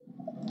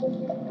Space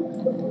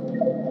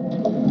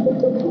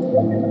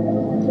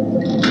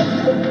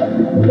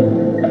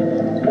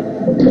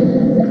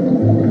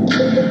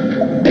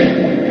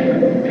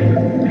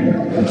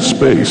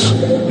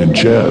and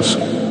jazz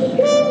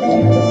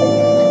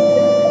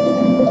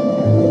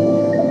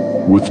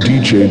with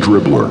DJ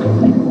Dribbler.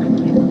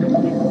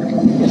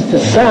 It's the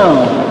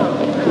sound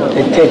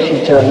that takes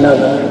you to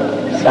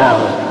another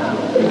sound.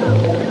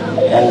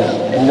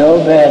 And no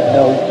bad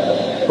notes.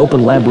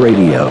 OpenLab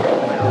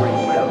Radio.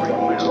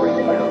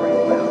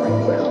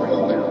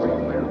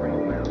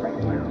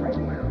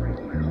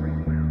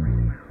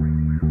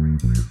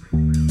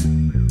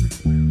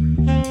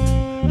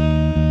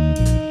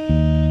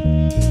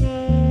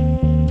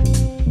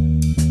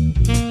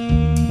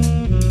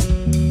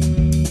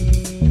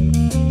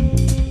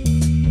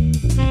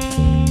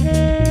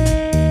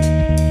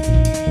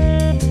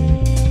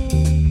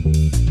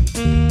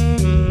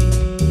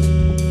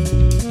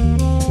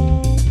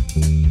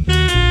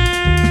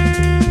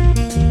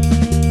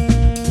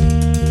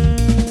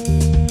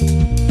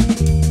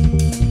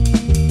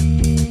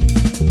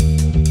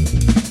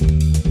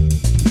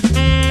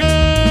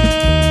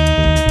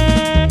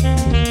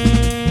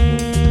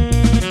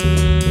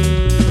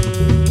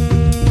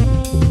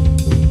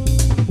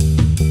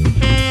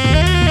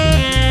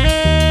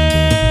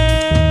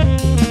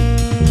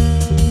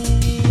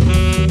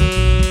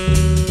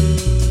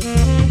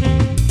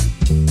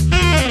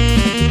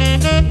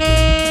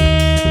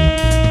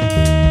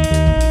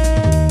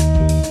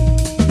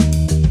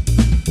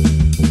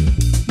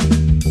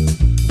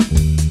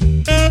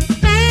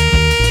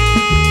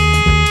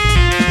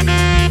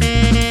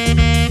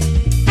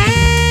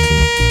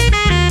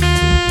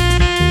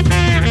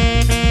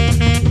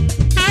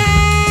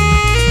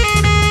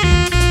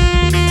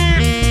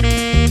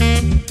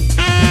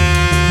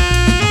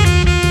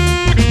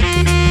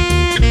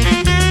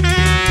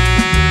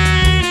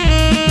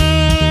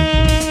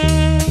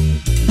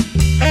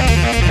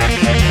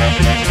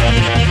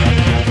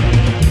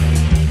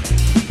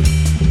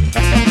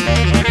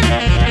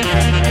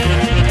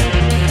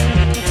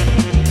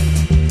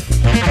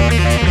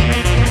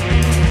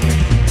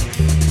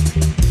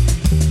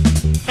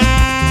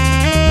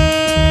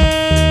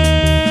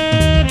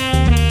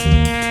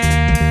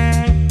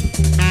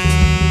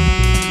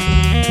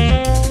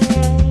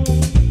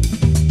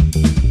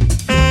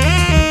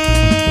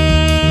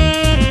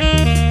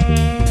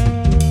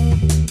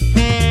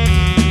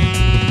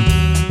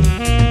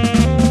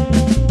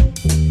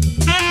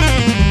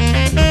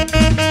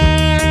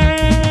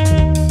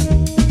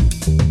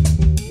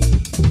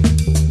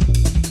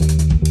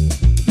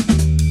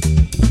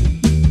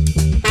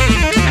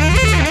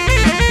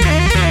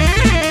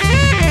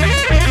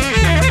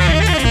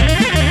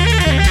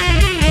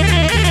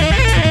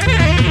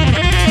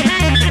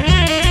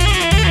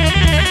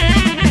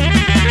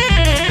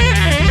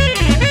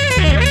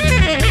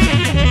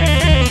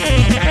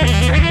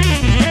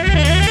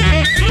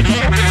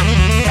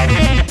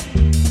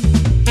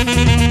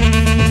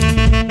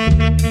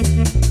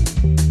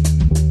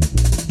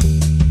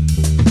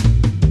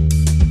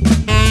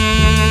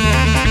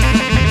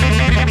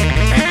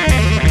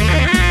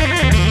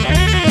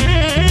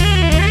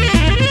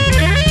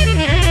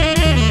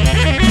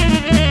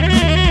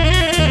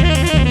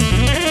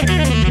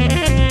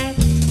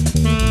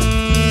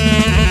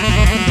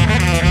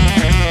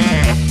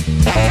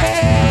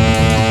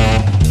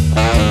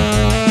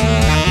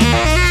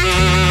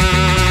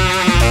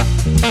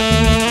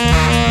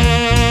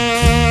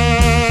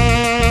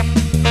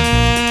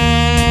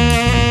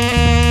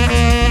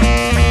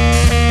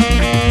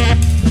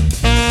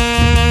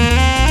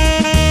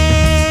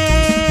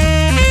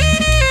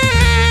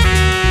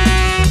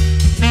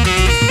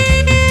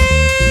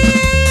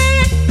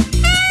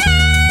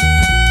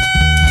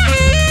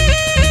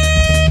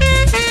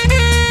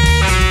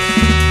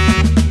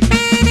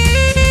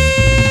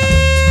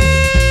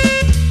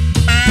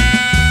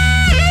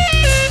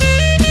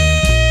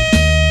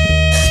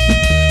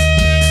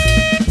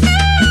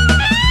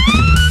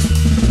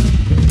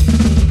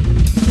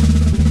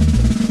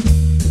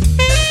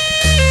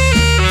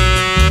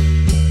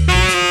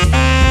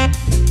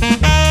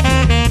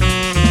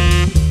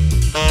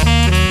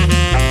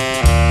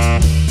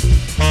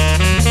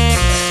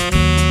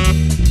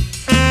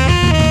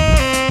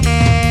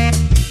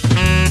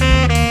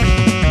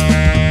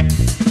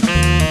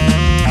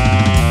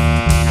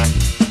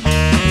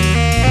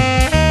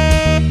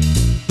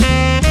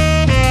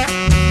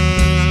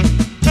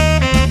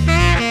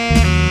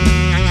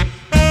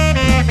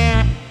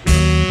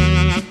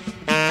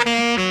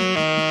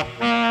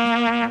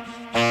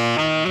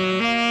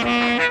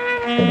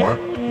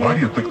 Why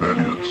do you think that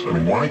is? I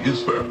mean, why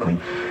is that? I mean,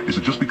 is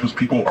it just because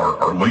people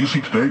are lazy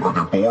today, or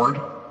they're bored?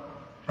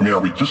 I mean, are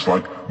we just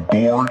like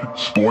bored,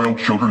 spoiled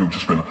children who've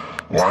just been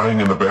lying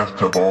in the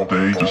bathtub all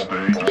day, just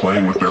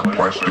playing with their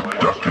plastic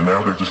duck, and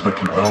now they're just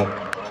thinking, well,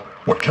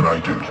 what can I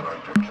do?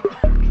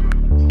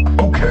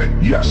 Okay,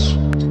 yes,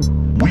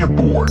 we are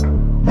bored.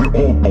 We're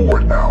all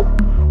bored now.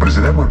 But has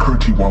it ever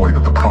occurred to you, Wally,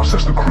 that the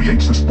process that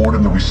creates this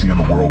boredom that we see in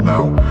the world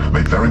now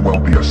may very well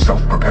be a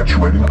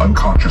self-perpetuating,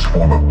 unconscious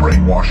form of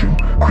brainwashing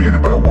created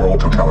by a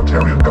world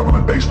totalitarian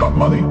government based on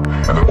money,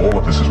 and that all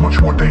of this is much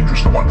more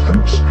dangerous than one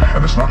thinks?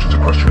 And it's not just a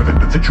question of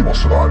individual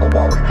survival,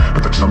 Wally, but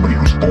that somebody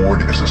who's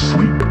bored is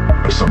asleep,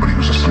 and somebody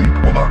who's asleep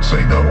will not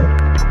say no.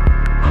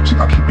 See,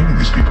 I keep meeting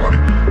these people. I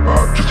mean,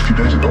 just a few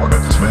days ago, I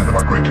met this man that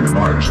I greatly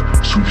admire. He's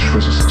a Swedish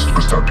physicist,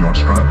 Gustav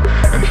Bjornstrand,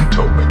 and he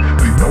told me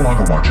that he no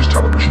longer watches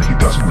television, he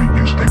doesn't read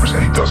newspapers,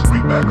 and he doesn't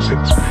read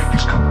magazines.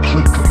 He's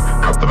completely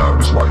cut them out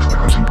of his life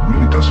because he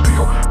really does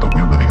feel that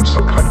we're living in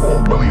some kind of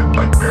Orwellian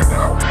nightmare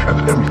now,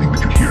 and that everything that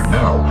you hear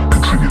now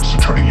contributes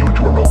to turning you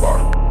into a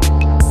robot.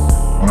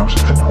 When I was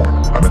at Finhorn,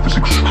 I met this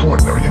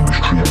extraordinary English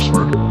tree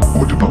expert who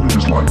had devoted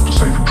his life to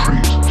saving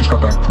trees. Just got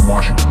back from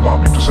Washington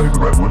lobbying to save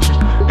the redwoods. He's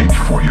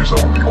 84 years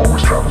old. He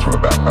always travels with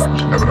a backpack.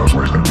 He never knows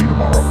where he's going to be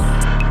tomorrow.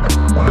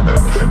 And when I met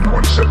him at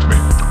Finhorn, he said to me,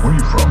 "Where are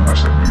you from?" I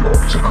said, "New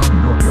York." He said, "Oh,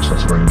 New York, yes,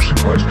 that's a very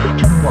interesting place.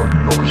 Do you know a lot of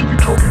New Yorkers who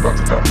keep talking about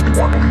the fact that they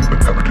want to leave but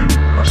never do?"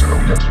 I said,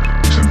 "Oh, yes."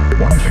 He said,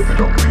 "Why do you think they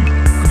don't leave?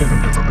 They've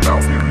never been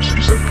out here."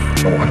 He said,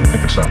 "Oh, I don't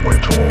think it's that way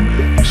at all."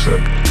 He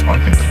said,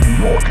 "I think that New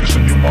York is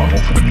the new model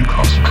for the new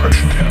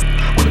concentration camp,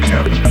 where the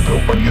camp has been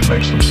built by the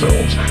inmates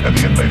themselves, and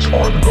the inmates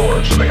are the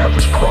guards, and they have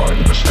this pride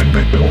in this thing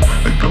they built.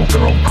 They built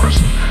their own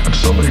prison, and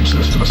so they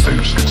exist in a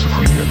state of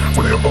schizophrenia,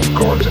 where they are both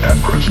guards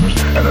and prisoners,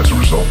 and as a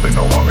result, they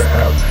no longer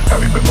have,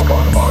 having been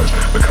lobotomized,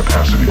 the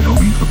capacity to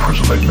leave the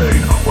prison they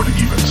made, or to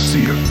even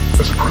see it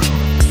as a prison."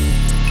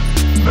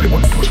 And then he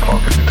went into his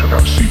pocket and he took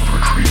out a seed for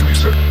a tree, and he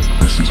said,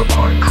 "This is a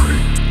pine tree."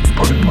 He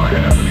put it in my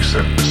hand, and he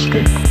said,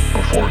 "Escape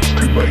before it's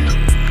too late."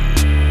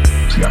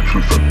 See,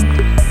 actually, for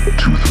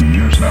 2 or 3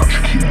 years now,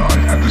 Chiquita and I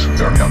have had this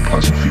very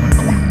unpleasant feeling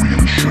that we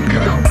really should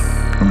get out.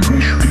 And we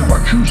really should feel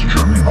like Jews in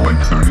Germany in the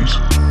late 30s.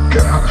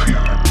 Get out of here.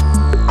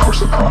 Of course,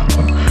 the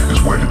problem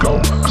is where to go,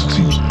 because it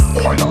seems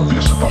quite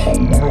obvious that the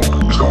whole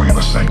world is going in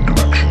the same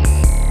direction.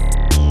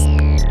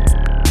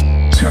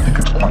 See, I think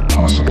it's quite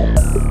possible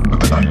that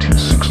the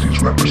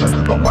 1960s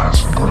represented the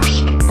last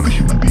burst of the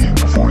human being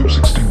before he was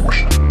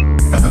extinguished.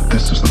 And that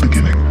this is the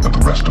beginning of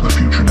the rest of the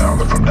future now,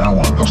 that from now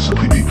on there'll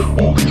simply be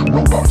all these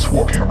robots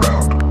walking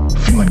around,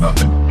 feeling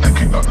nothing,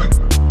 thinking nothing.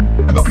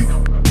 And there'll be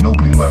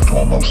nobody left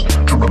almost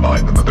to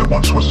remind them that there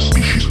once was a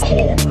species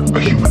called a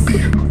human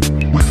being,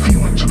 with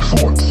feelings and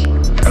thoughts,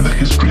 and that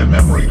history and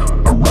memory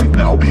are right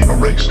now being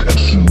erased, and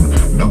soon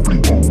nobody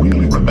will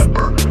really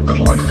remember that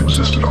life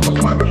existed on the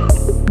planet.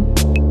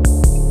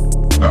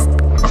 Now,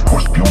 of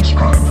course,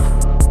 Bjornstrand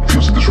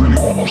feels that there's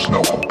really almost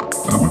no hope,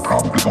 and that we're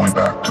probably going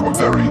back to a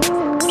very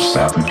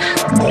savage,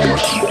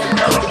 lawless,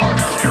 terrifying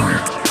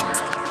period.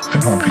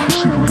 Finhorn people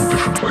see it a little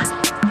differently.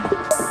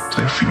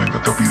 They're feeling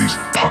that there'll be these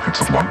pockets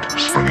of light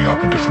springing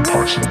up in different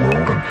parts of the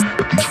world, and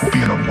that these will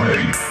be, in a way,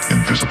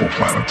 invisible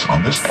planets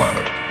on this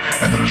planet,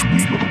 and that as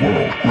we of the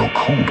world grow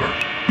colder,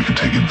 we can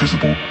take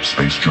invisible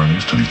space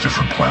journeys to these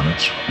different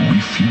planets,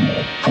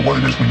 refuel for what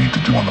it is we need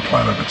to do on the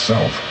planet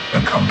itself,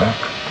 and come back.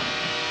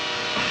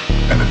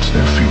 And it's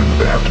their feeling that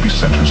there have to be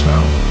centers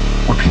now,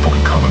 where people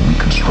can come and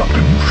reconstruct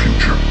a new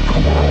future for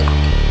the world.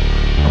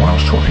 And when I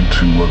was talking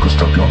to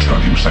Gustav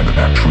Bjornstrand, he was saying that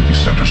actually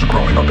these centers are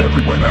growing up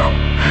everywhere now,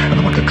 and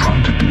that what they're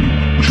trying to do,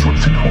 which is what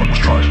Finhorn was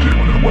trying to do,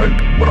 and in a way,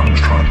 what I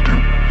was trying to do.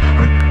 I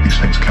mean, these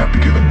things can't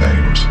be given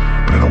names,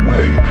 but in a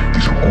way,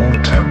 these are all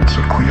attempts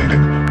at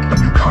creating a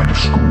new kind of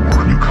school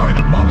or a new kind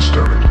of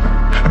monastery.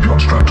 And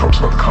Bjornstrand talks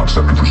about the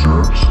concept of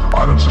reserves,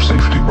 islands of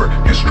safety, where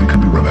history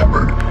can be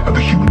remembered and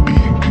the human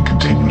being can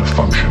continue to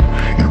function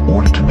in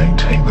order to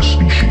maintain the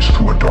species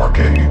through a dark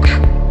age.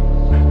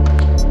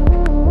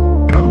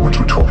 In other words,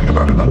 we're talking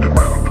about an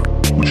underground,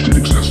 which did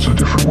exist in a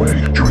different way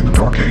during the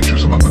Dark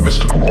Ages among the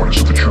mystical orders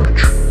of the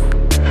Church.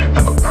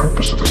 And the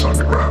purpose of this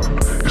underground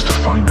is to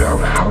find out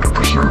how to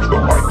preserve the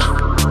light,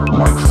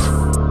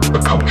 life,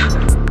 the culture,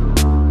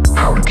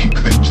 how to keep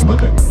things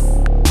living.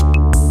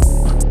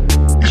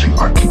 You see,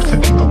 I keep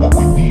thinking that what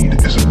we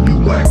need is a new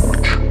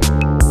language.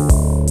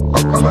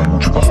 A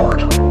language of the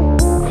heart.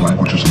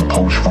 Languages in the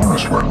Polish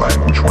forest where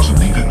language wasn't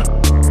needed.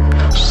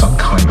 Some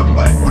kind of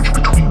language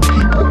between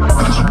people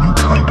that is a new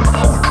kind of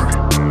poetry.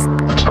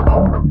 It's the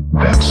poetry,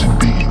 dancing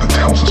bee that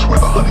tells us where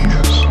the honey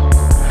is.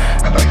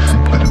 And I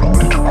think that in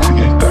order to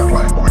create that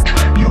language,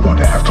 you're going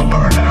to have to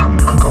learn how you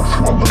can go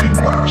through a looking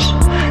glass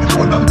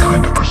into another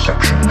kind of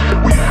perception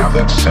where you have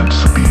that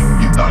sense of being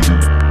united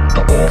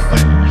to all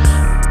things.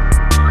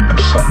 And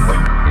suddenly,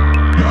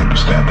 you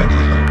understand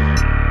everything.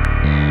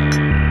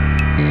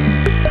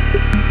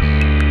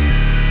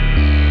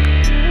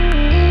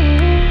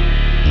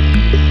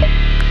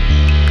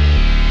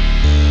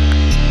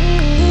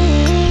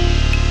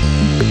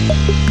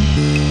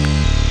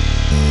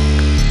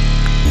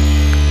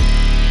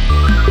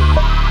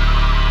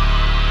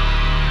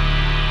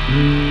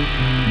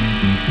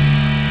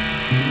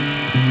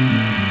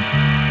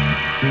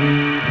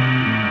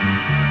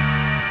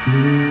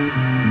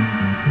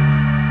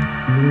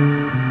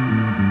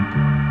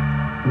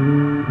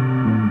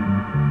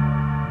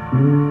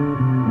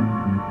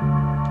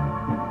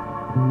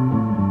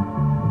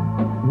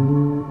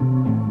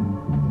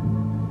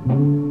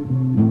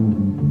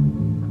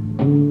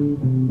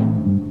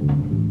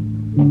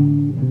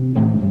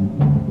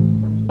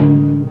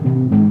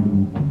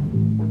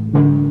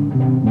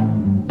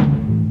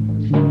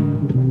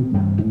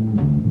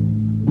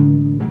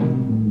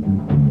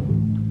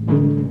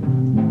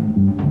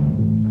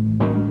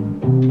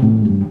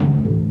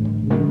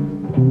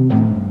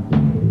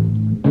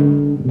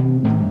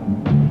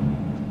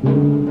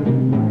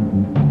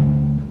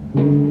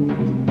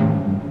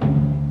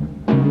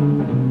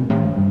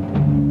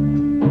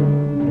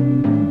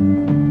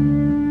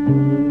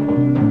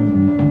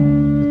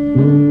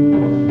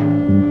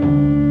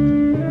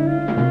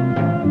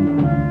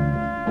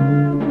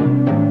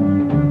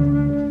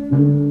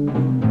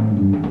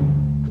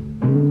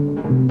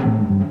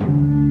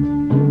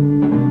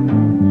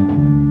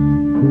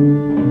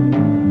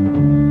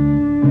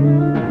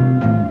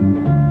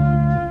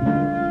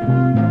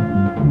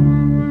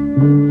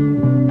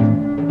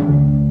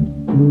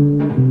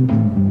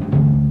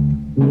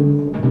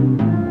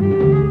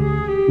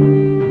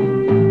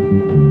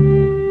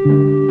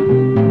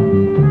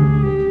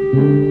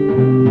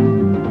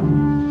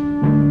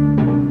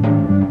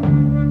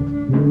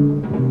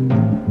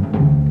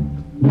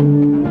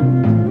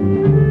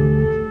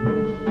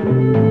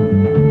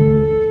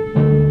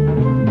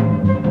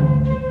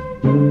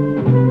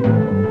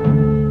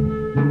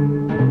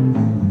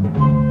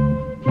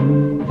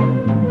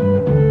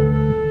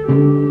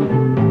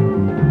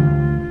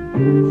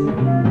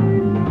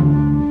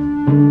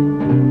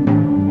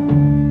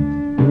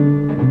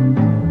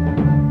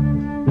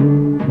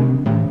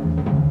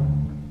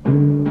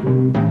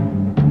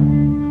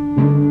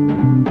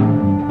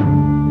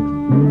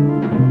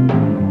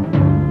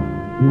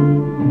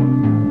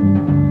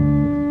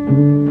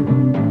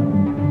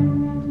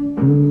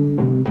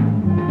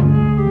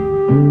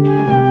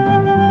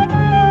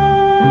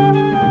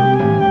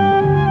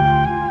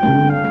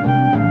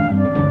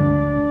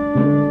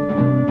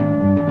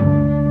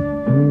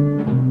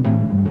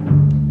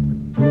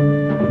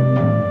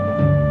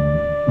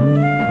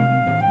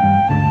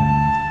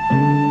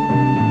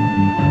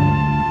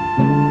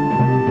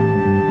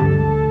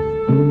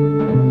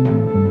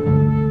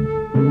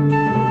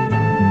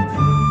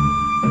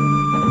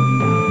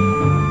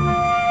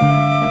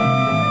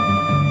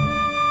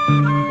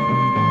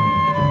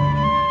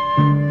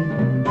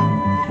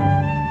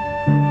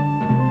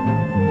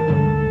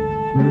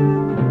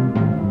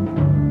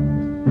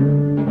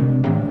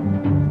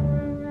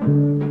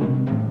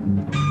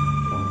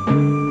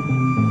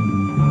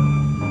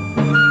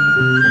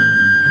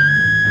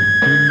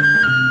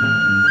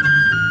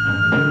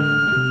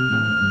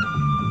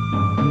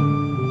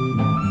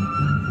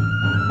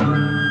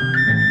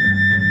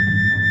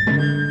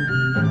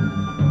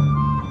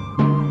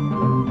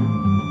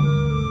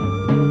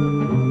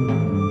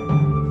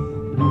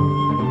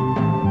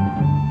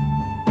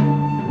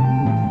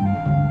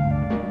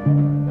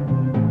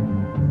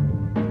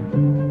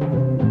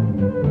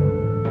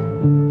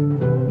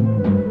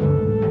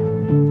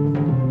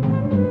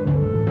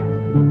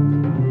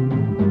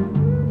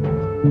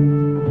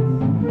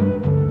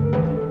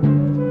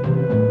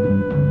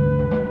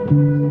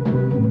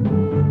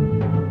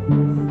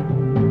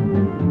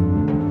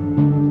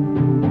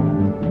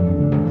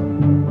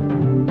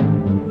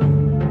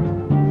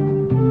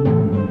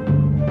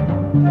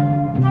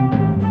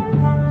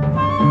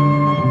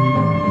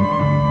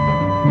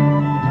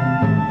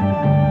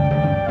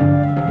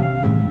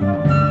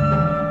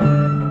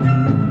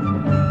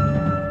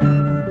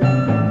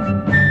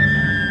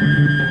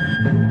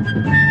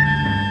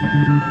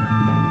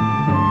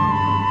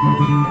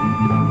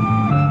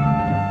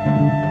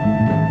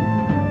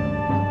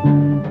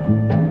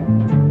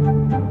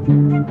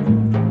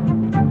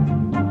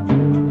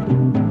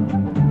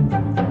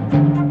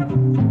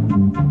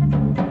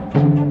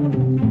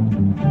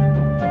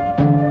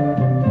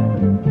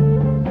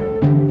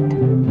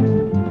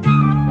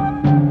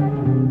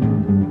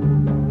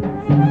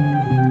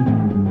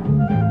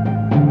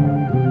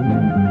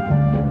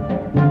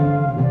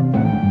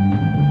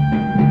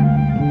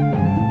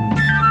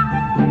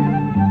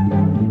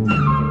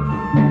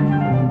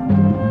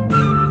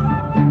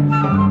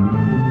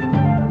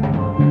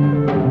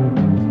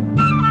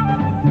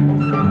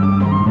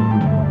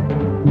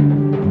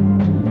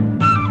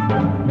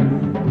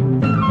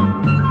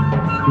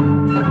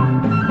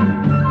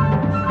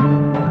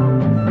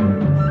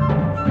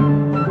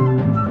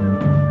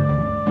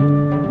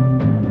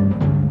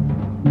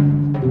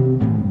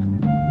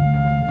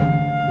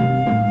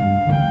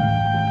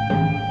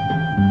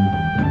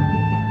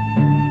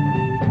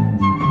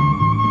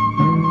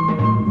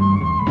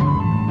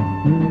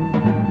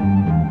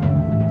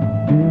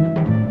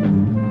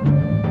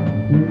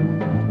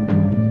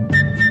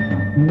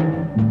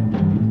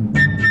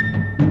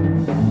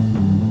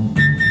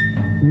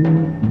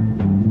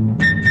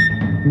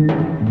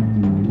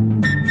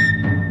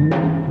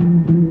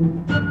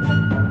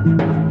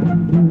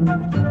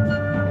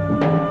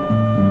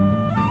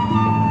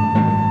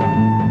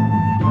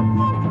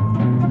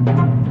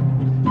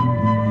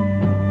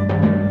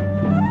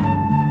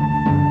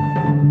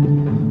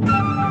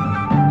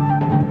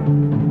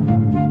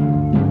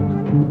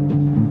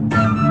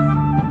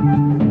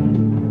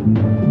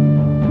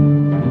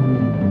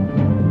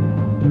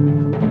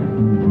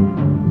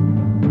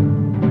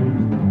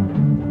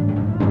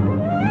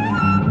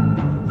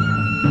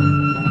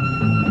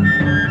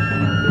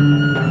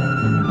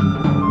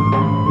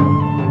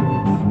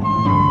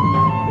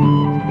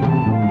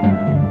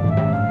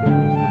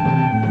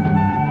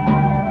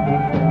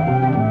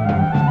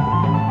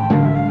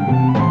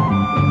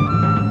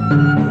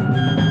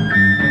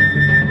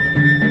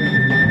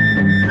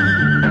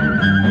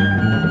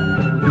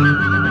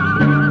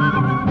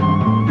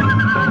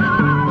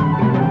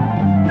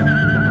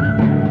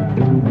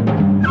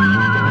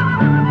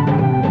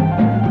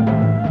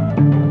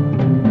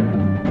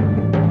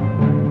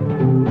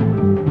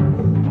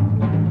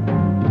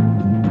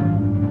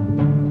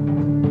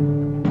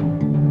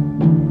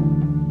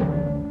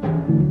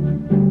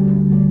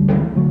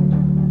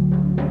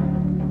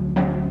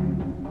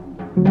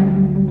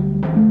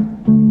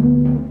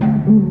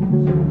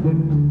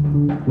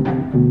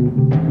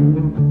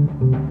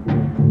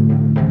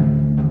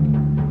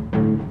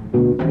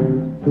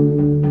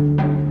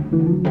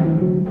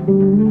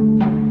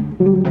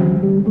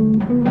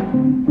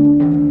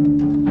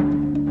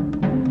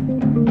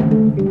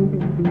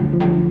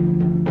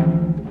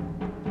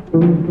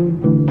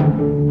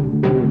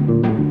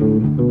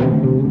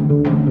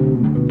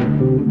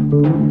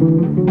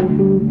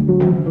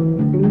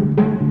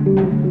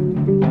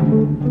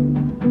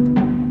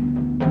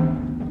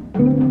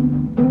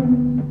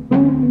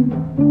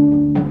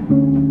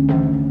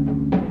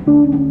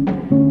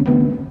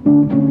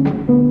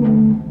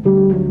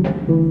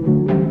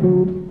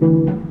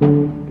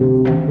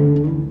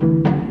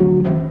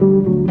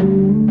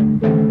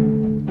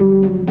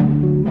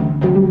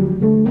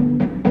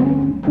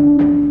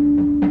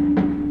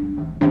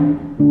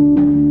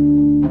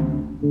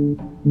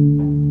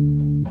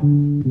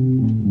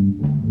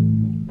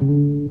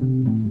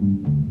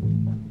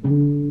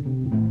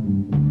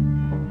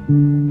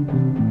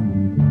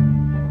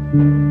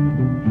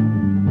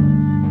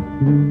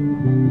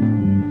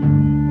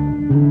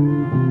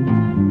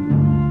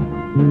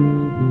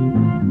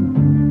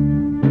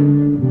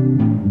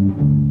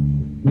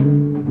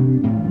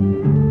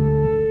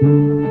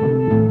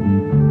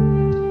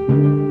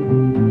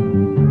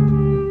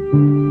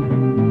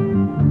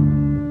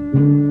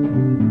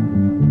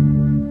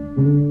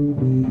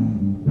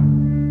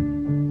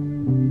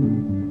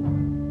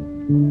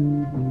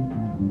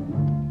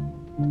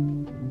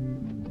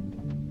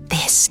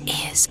 This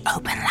is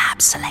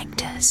OpenLab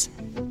Selectors.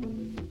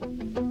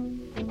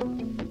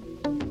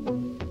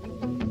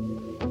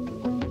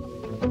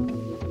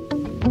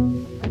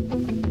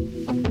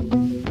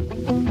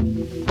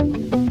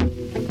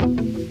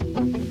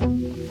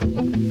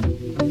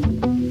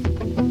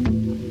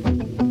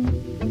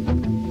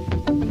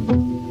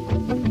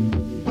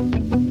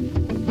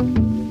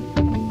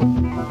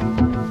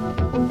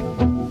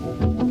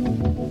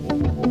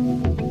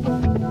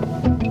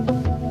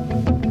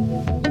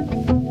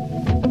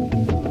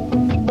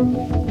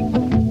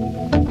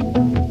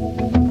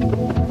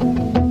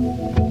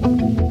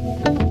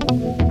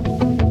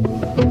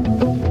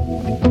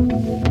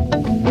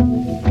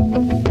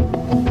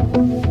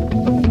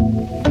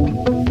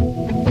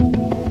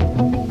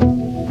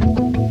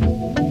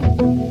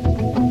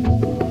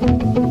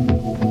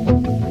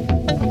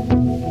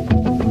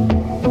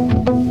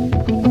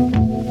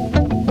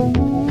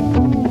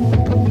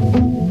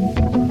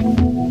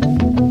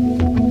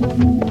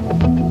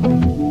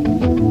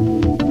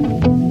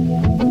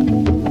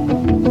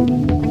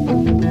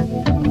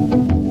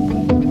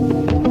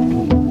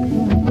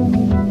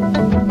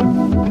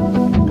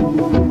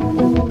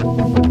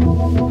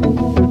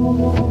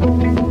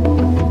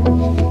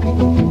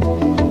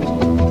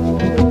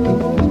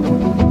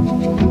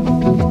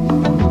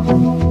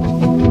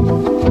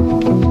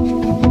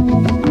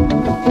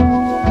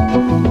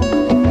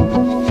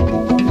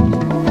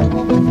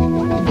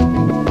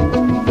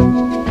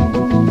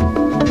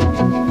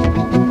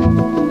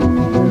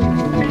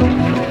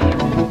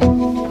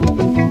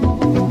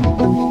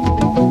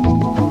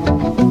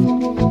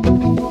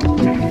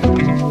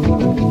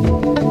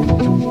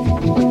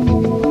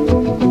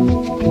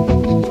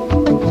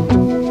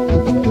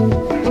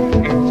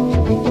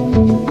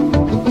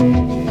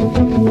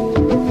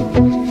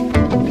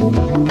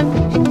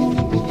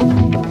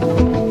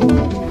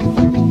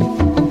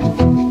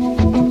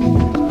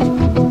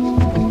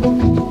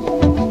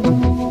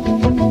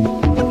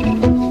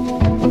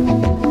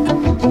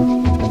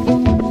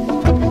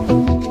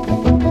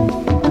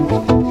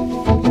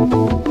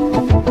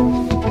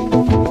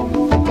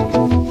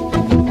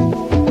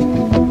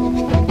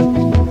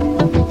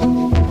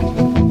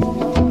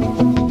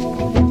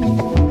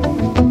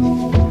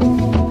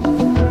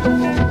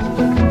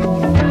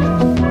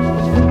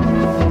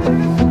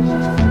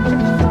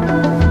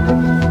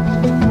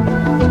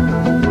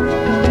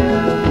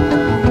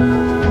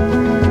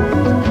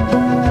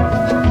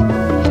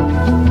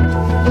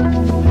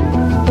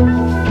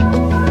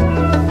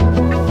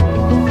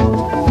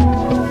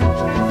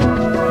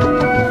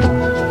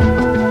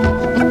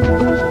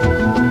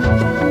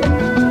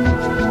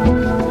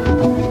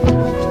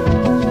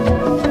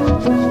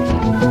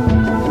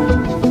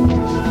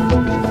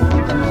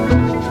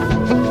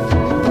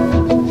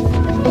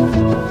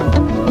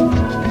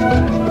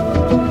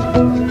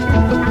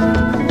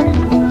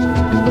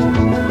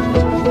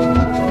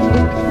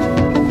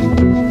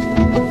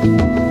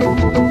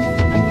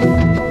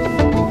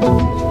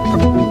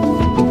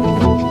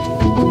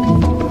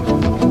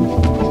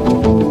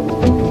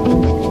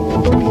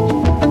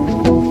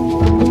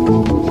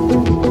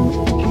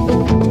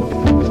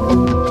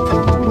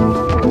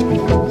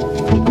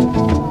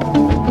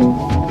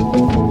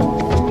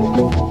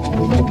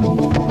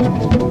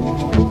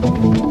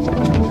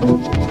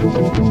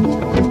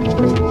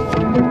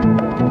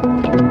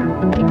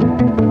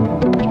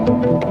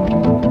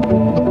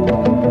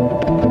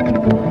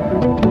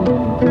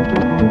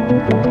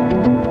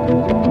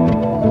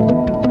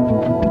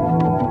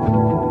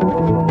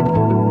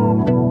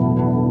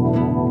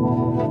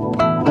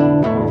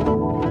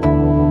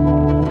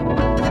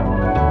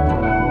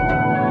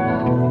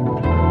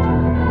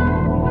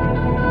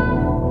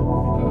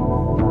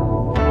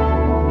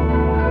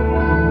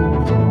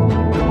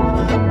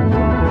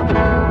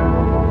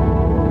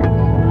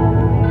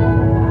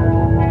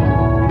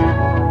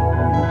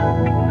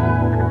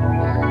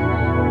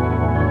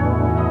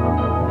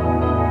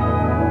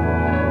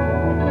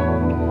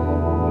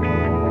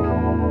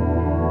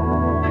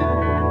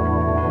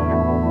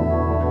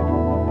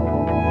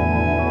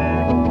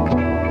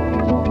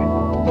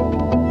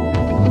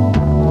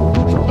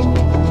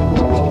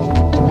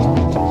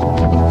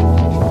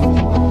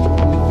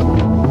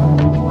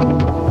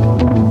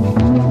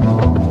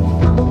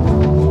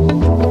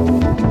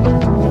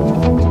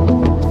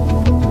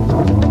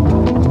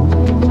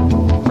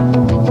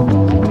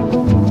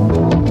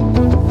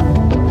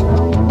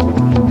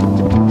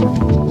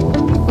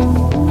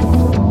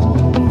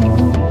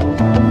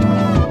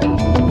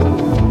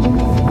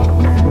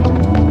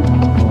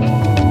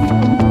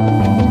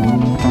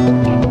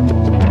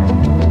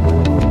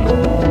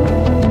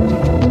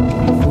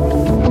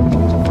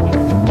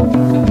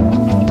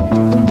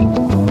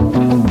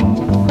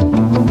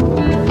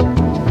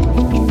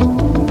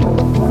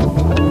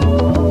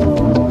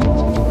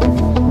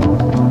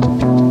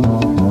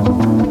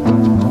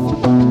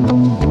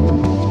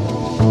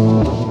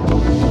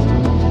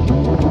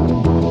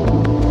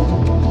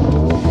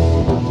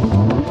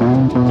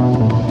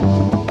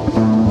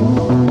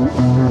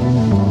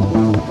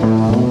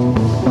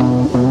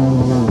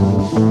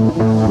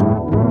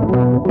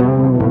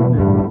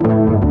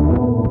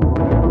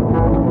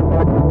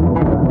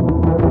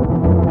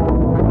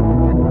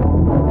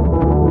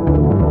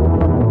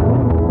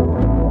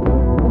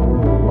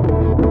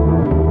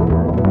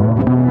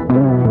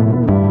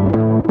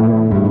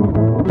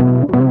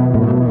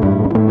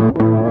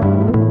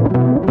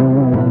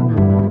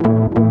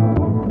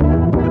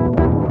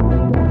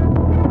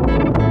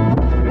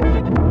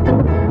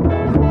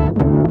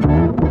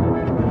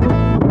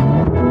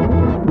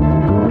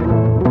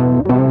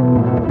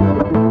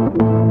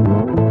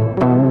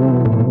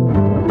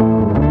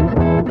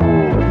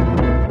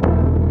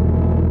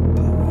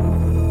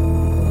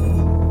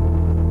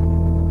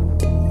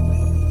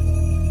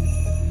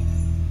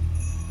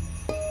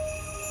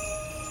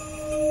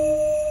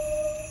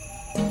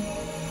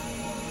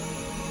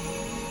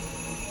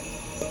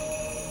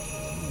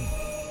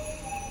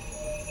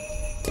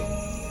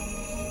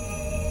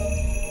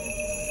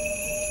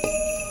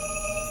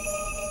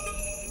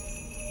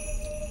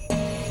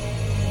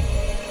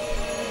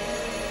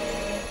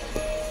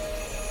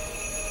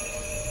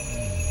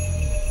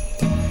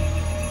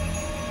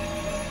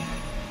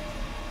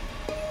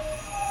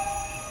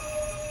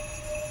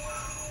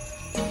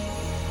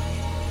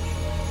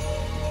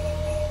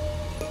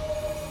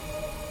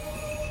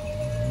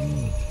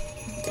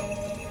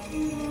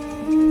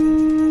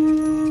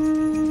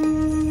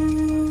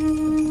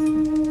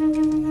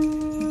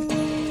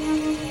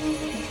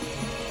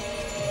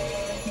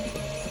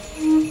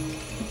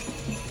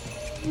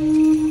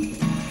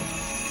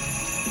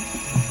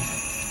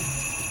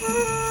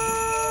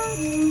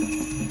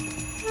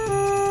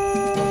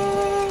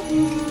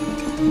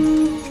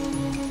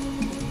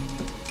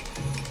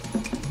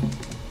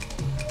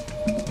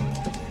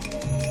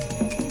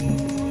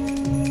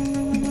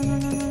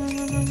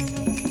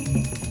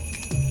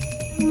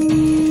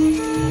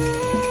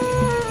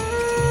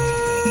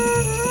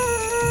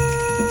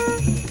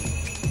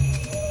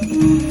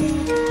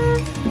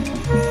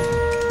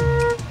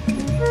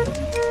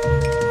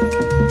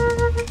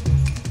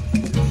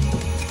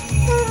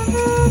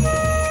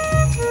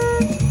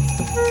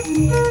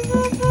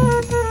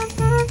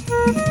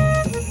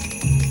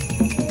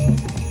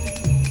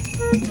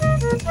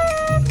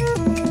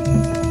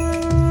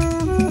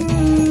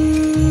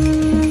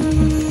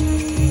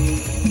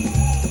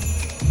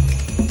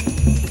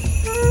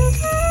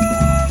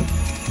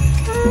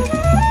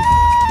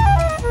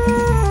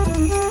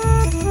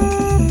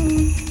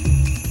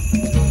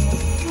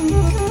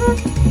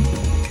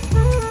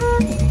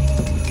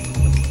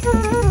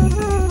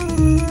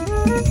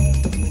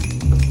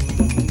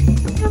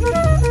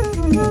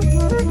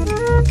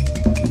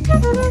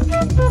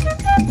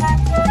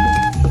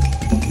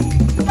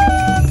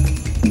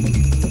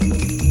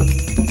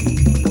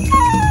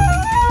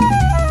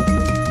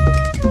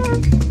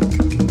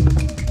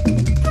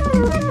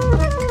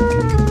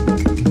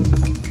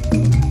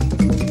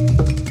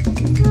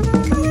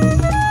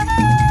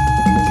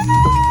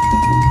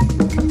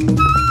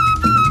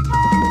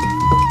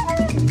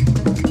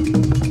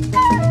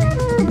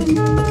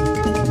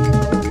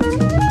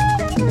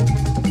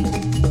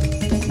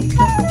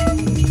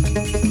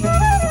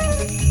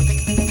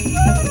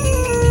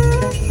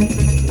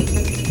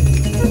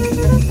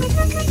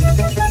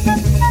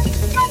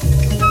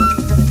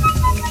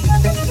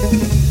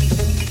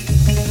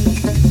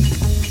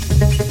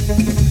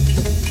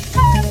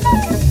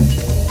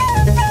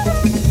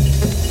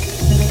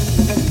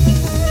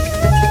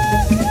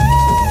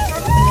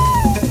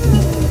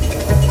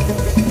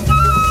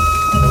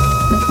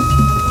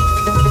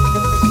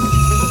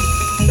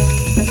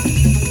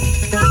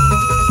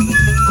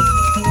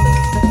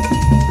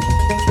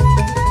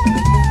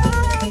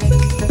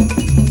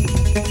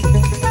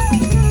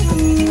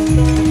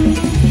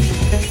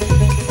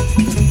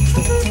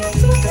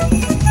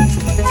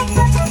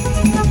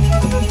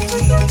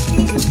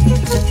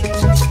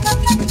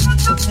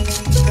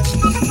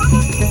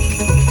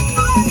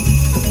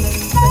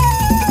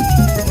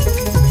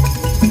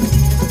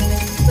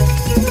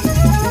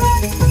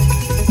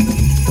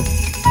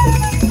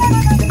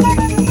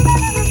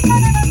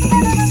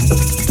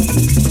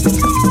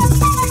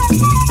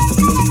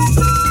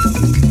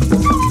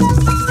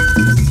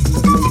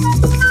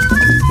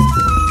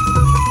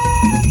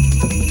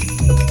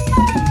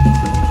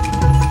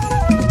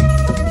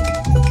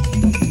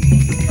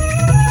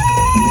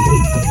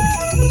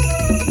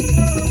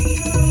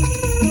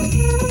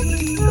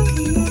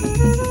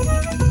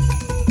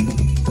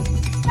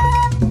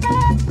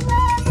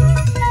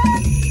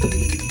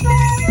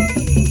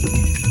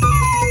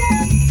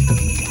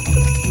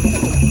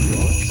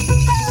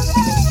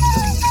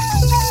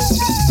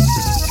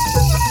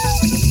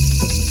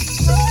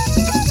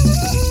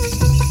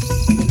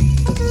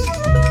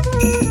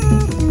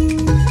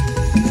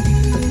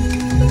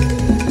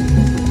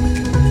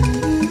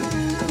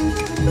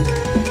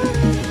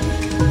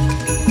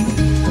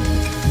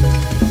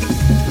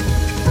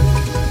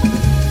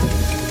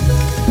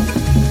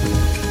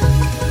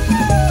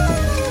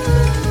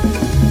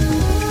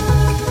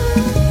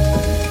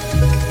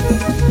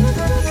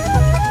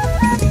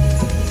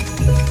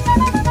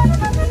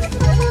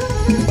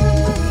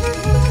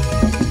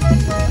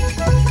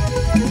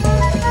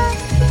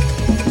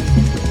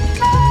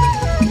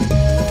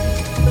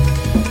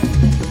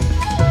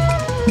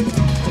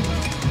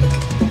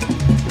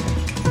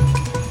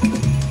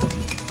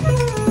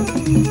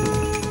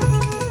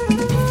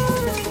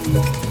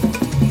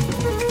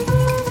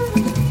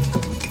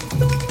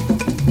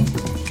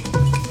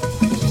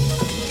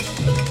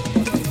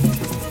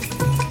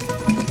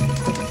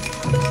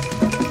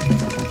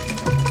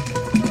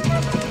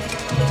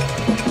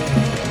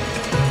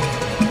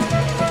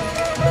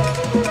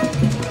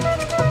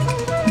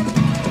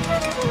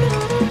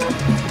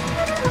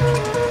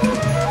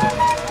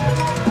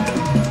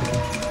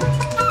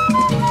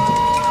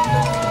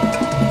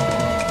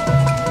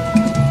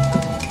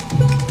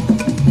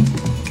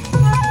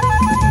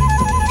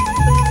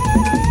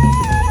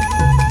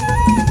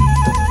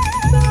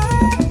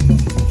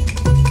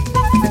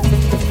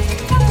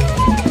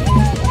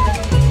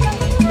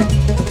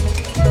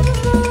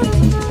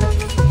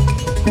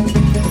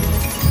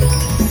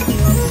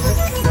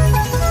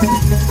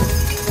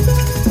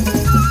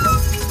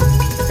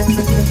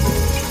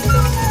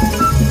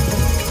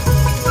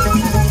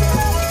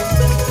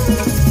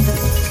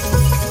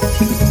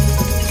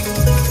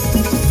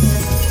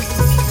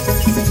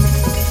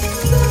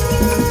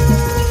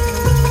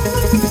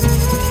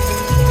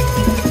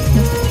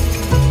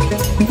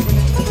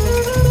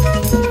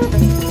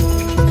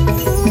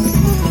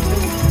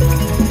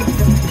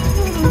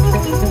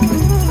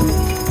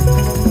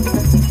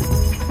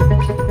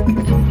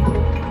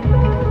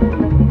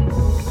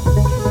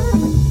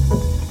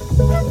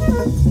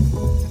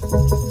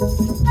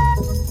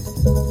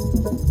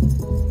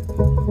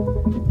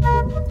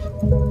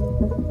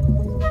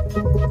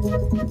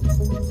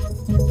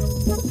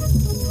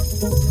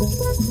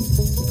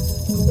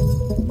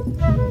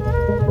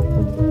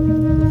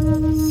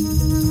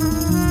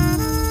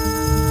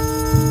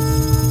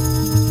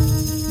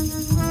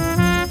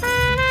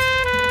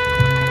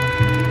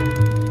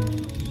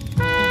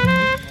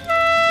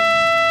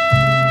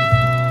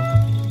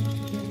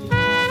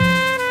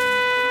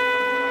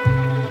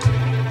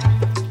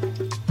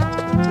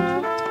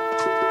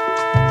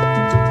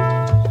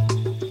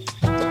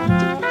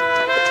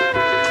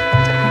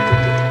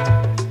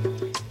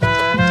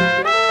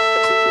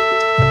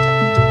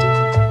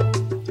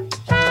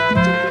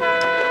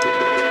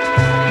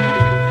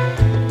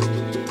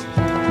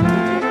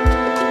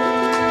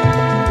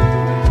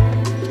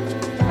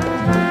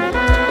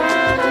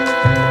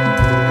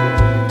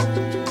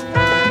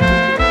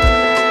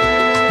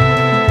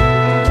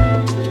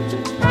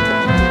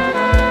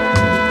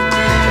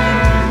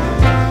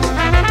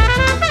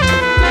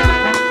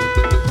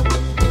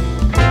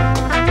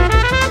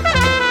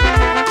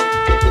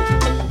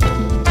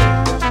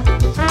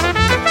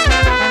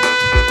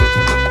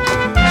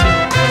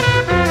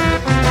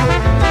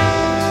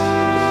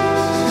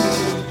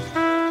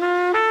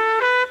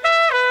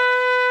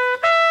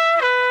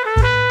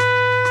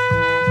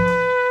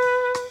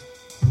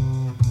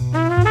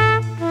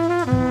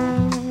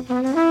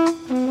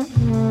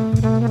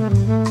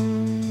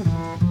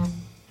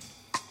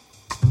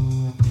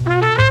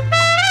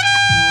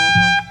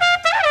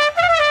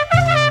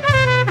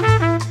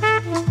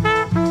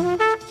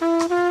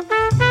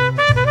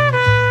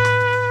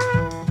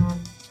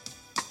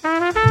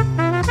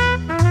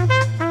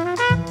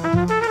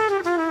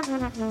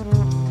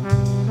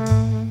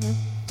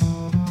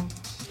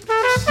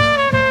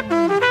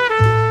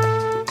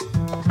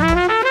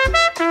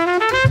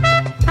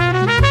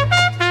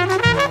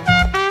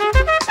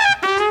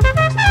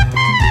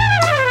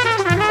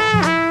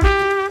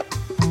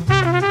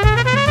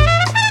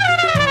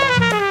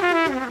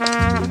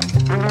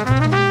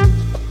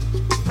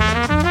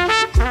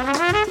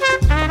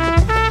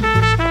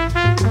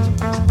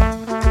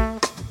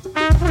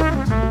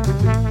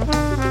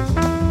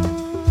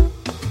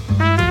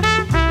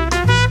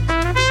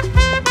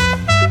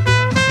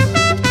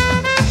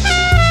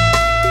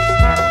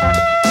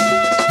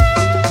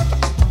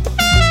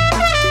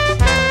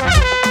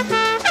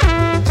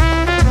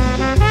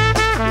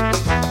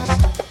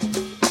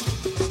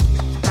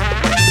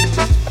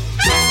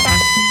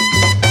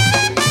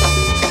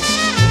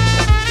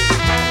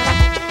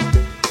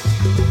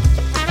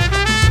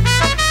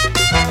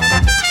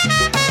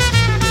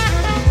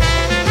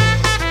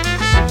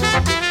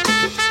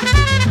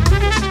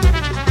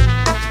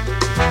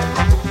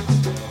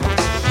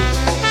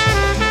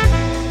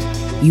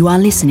 You are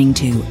listening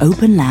to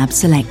OpenLab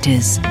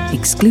Selectors,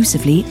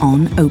 exclusively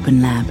on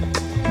OpenLab.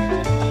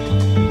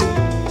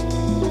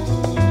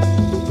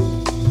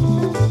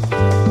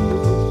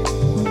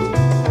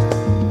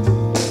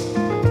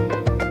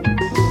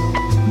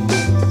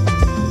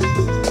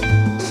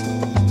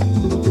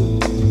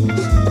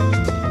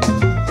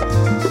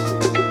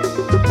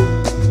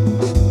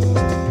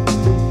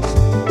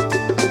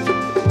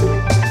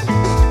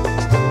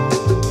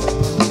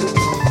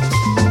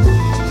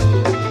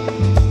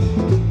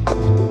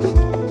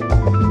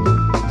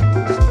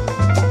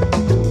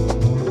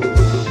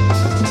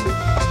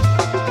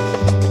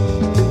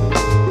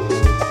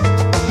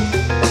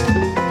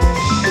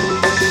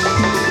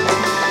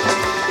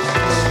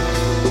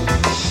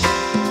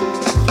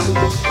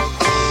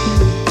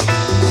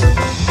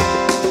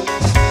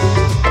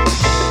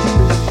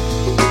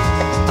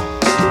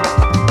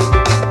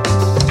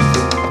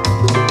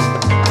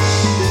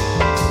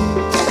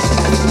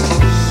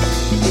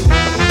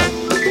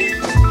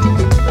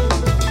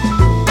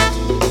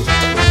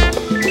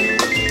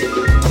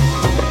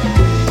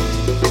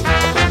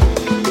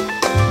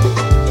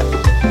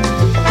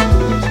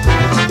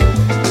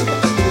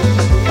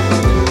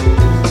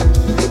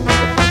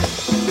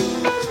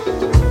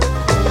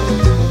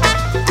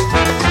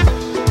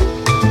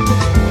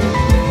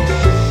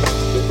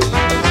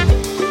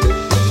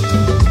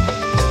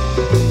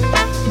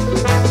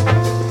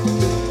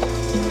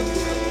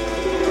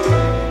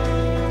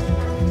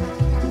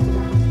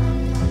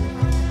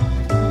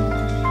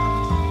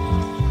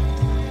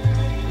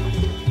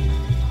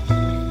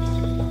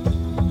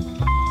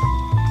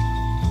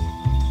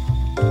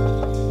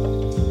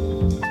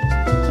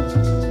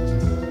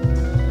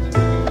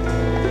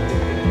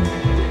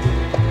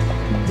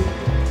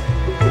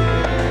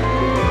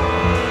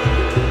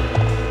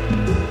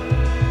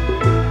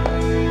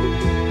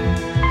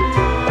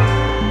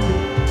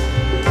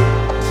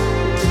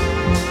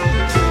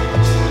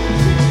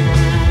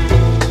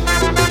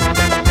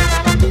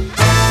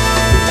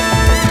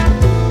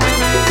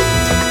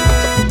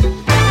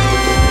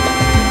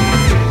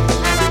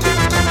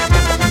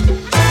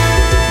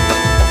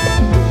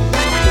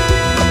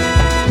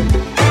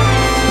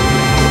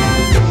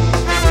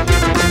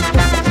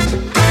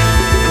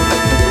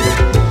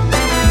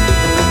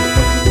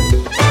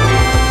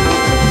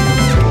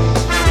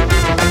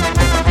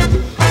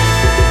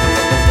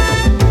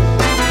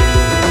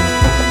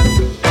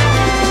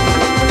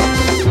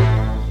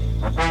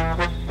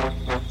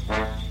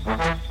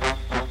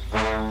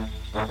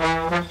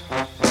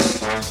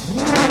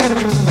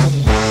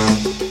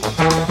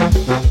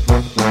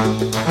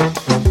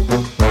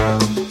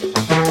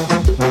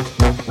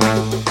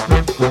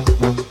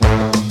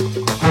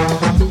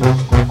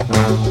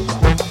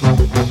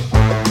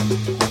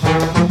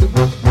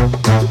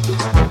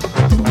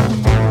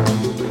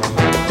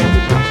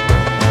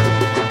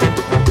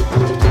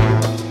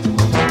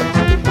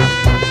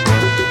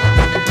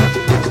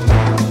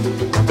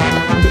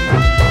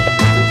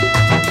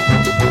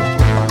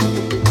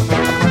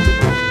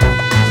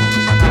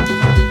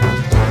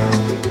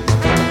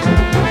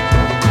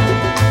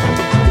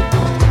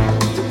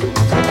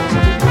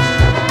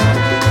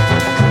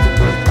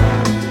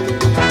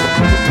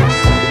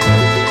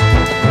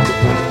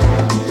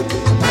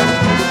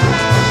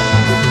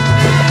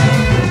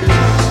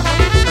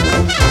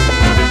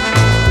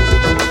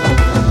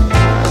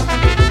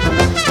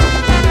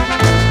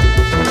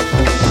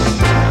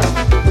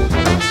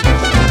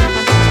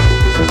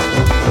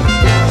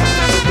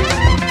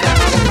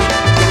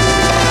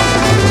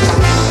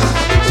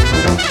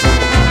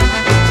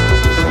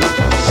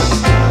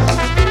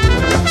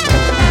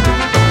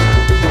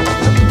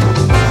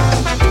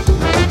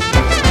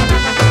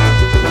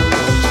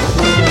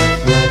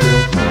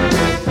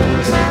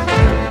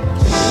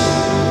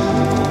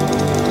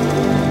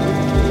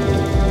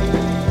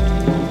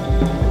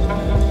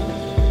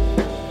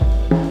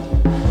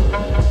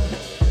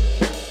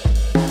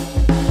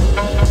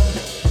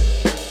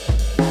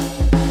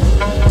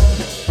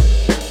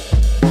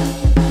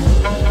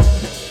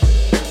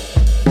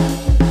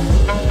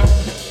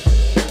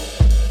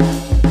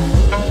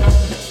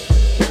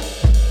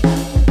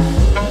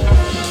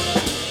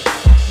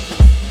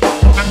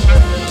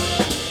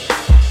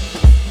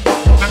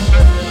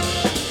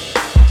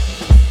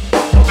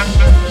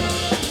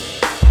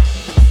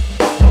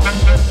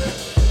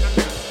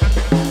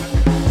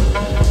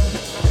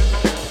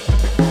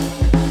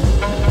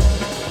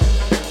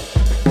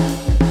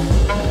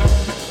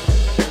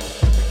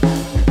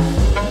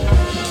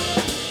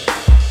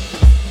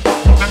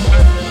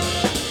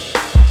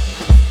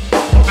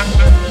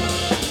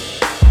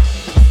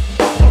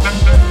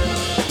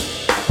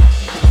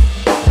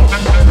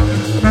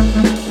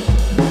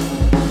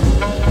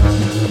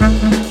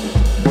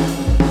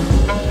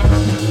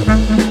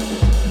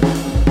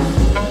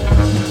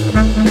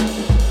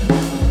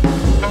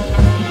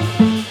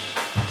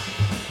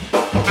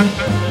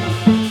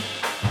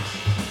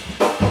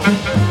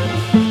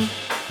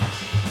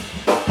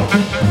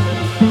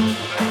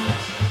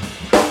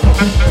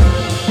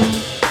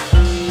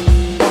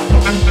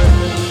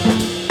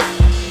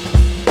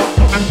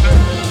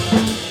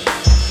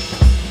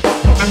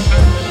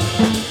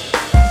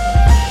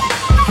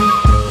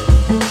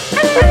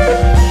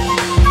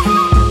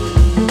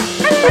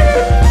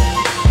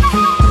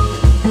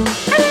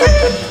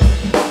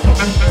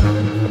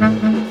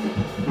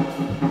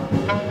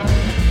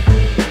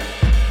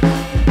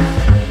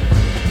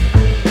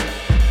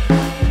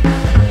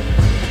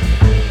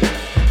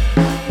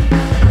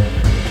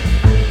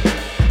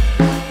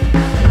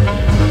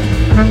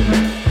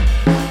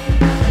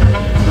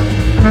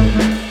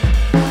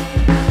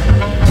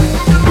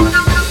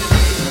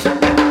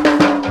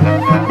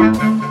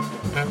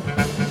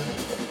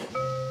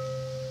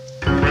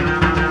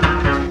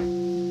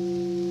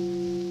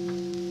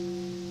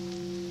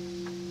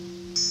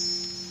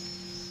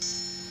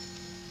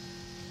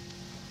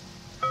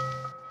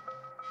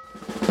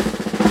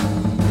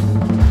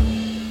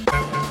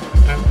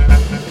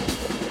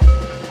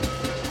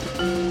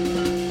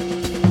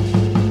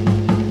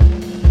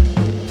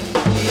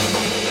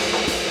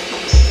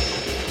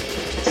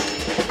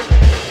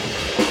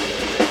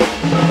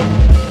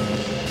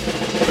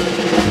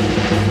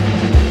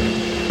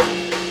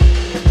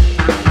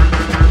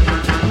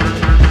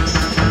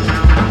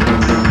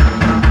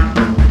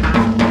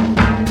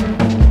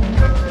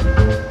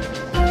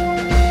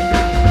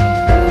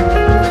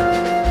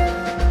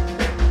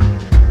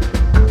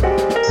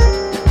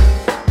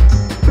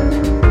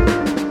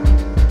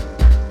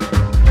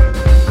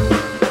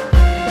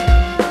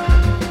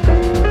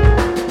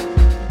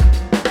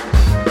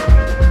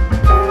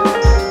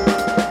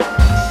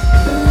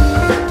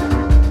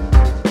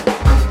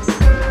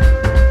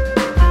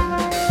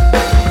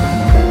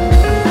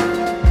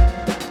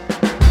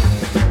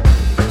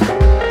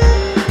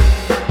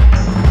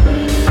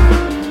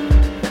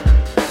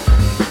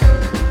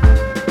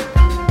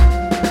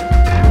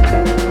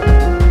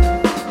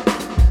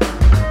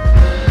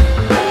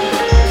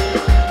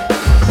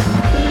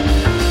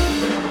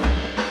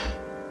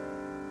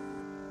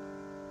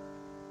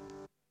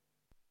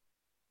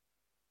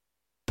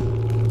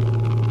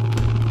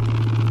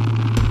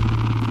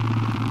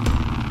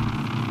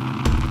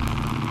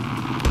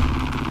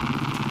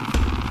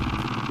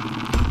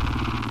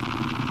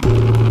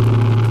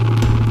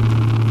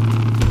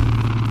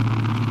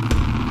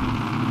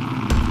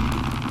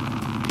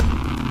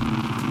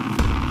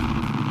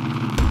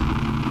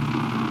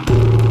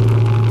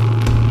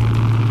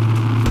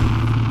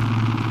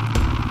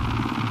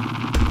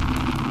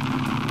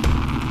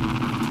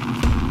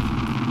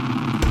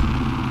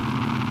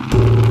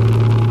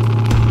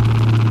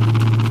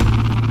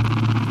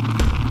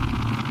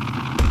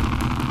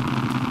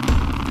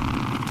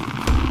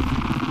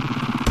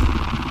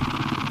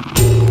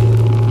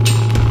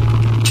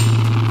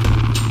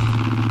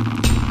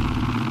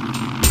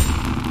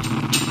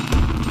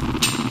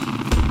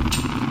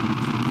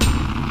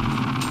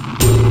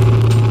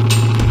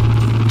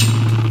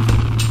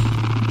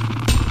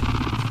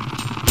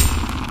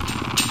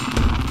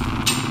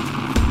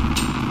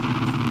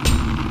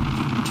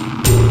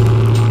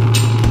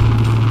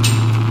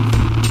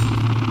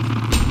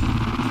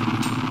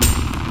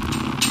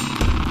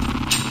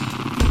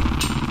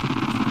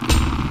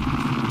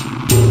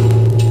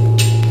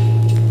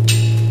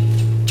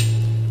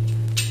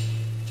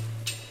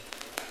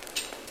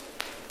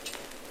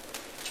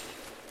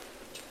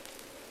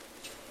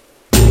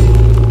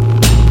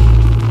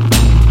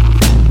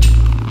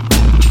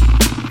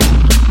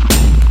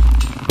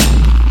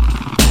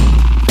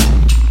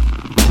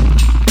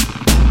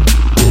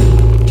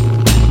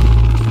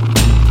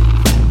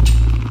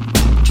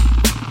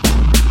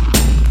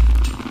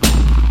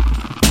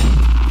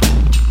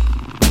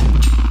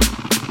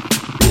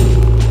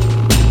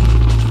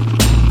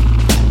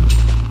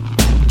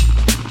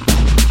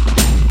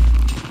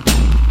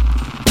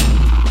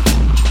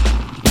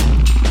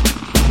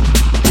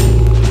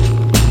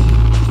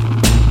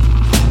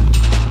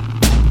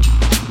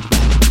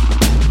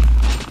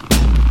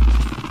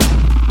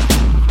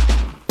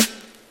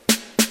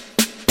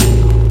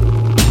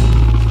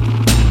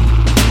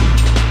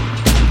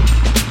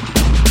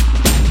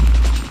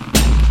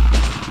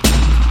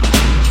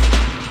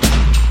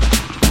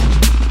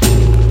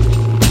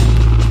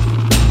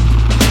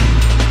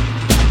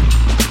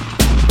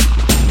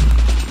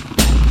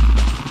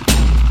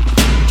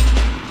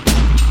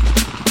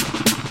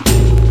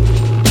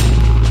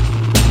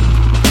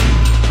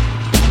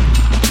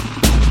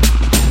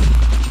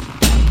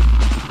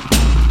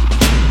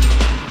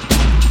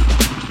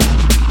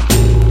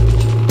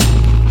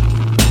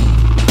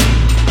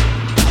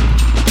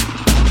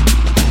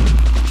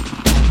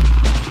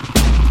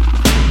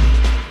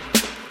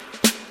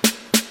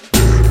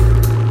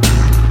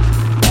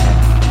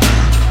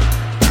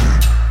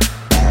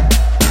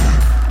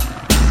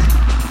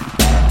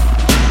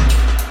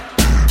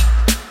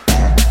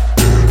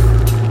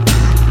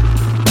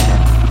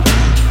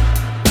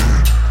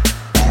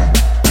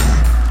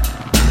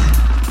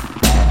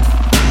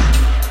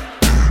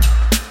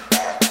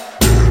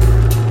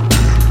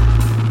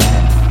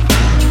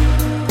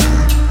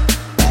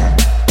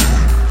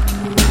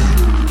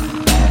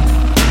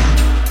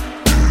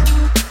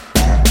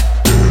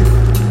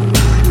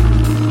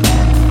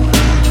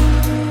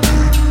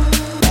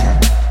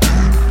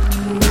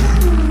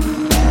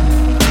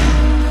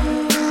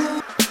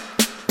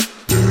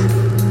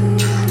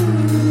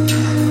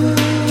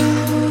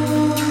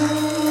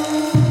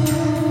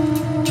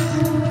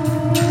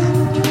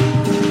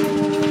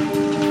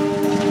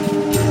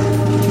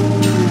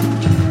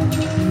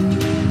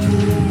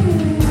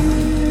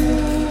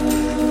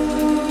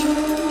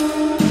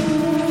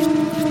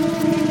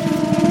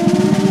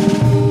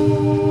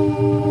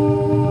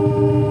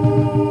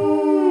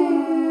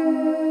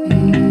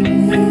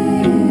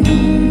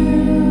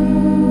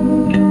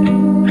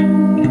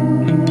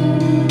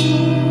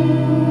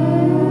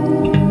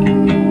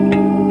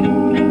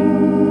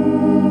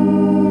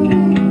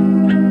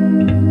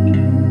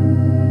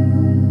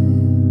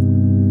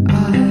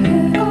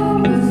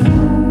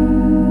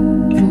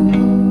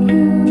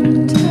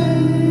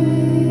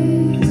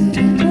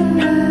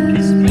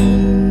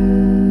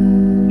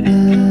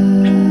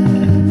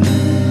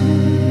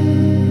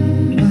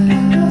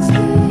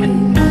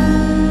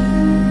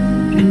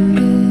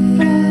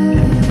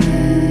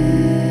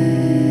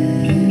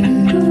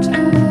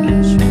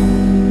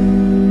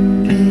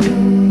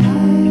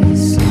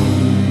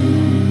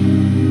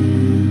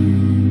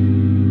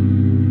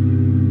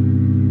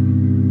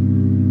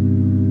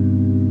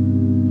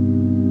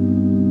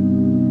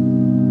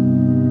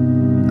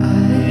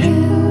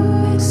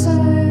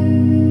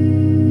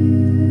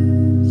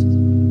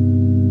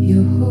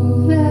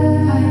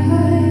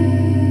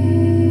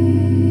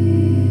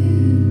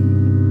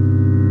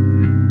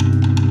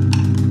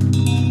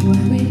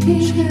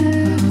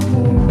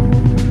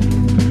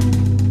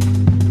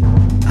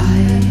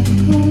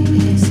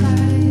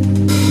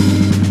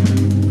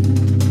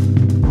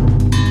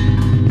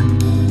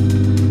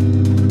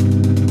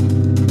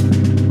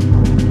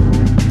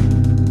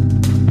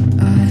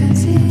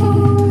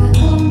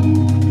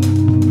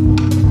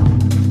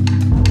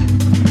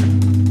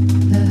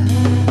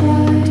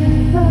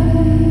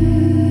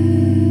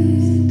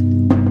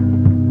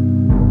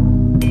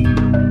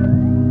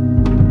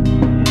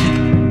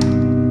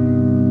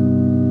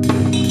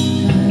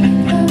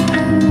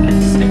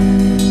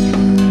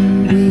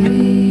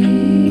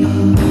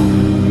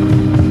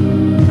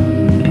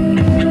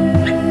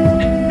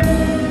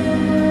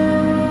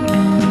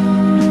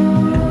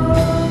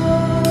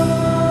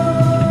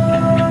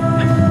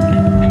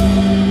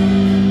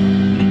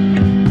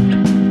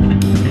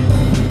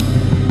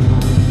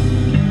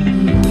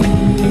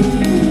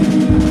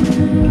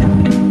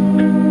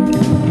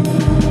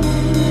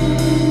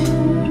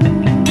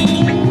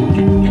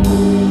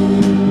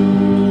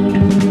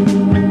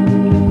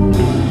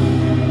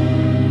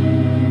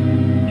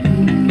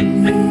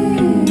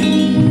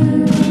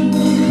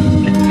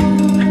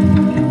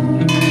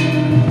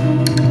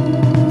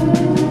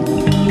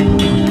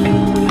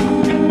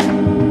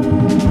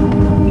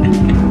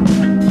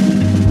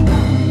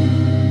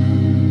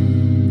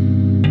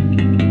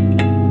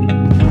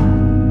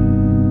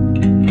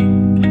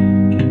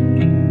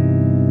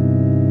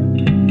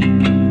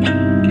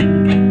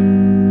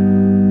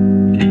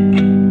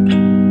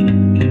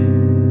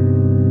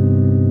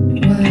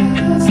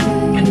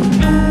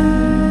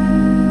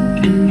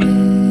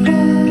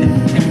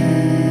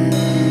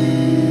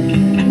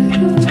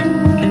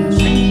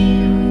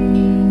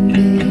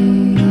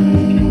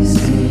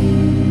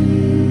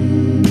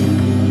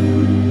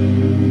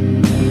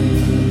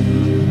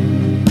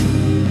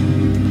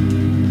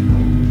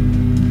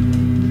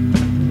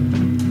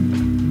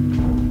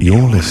 You're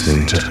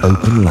listening to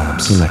OpenLab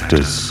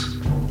Selectors.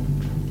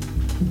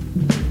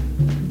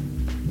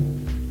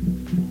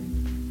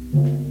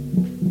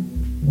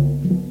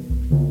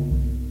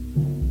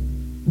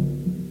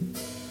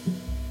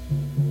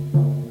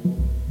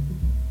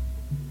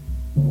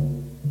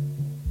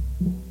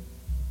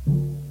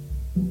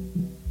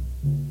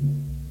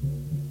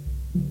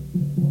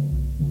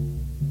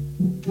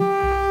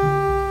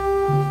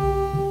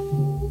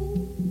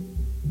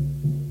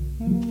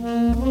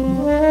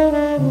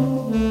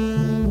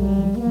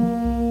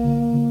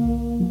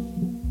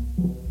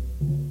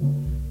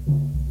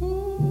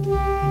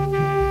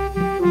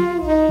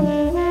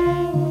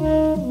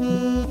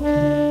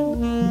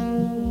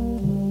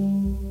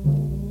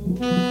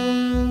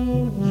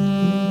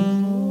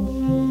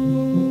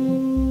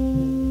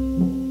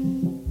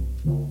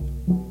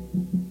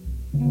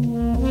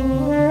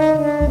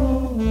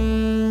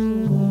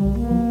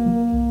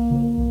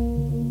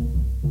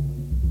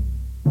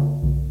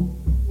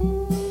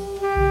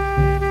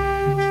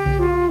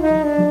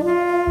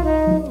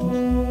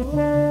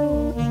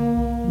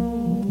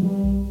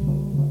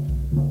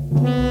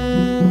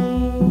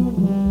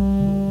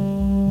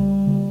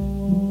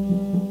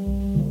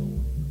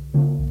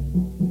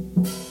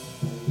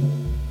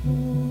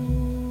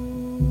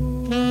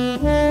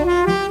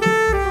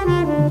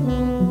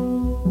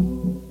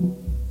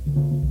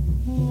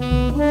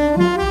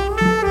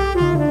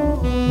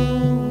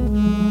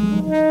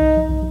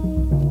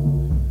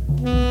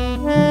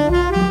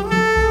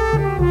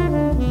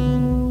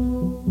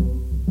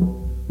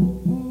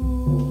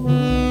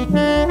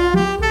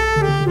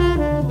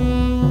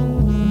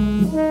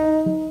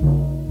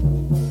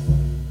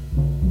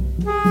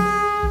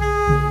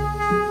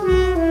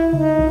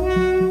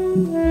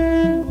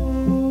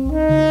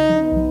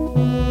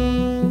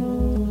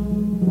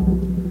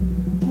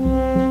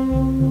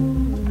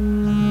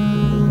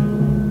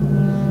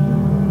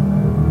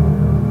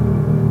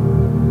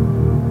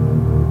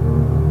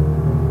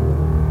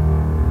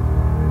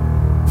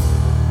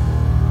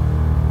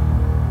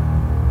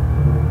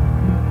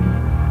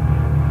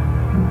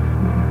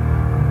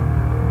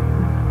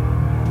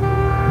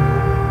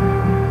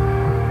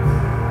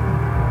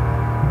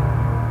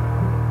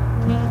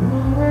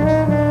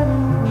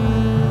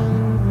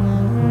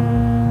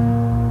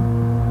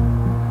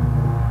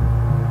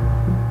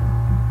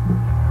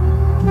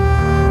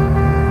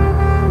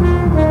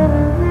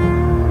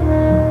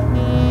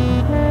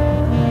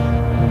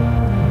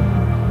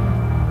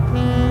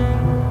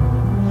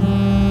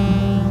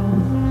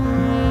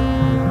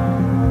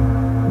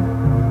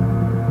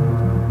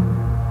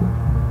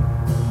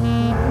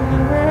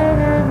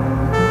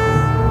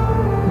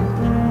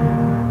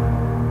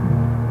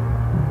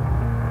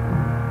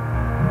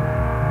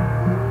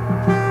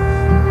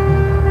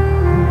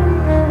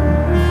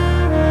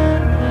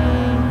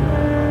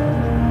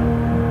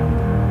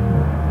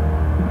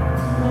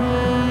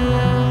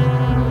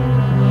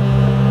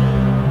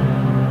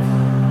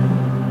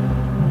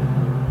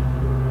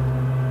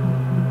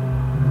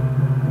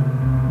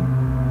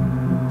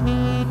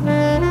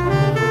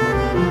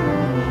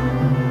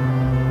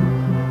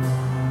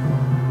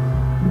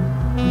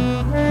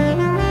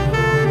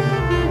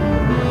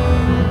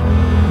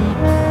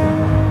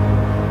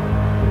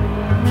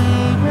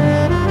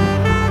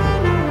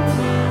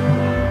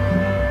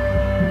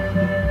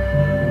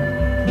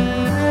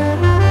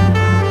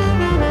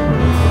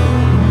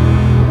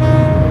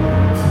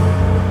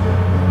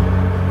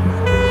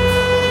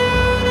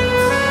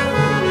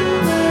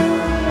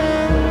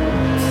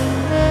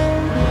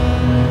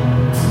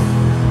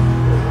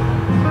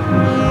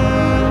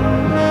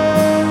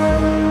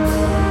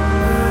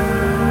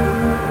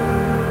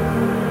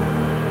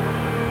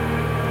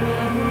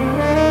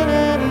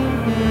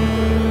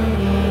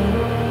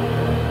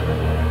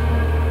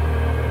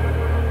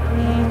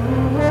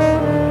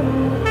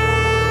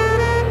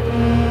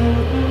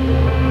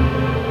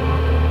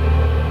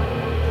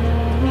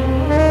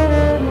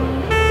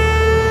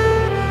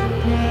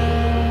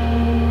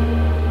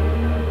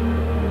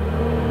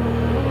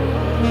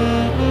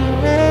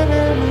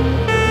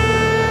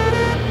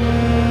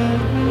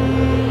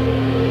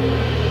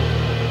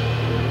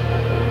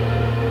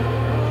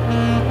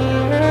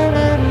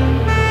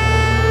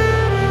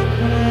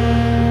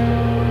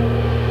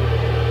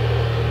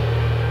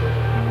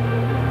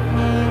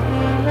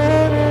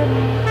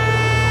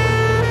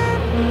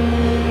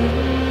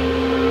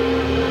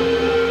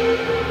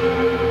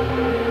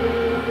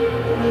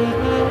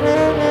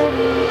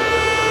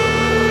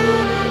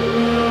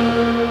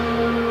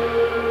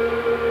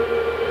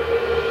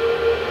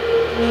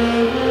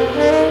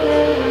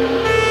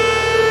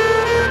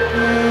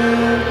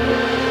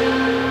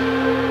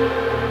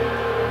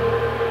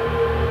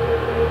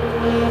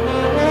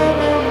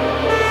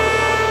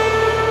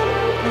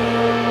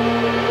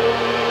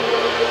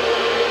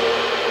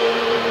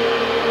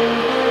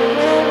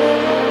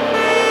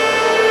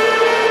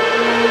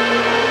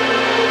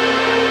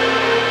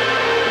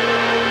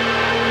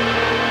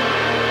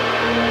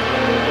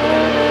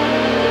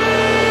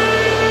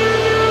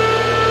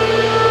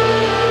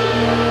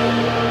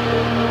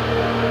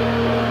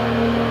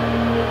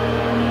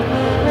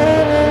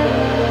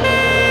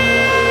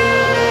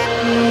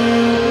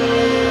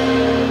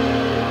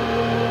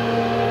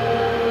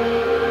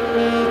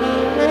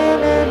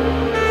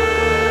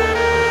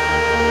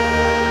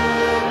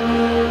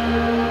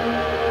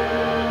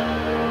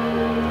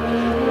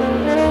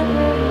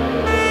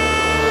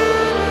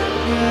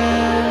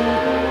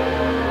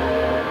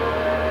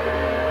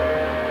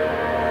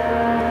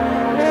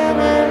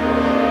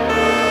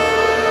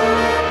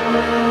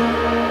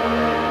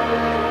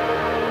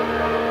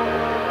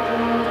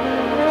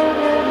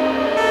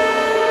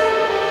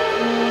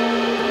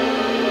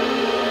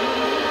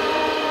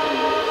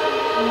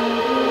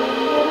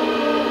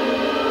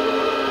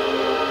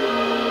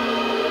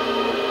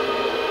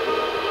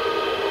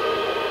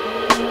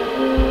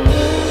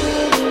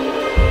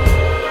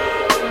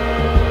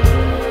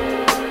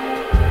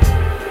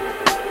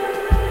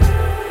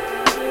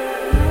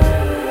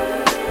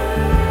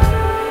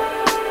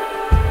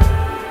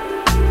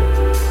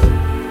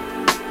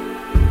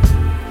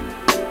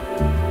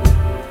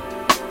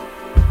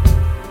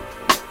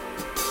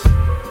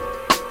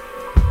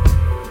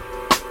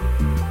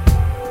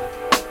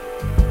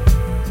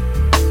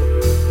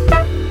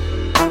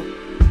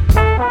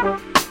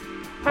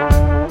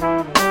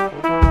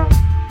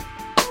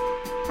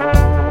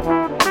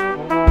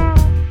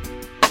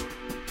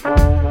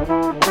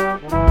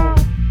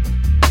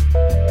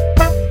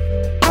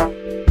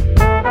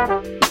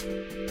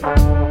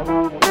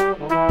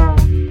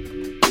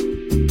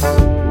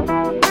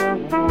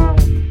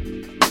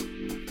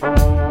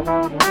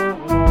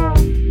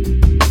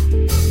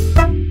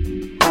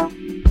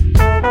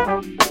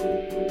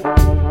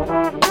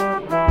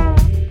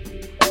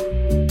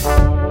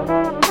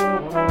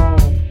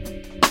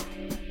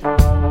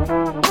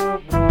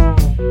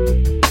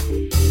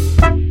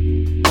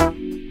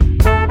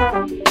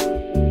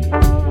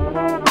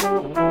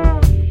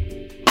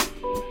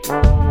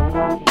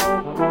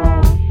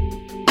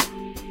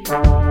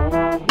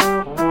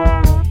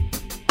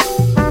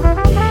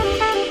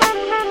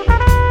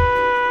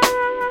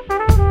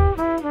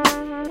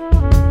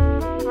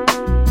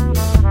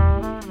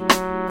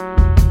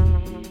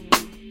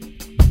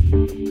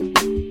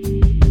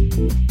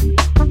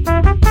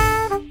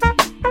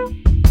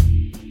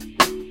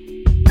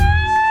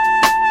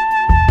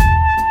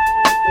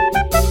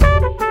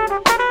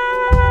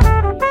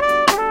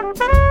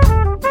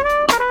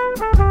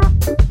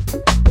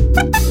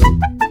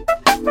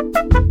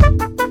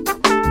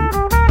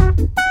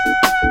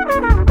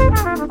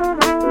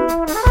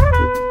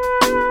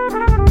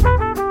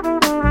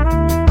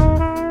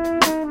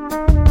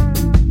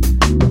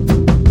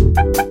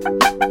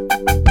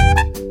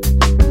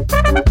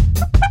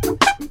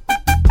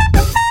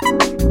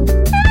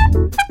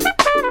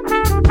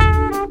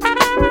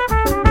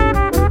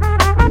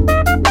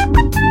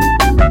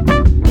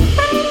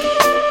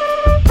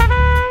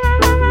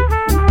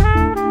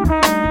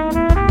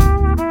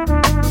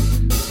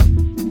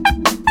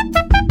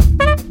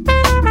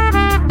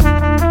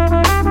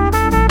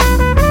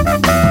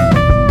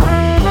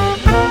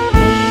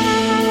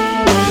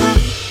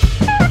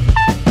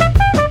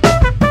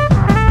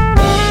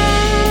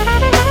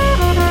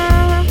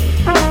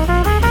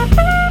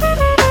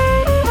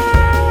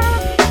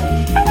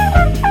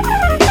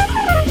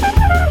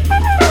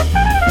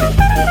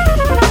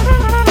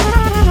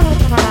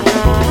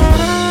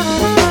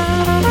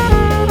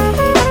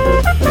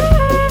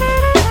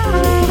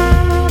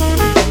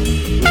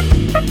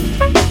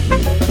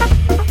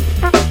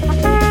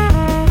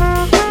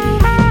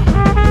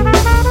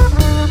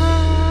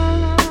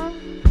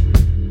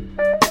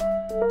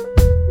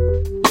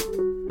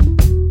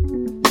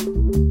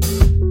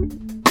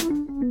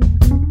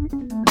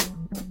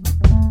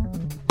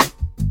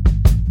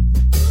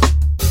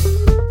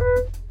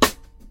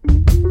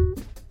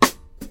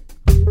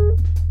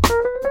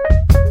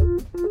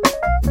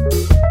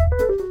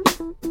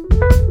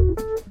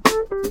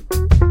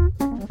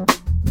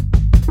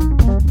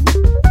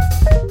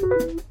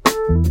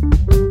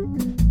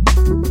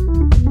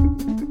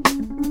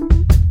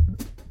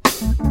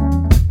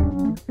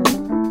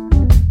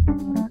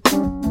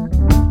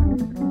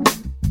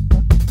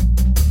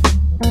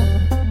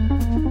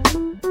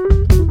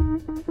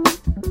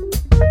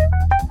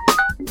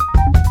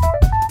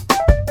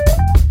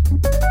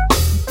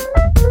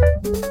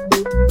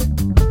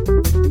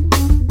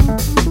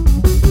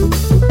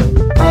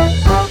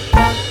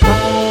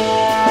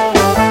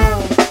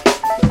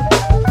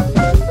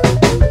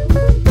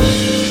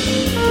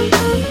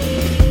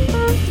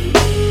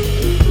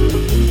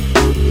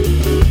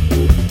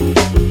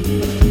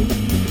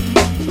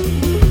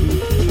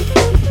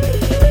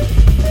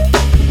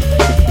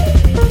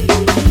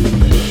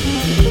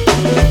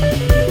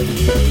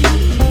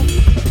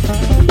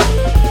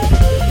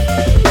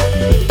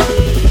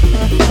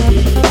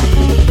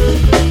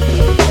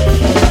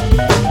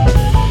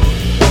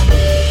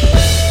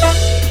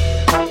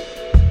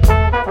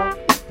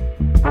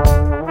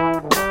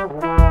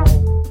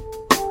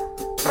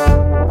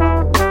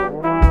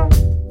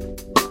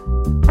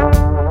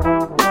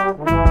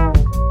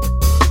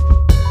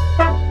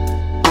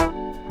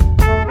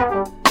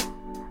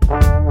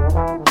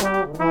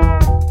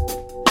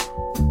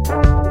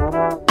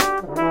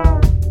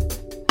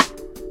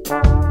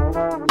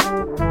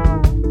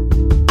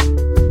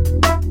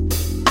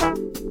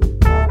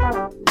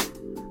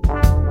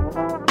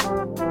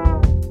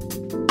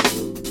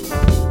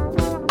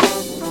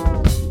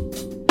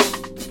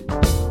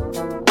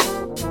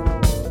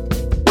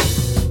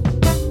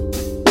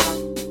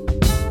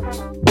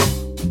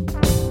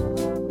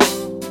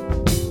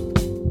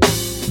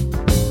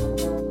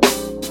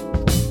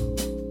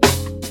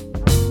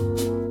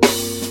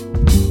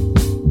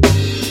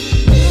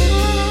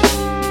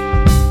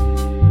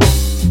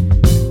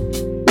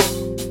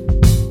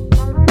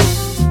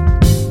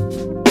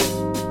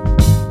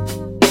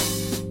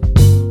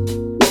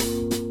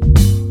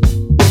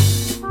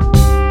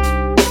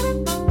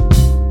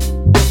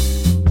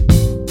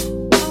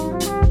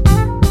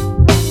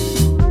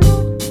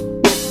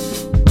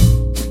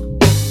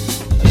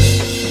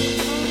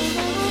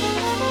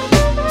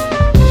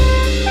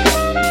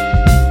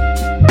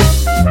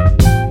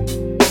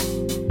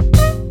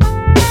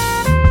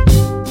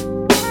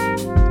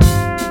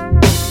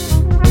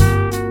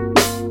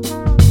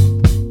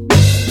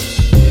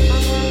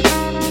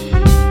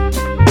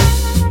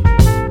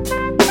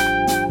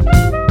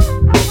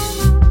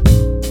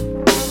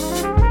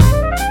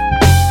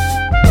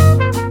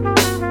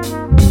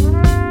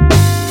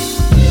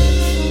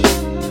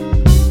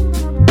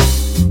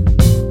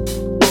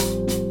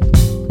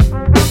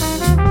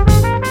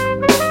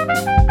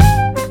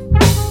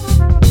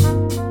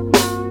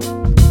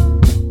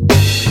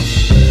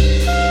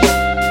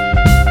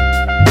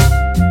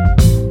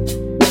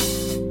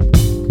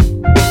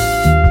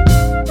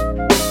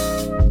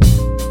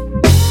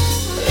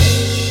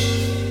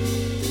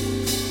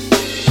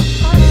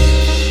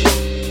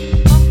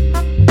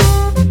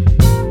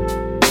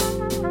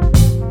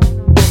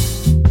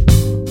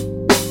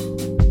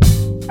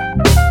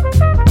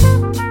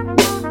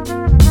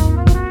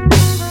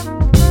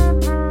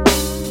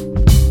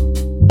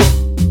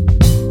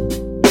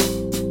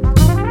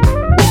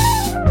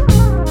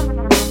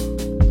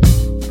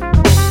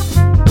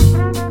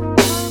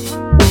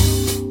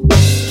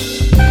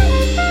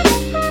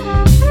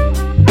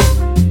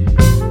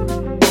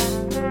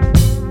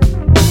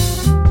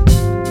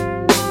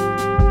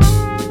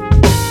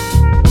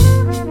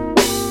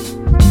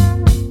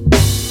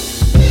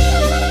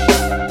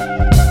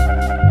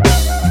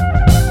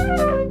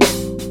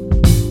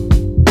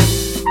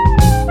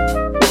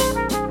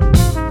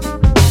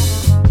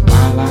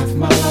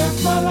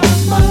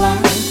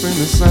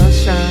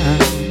 sunshine.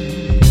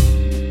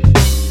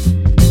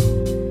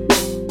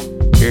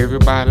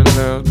 Everybody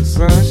loves the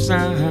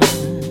sunshine.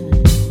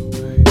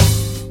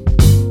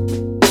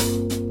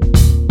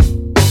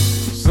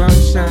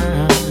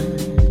 Sunshine.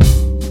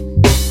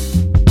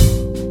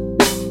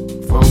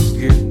 Folks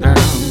get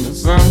down in the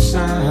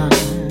sunshine.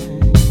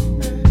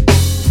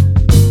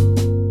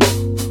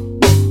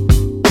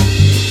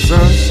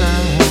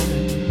 Sunshine.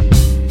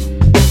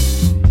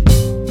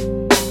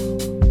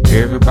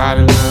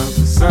 Everybody loves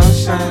the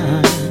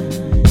sunshine.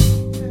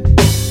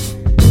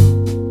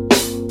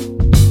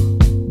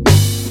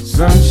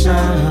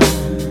 Sunshine.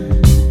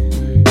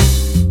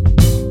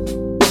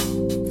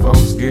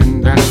 Folks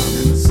getting down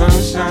in the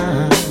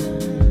sunshine.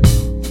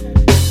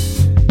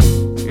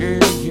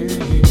 Yeah, yeah,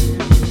 yeah.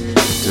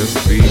 Just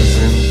bees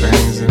and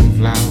things and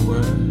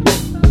flowers.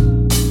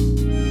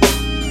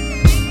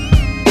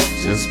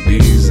 Just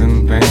bees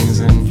and things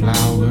and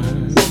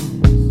flowers.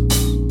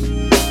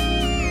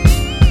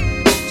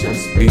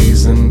 Just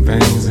bees and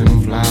things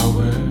and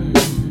flowers.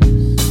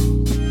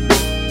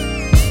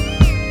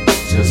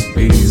 Just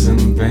bees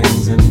and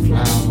things and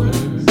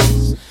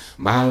flowers.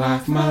 My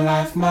life, my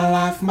life, my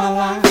life, my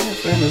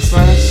life in the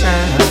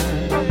sunshine.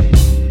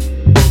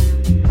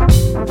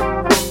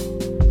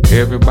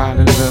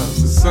 Everybody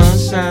loves the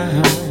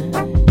sunshine.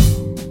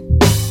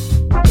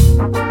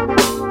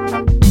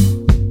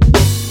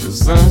 The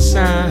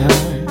sunshine.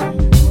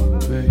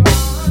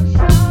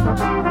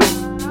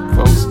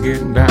 Folks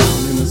getting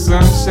down in the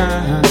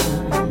sunshine.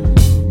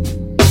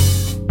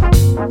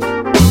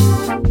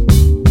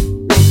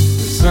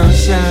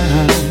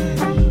 Sunshine.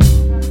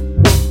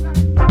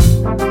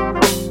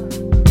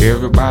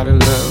 Everybody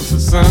loves the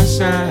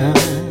sunshine.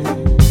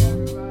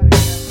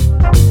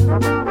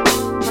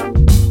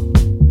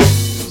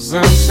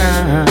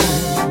 Sunshine.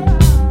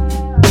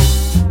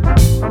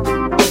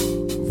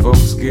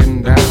 Folks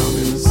getting down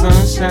in the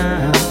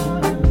sunshine.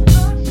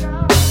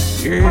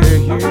 Yeah, yeah,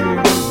 yeah,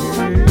 yeah.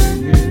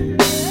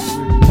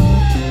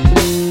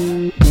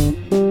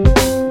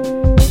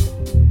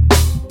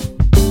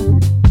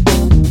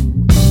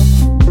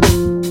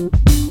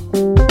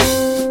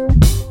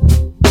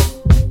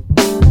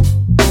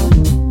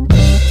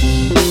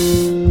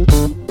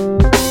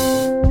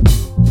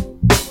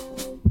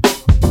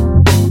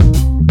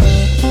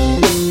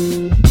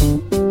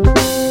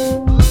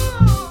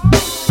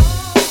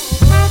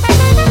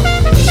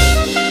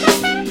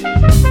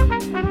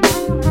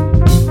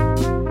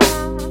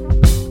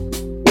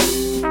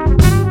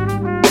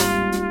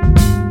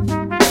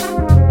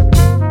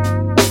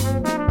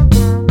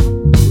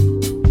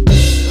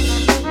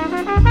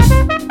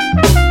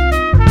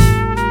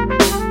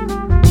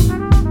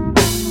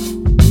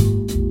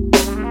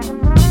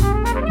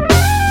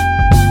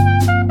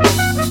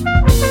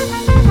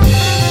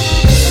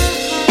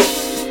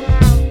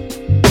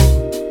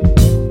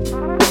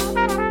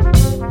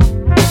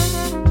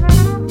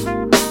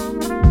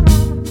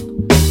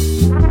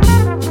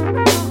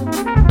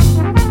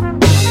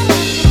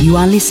 You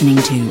are listening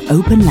to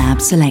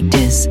OpenLab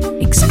Selectors,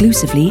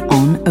 exclusively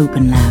on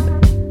OpenLab.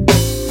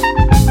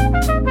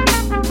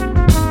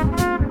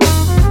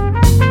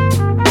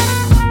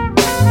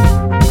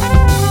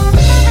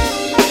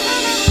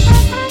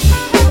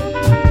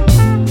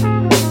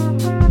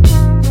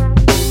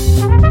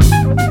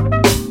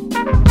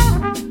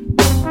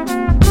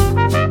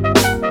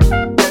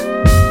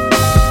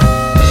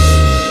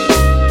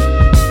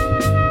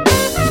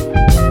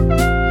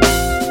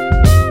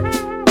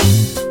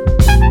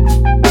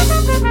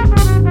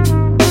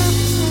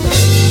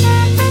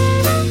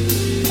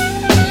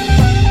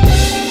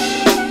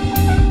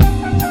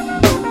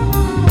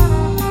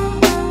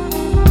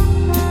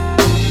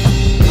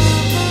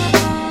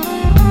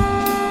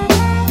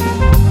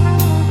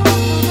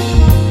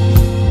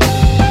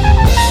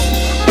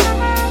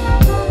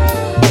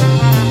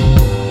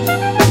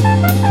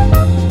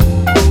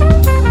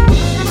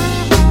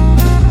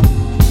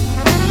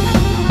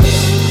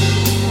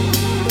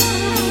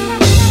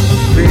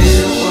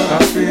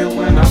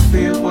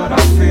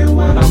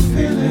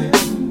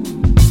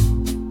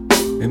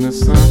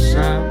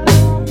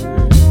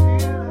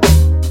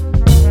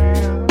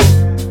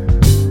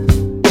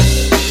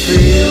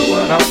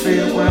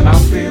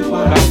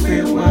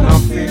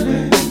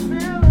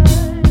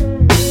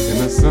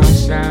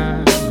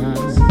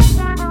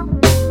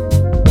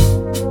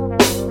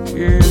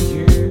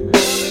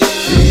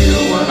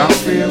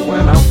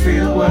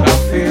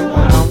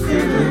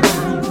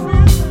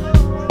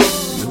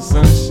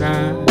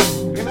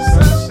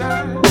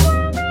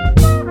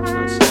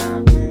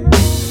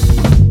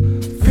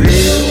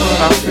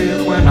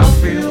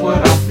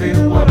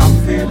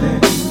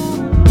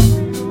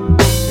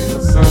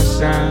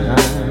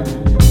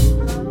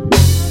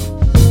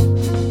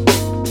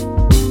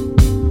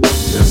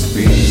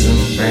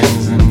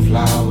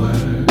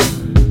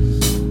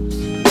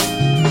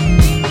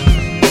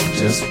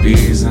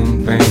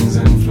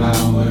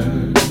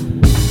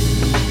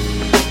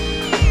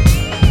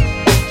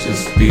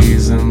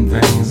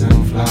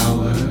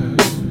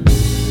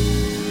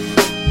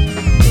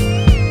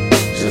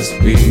 just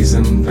bees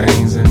and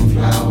things and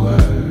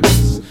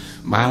flowers.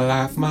 My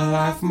life, my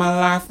life, my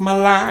life, my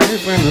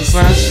life in the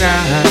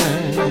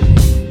sunshine.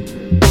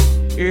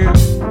 Yeah,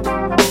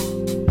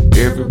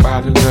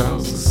 everybody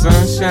loves the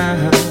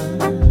sunshine,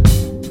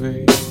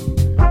 baby.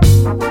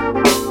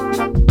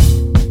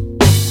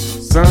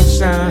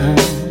 Sunshine.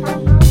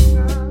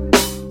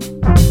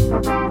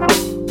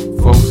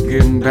 Folks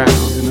getting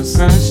down in the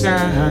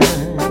sunshine.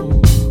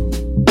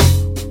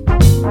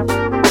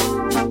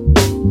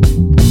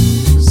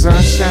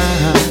 Sunshine.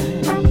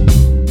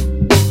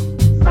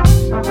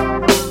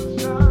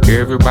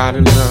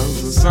 Everybody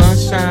loves the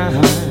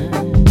sunshine.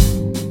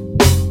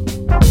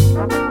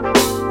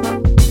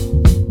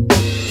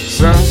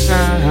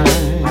 Sunshine.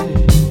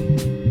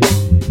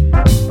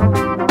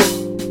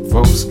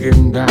 Folks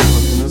getting down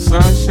in the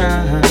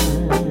sunshine.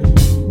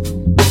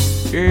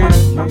 Yeah,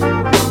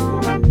 yeah.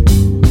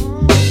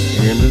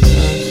 In the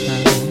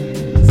sunshine,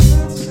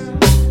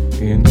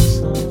 in the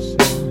sunshine,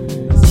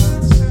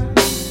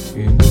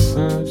 in the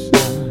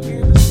sunshine,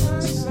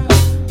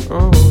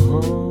 oh,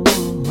 oh,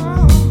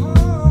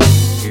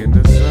 in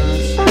the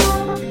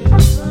sunshine,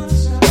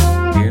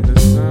 in the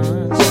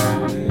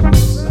sunshine,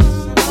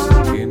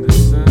 in the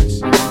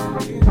sunshine.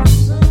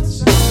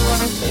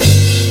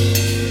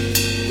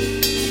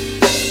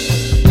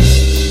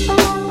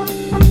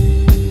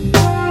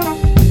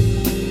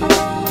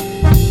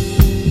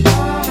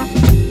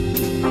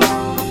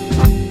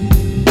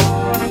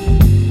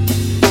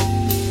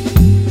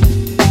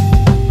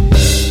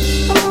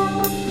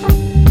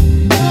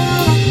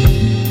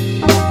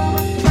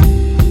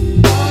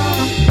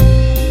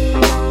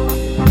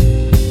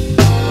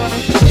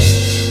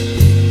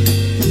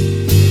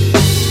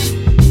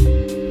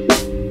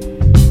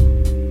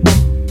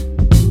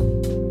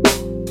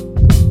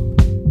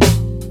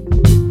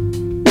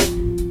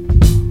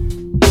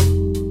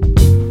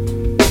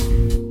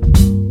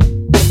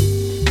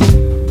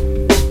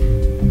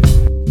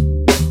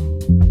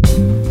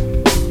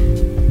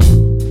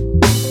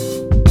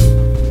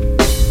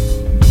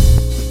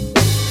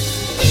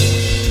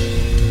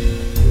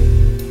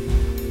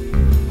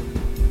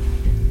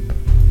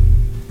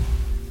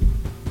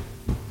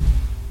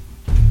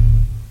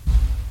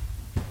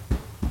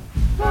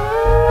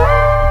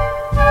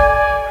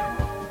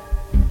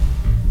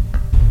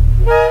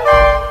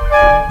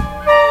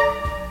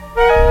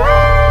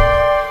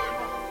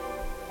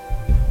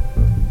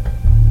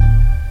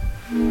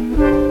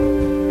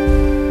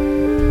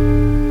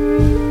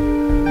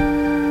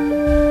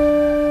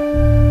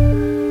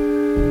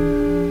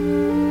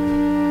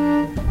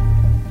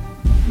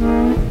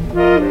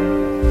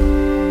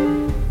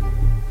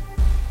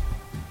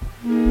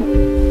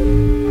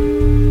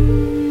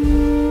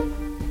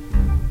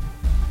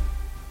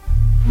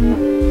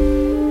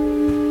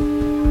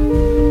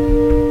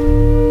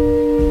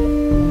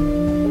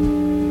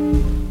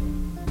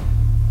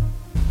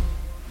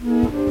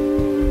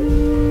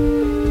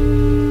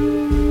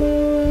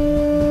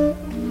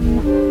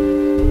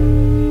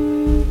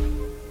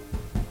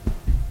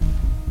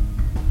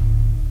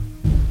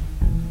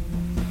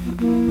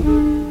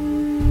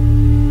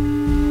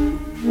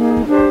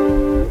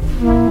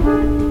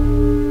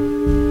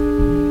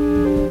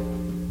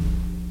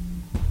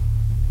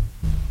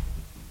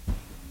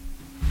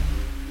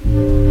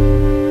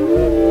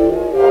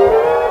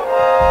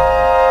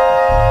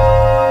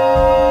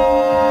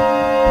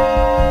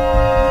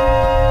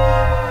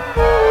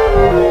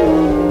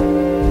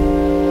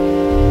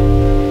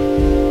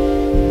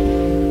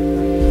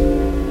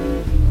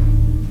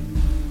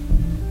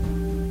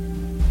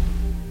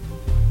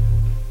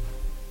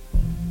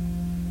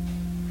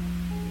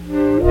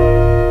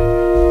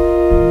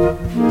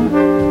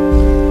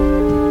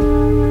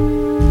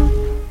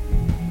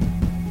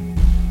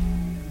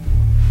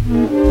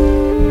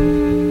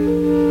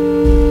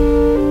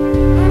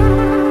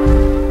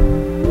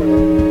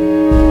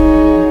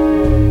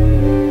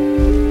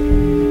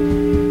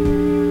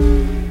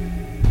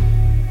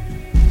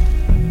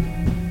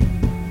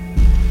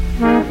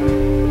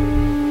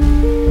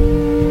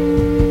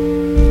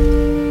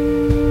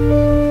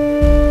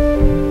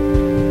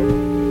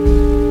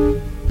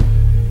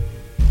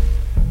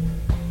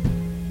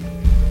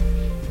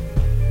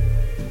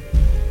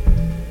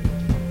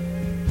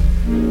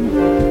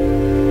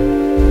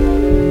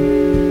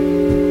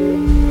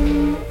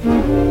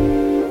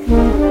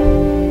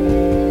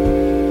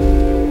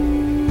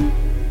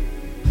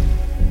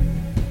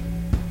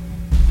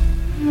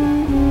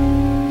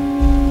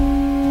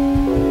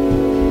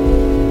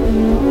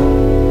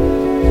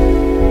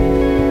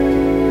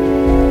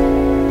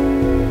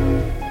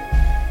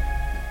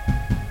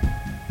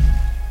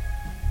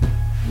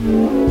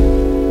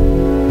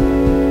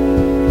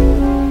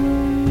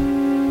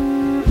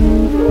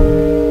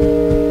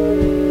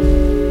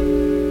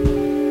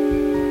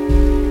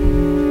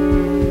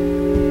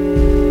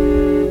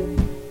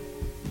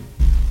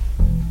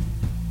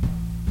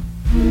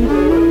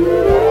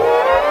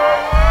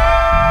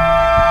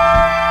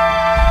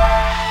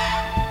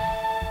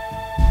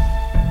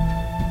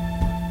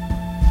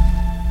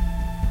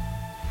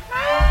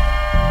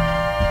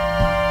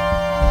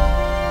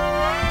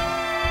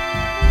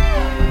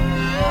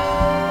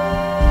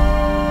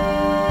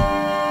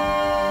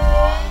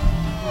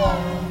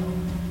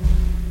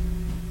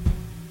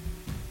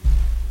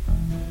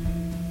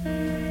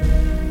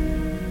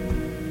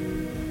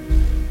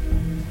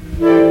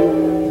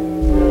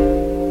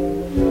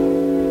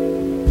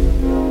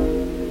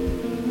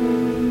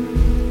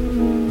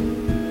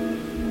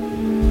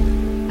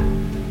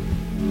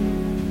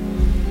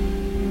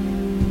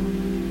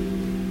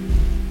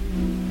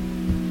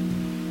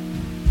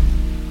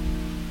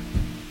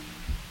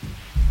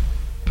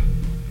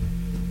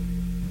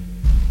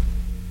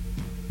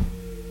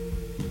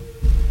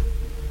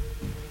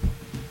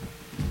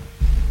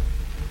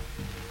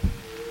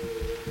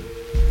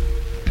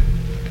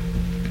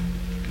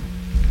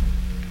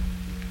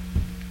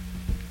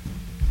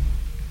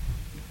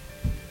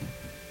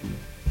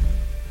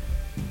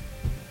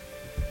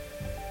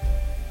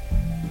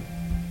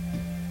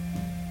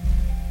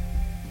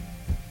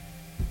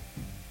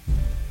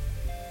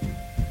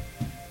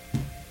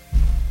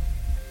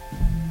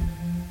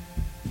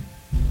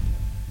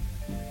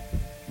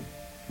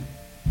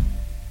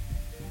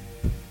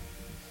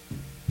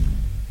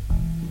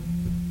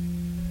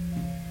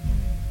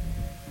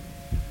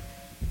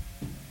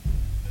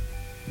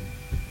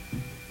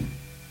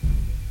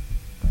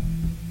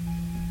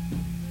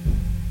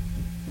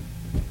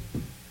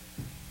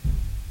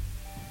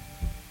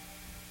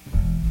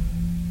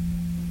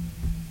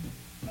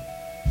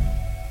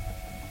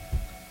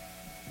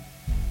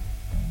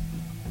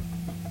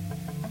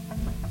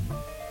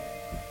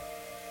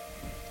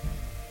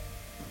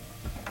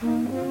 This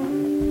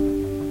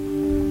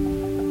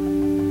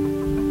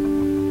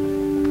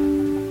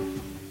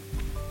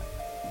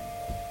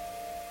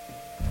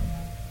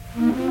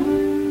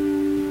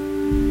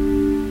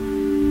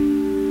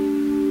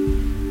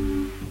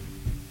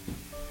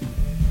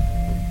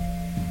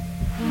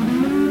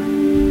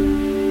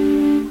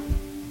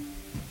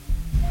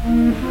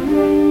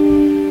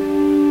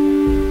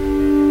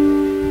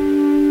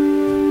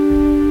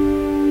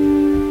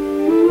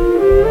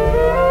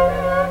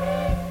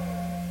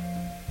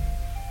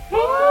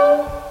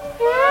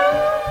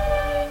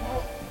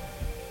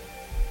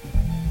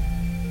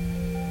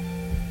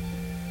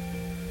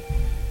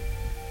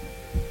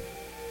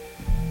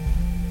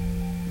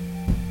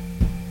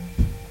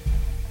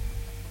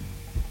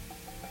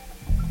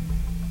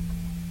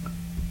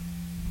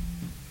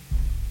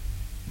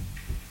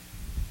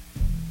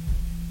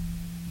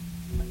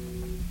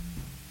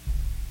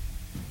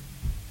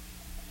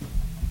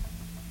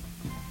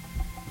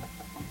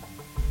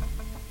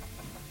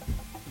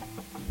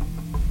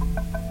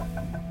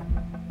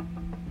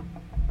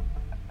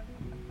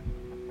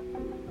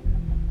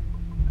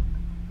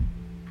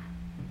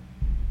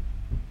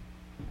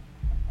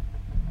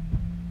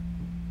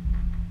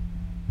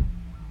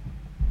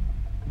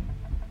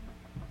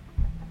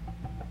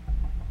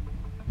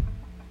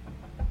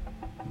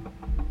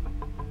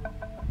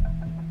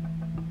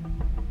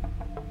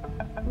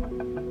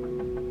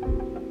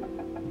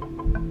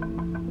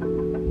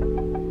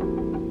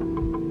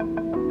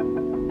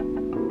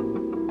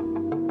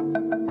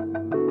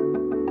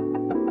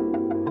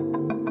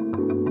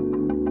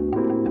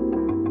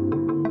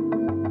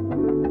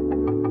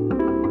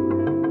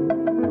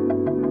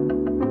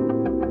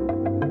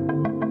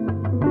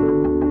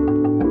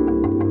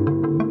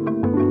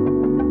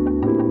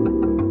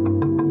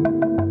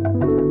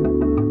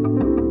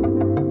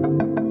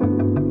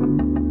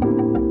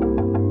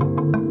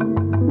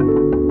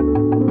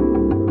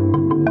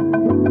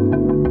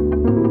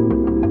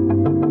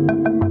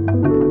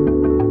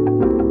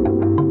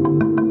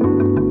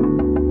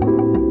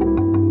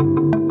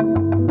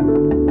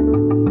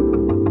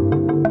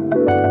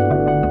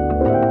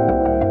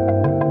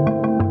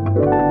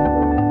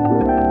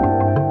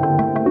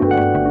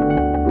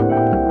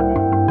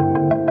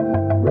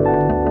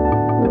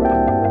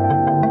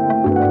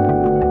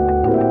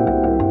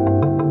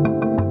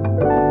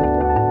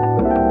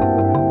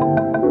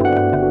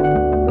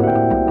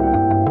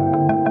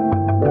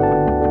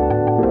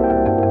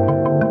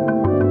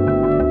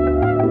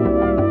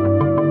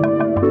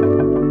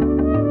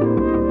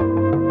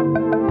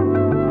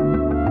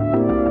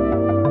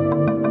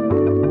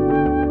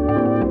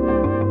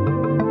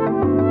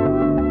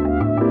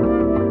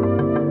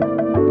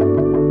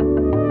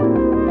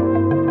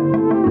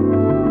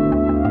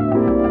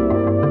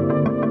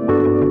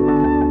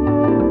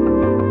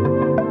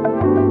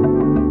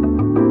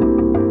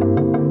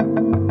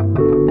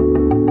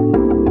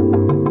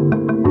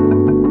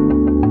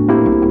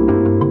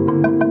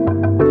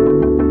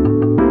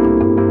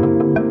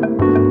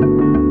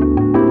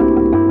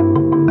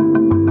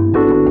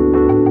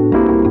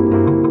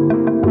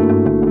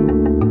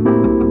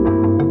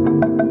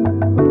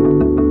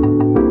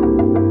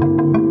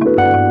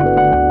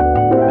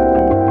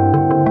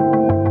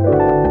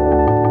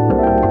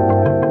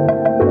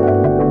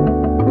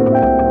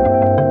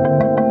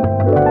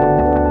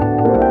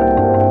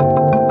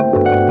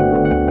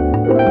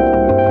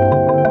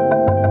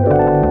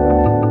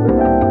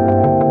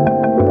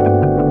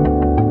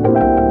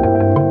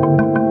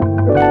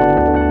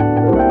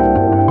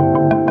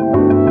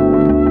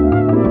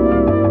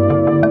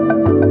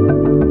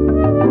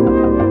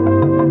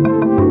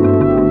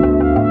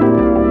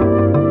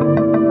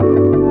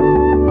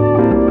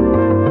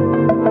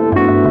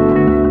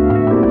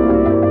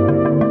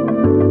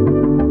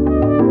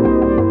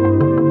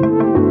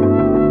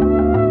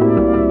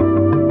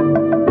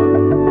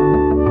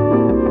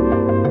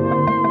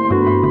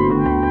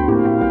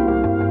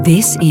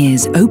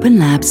is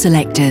OpenLab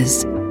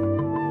Selectors.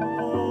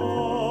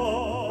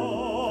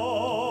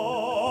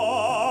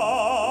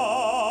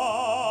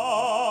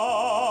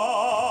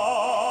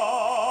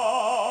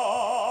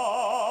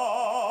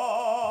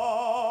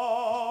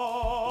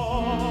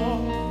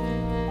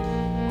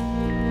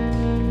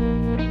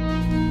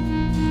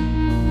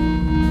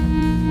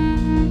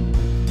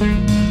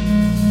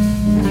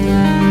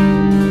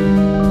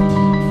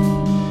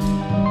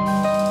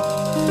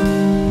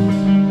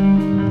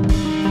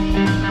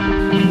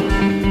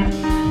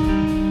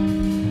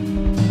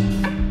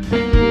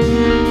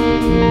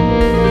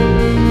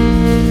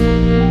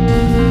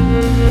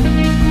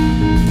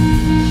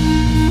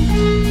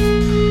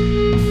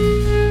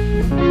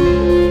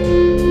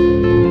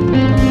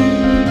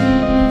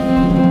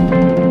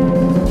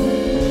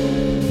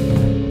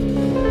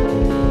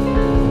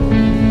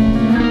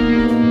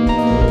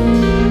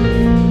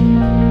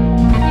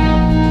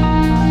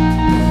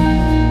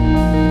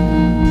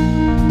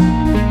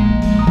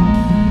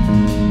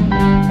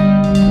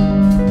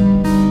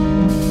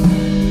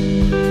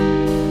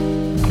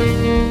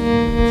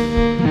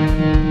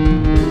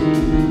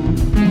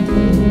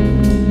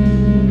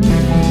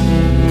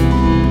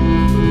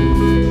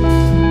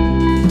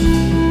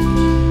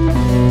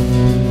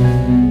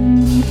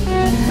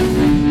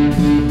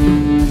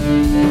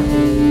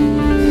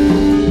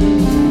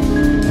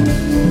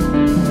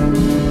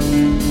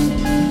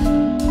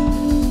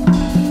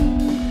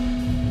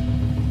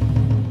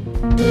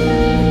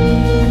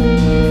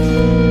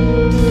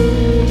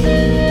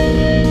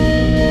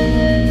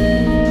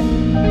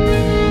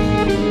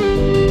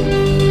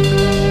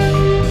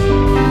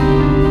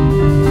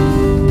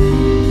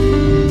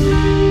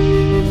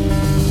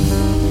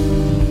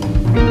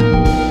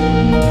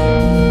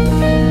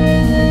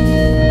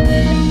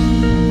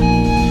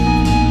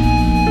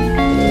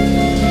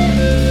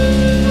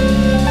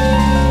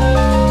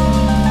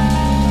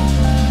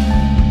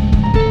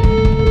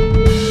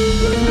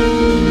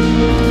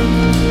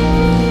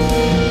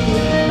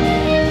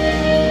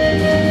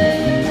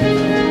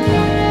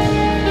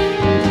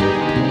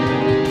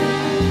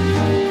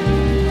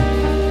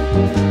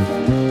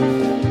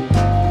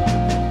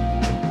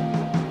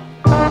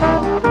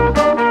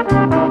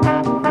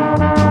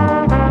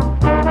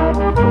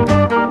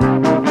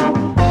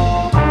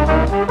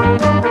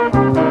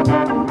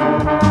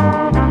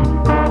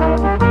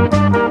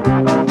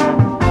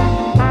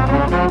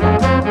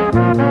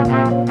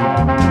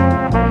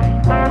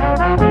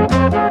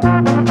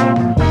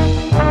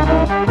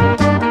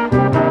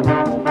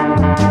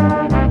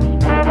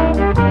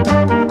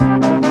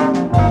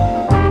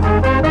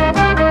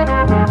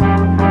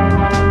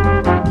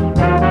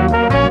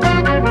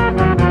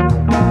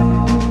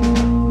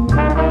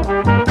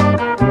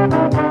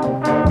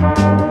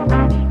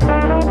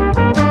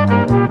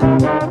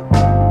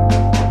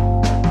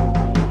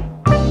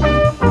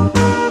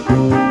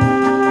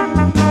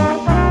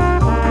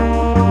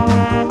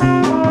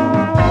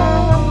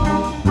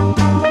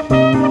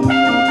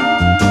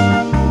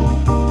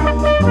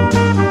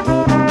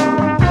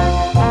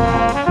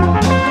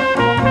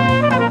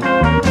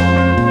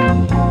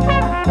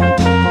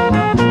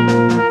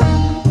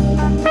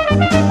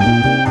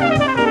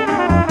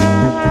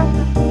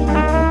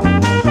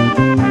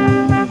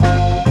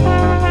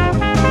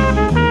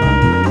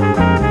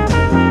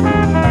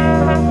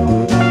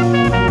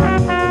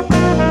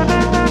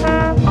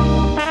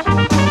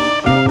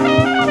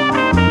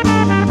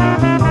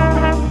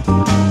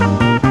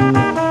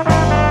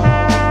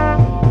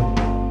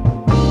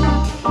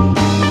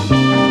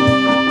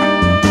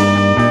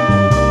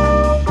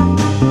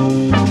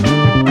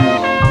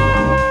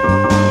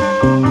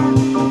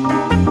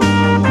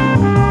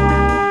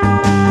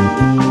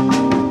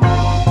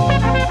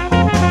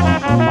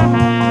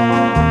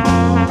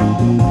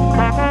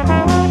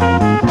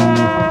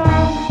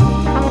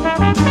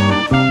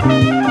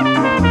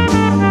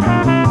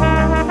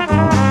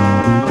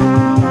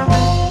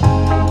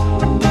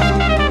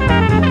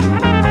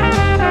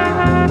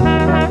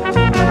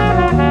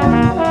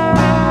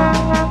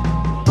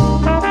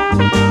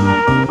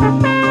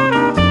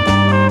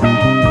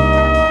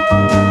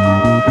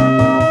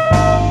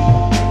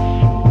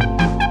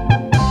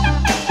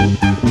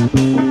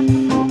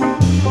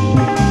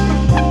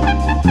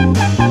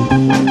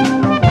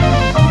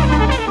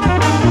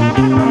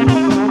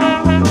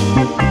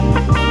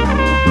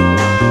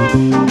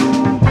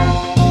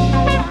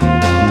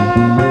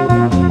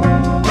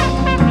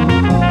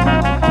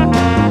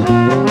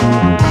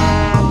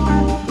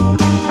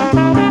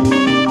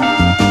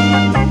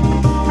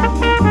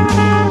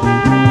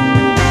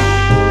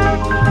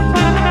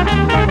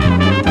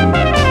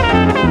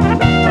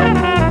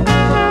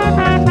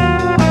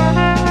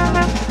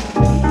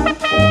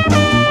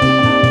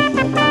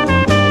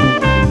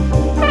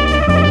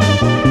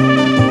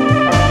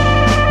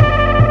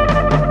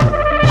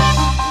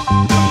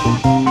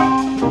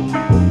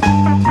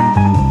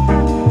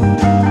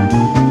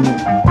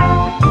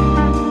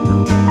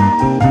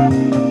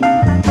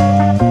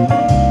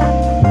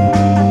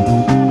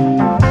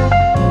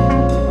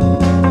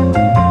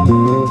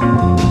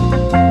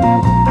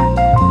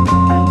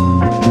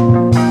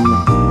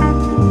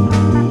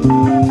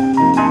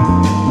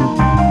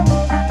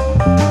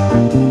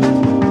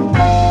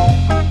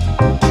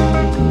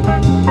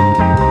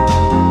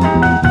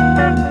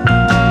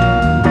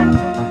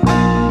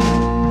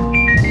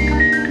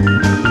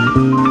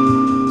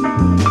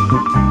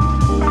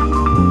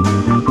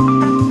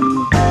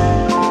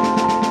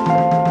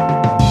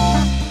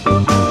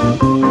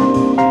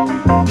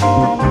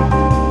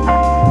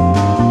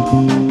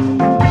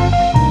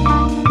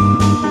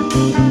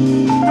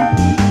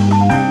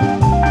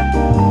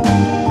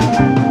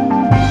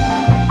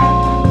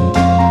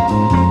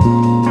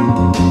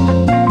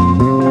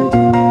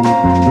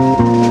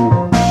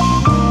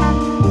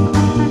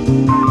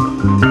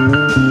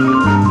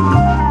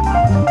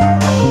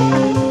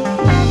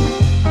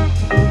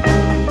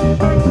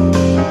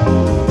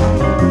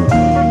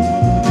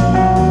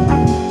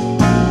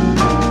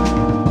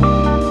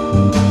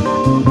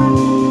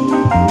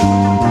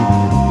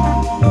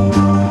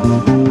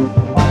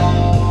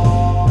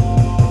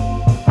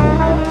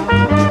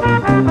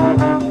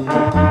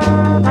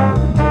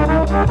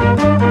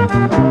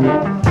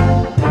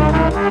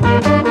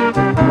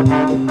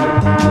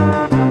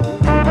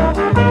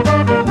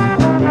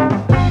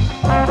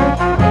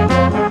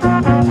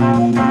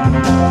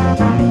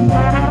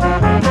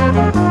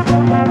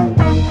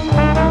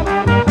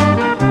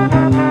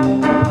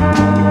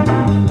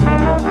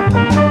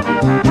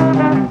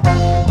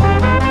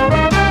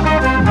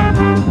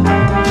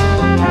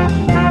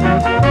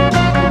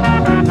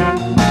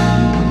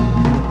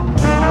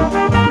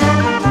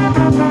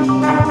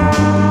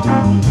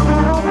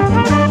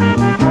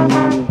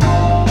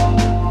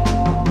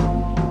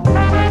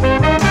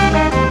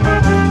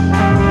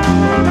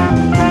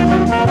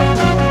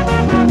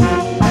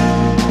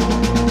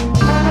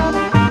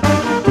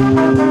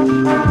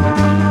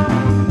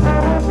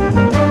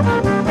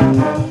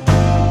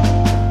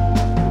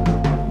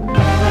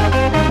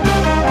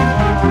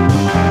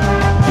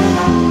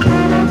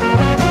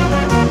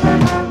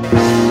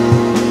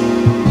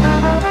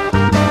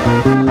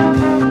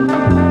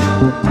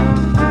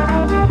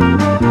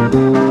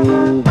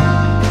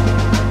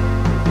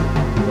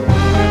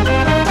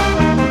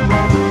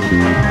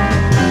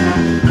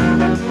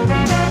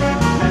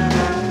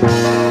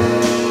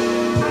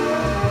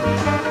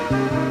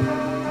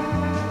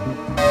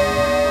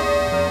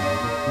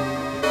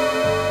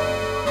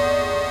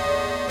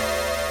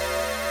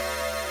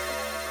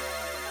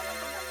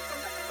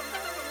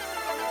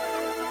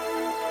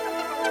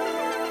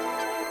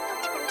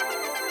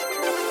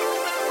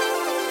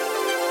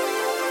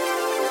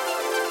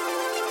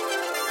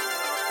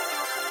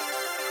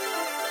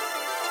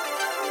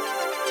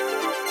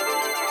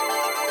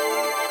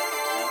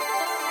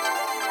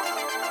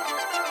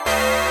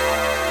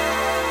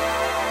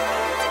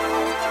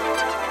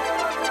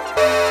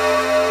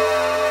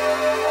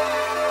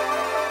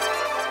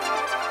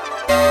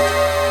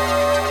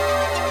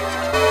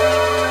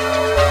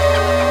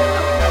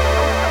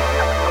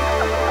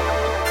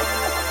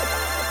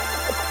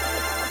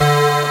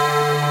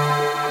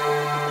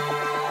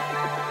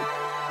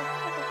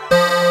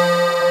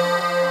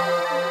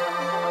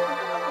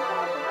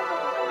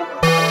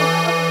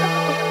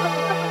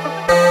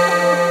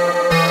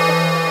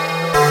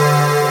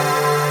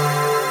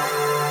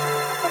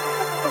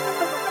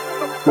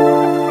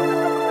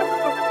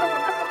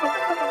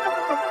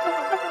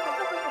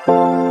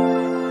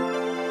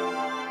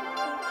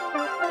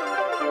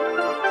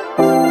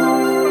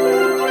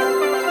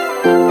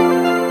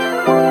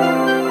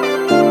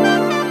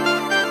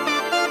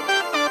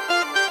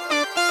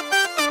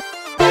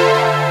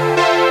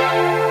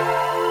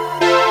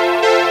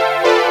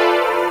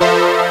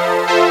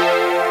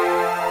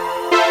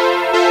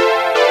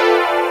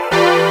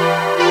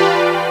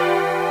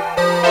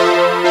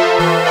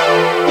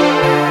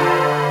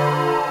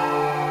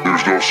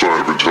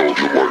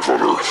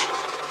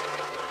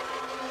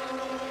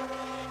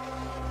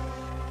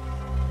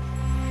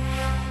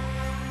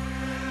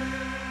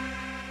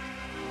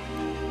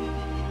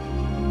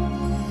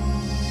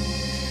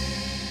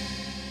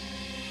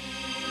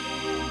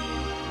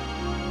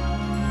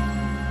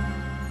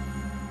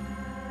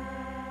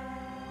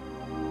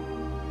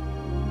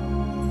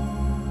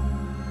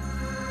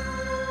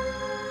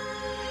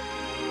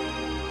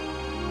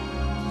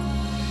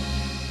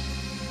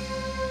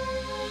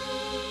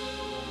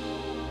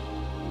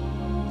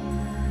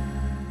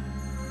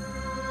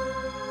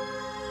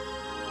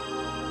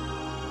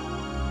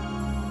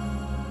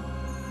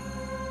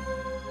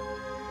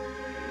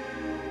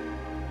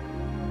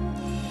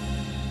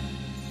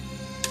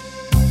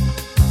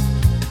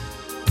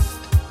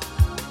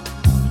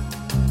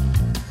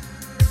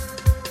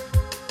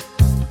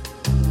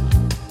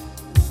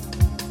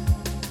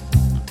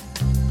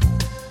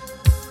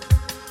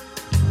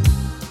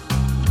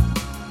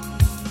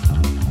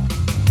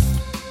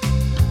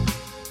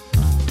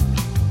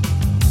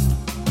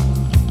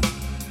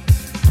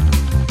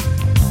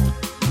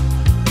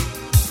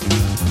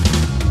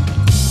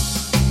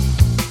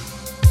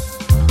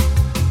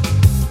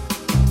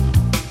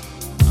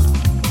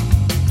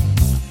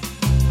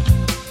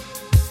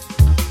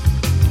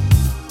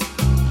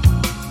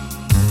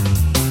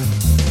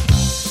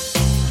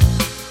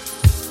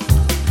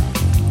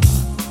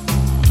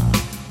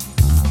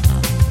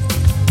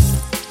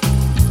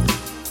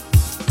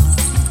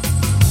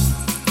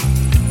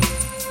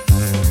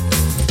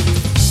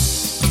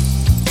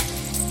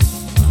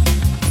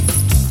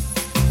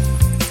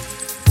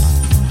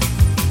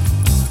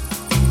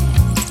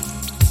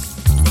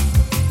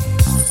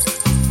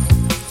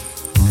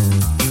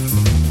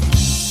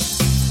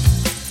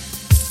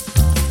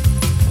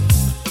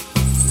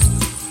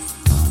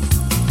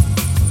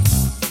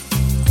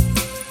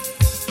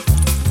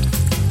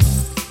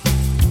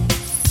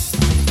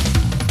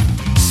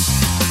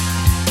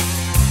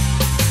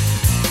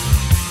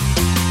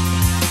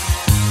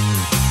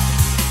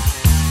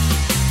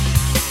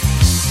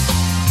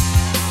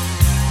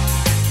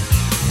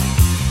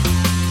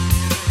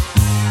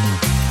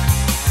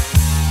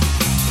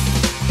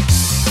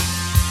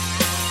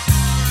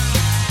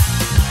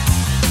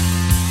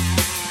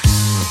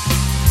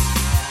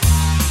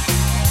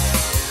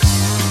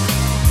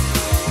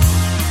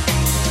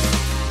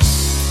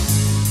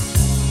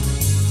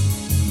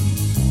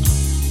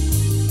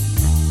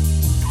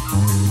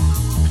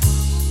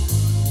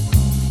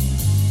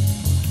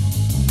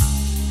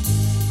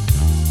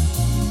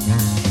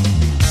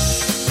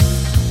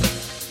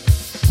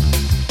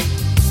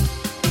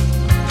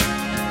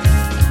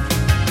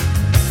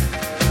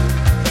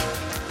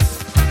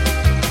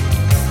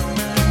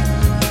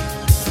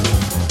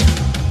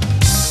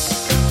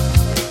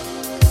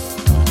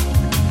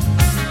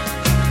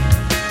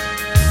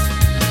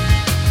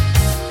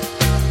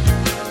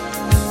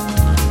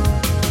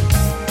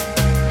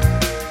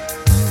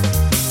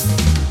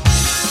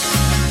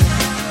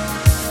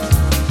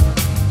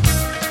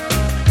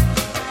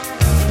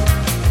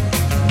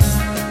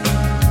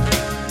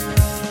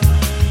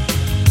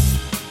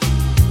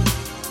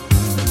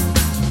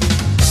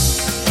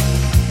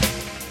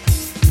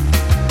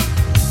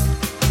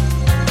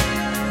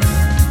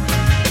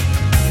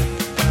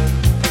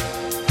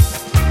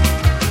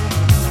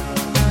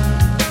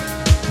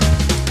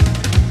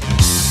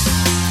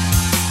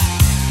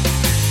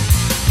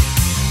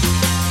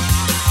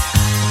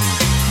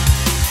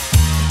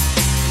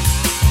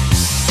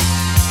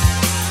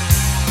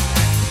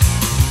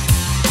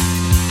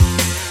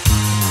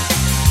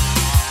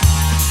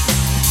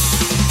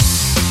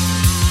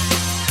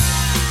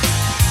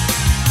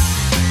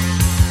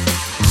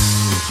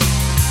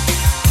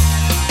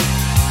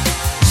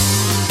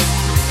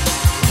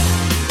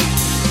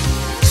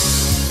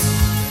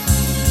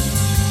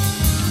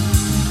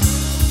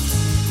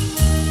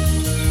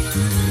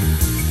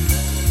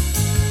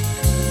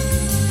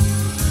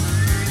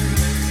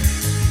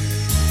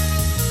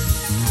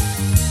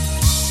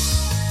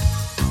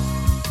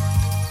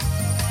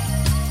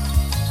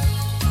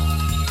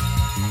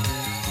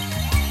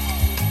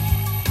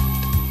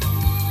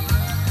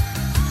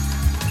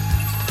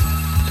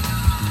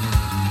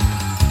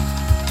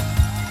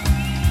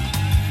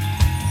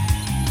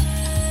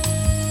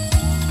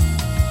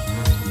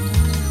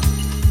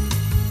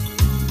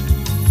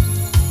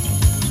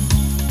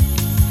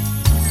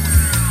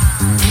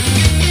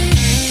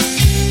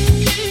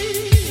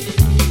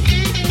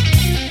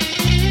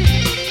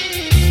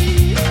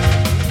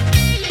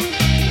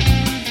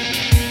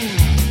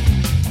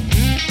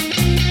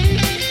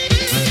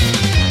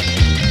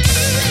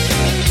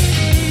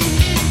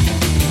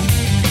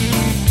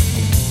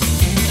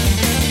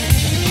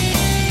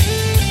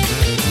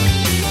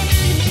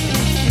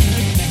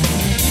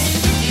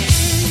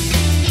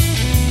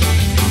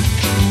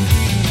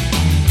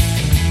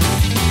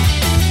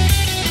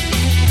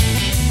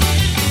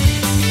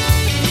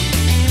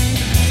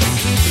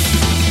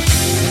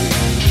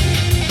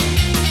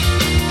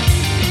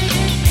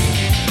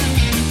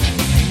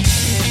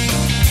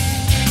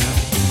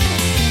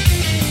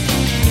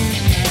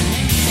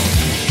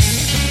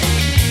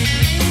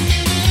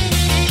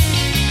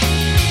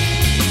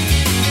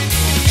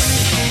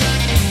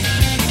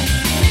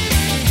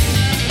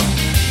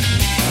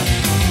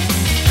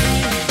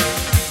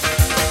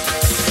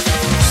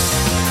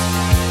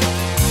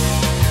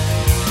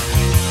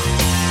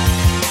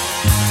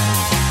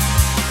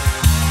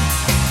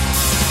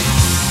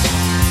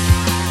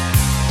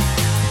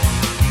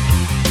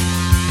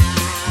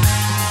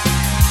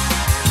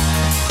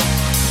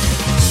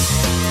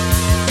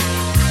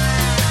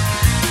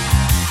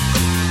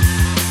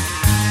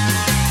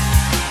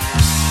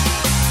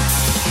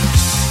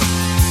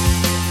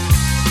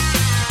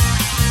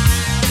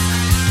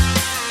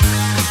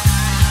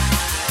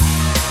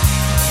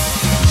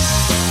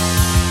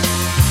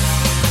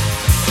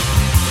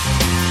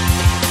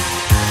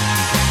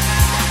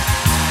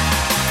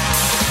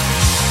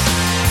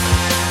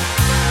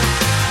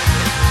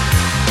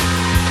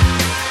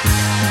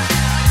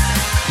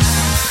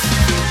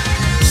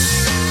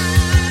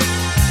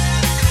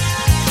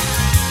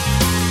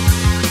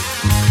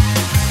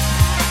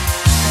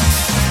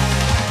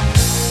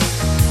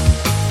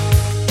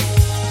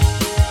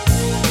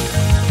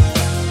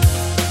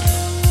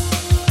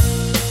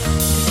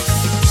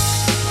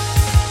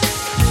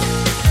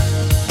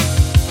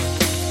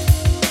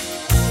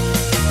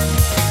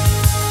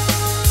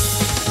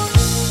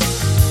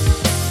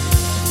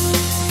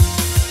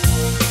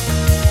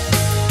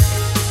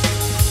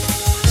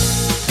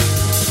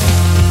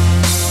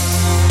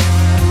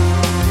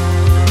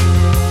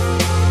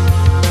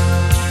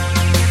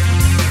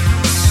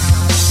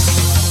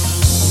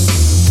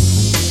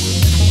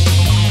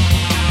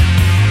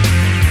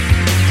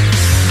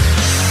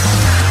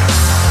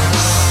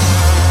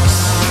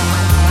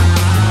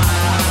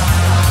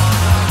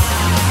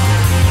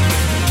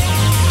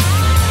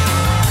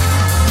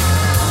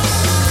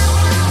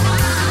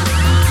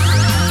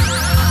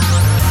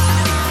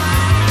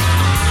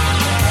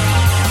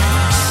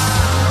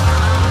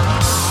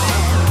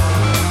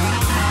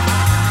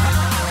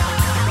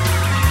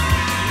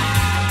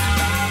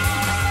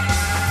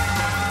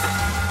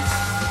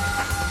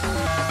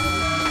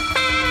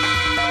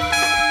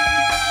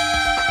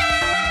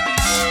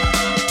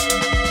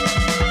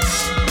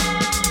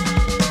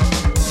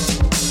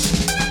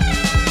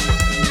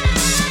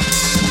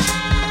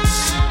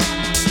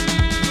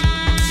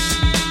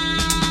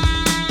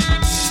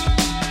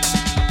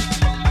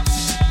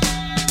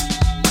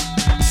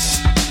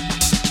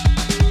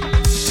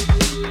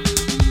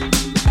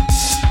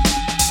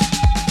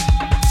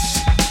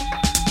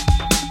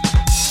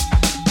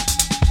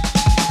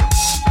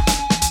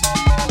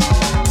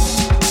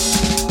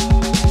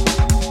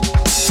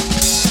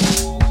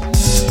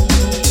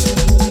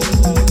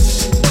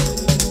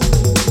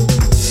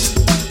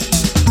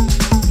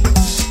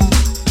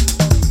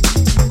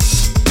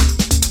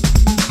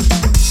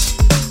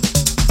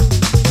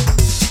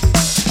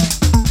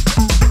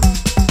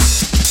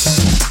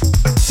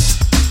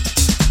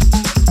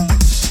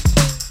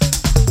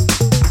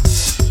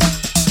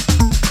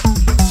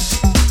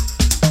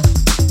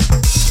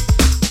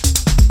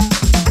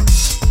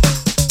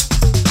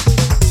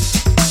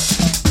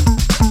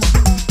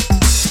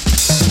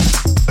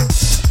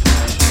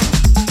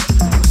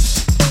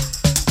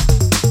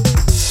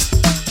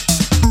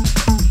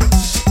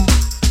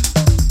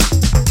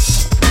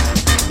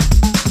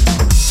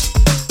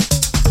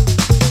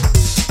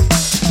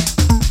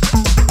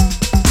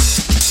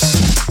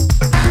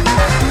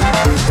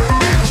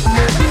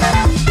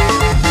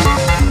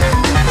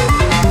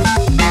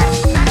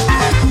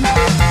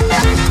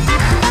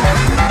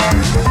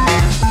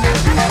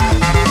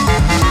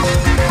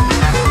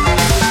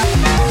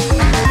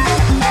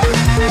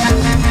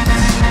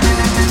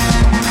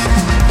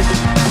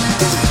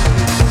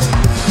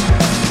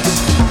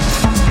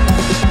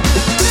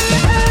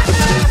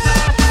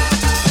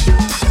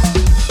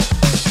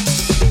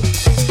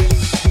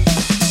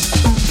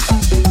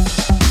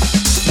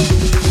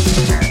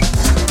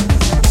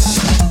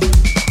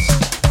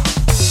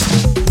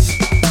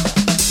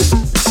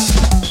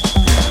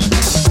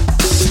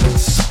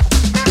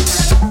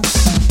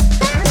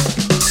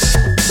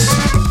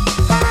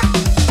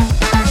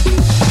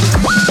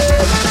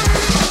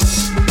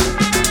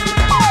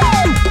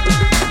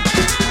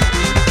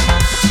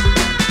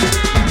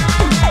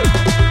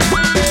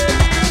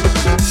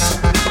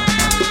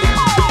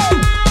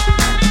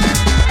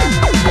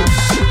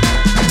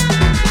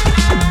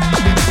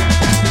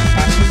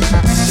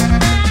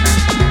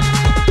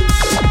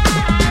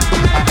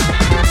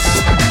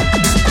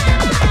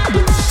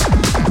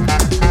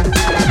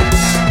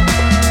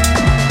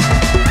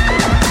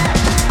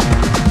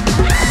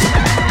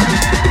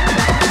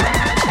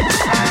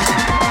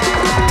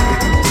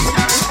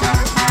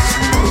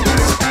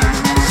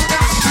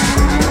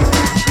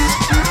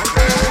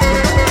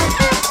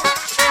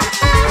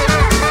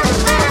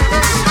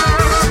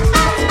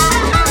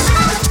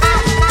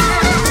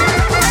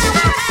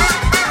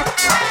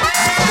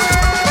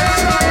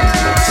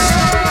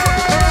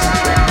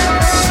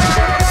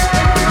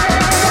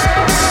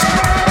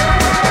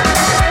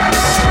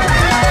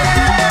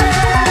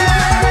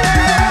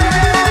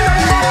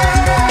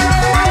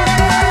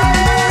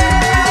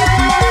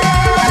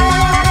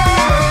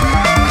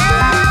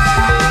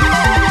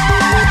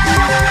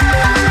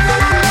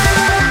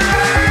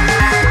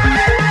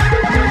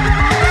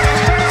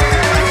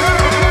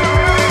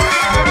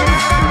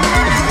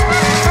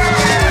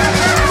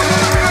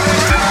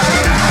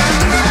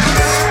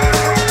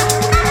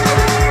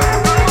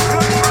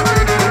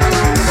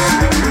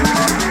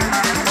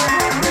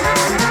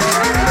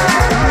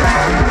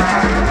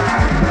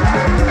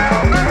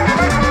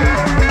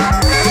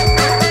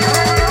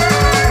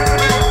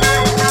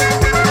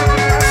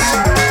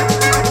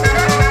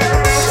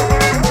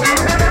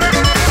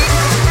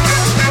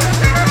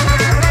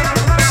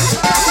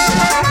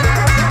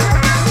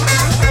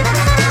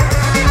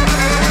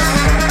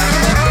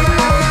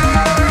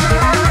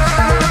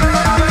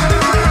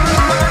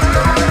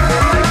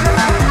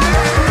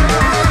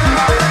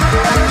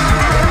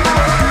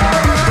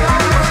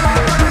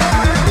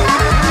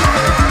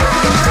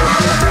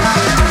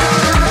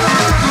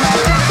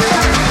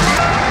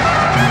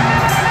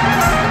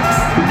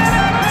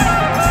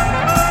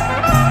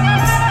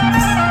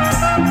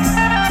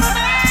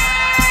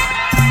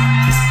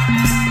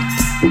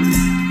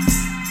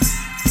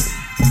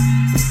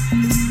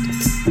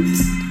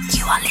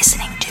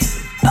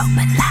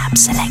 OpenLab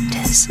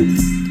Selectors.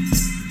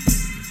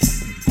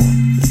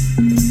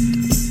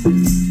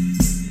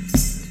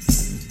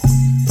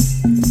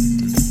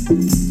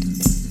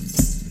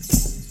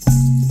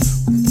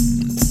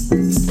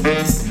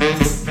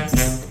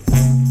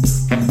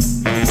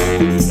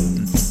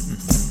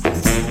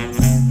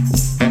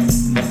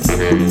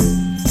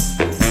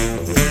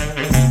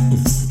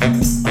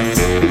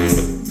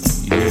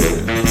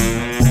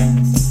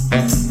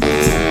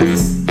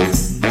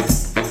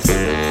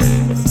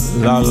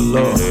 Lot of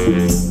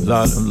love,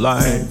 lot of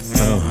life,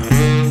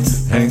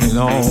 hanging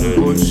on,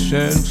 push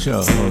and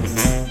shove.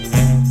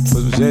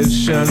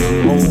 Possession,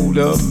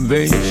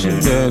 motivation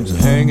that's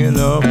hanging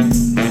up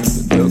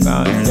the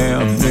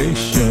goddamn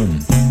nation.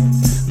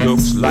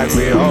 Looks like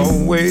we're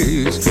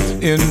always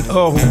in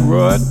a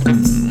rut.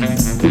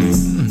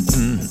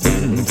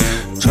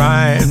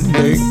 Try and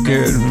make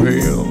it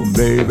real,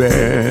 baby.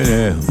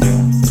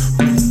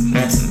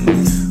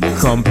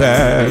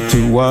 Compared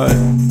to what?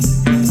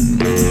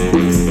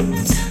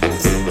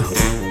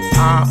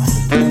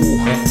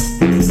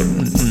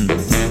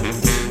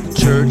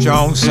 Church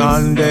on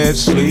Sunday,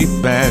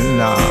 sleeping,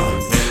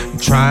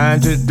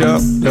 trying to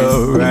duck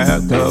the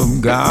wrath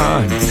of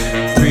God.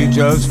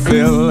 Preachers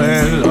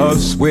filling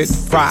us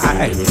with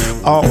pride,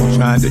 all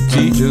trying to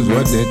teach us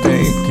what they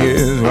think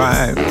is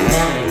right.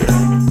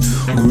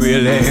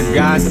 Really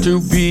got to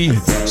be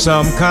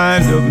some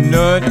kind of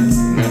nut.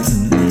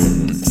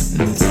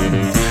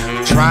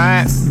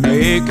 Try and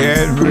make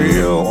it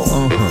real.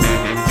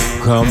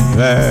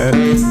 Compared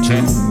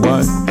to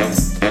what?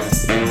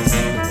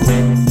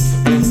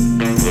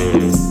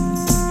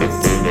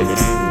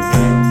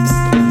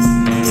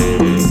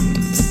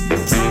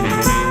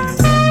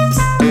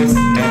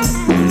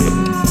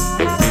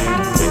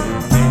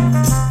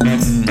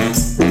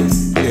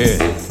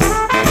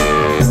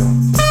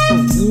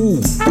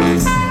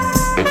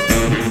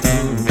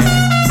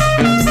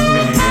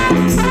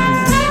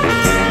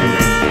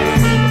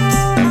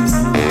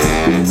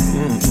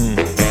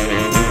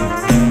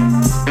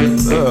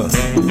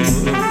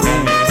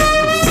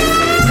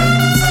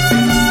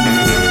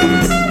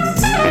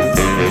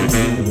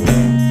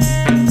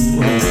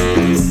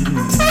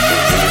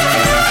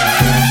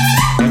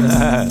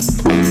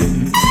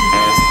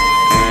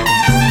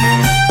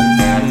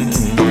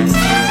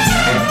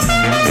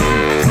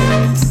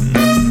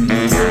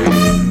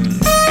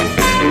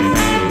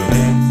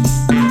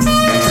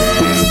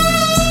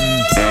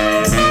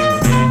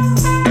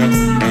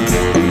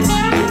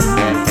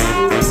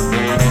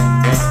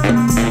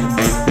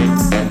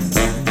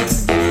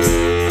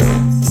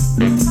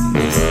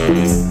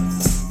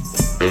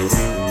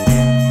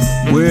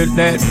 Where's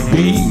that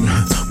bee?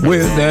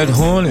 Where's that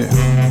honey?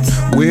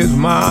 Where's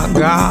my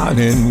God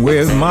and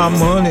where's my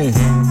money?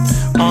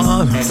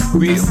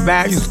 Real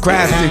values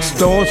crash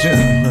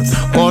extortion.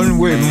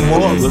 One-way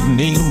mothers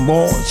need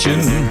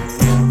abortion.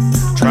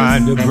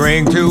 Trying to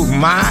bring to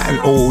mind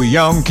old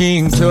young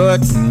King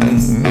Tut.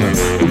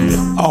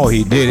 Oh,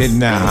 he did it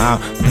now.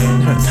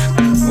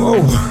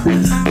 Oh,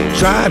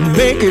 try to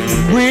make it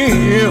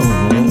real.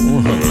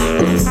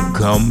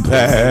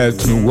 Compared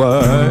to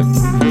what?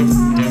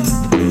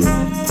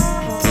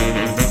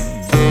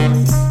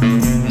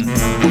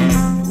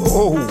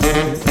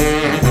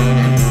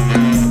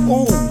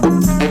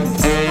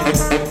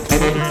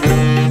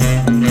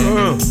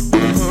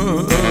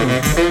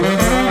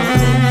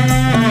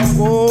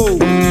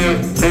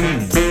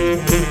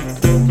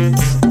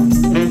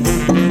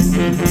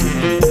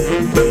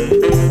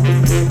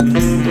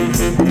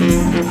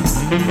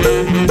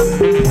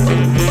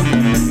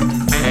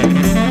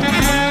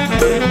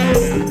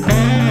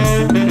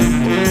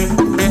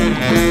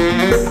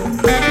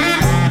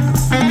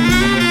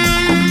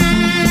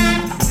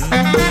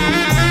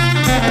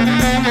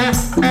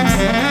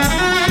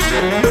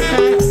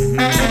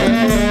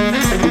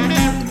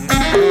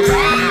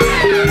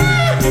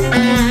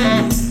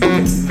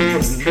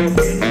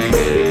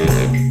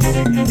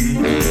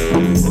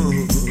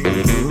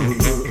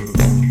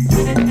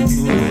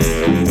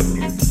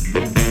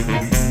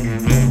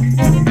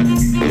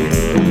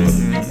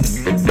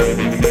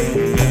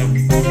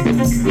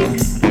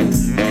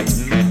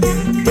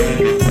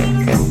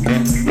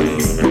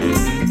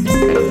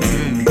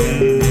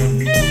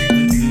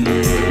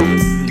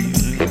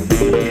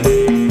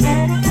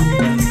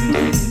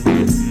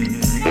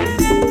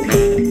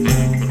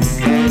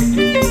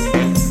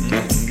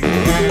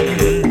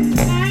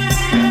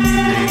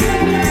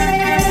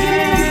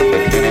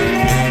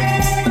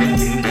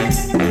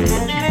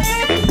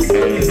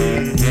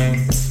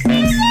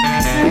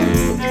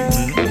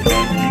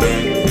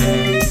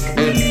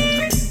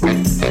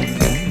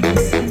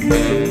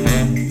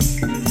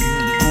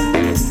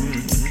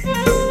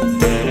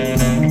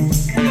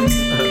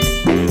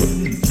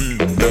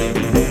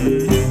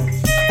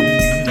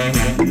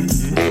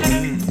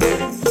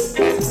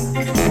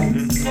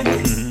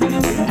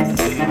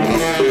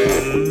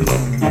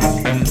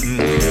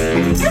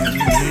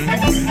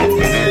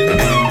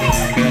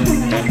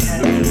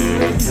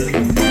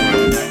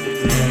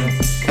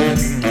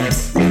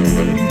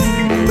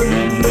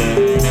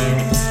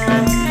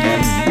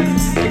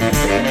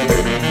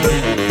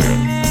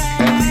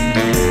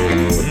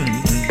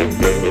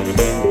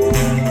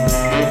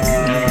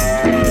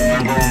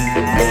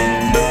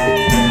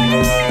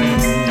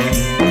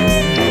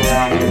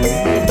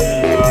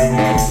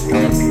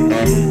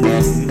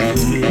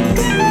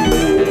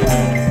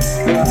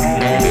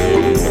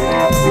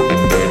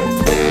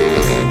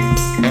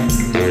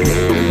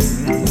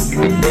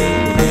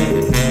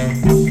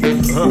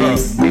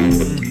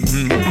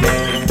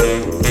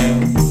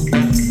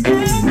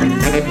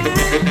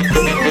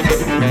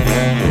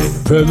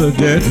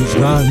 president's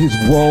got his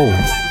wall.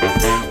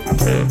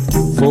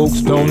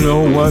 Folks don't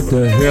know what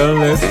the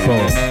hell it's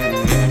for.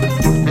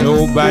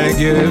 Nobody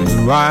gives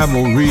rhyme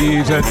or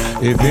reason.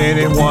 If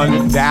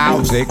anyone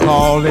doubts, they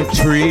call it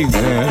treason.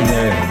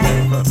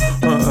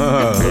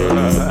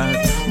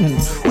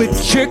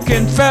 With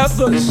chicken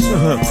feathers,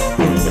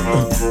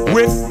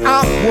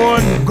 without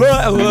one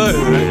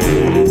good.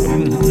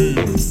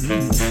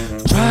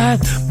 Try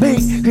to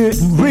make it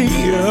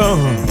real.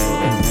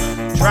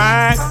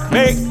 Try to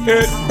make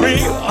it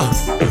real.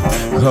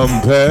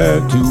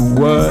 Compared to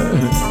what?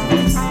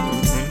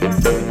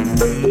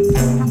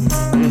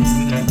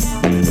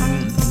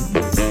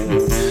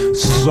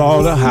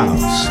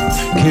 Slaughterhouse,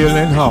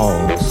 killing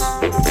hogs.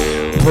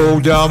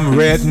 Poor dumb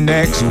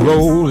rednecks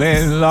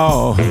rolling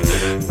law.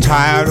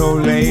 Tired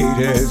old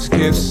ladies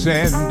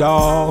kissing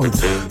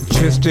dogs.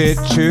 Twisted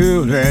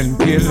children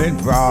killing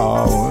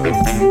frogs.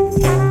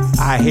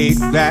 I hate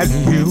that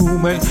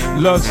human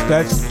lust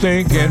that's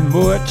thinking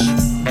much.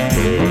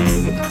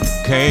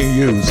 Can't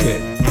use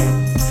it.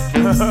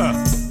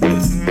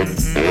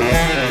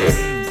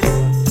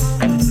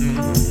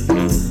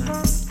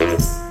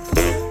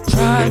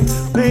 Try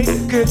to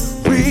make it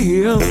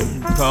real.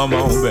 Come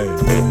on, baby.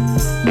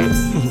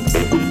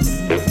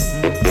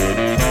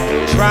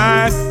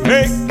 Try to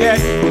make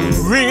it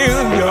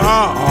real,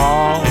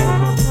 y'all.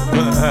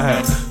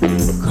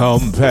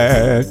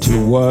 Compared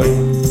to what?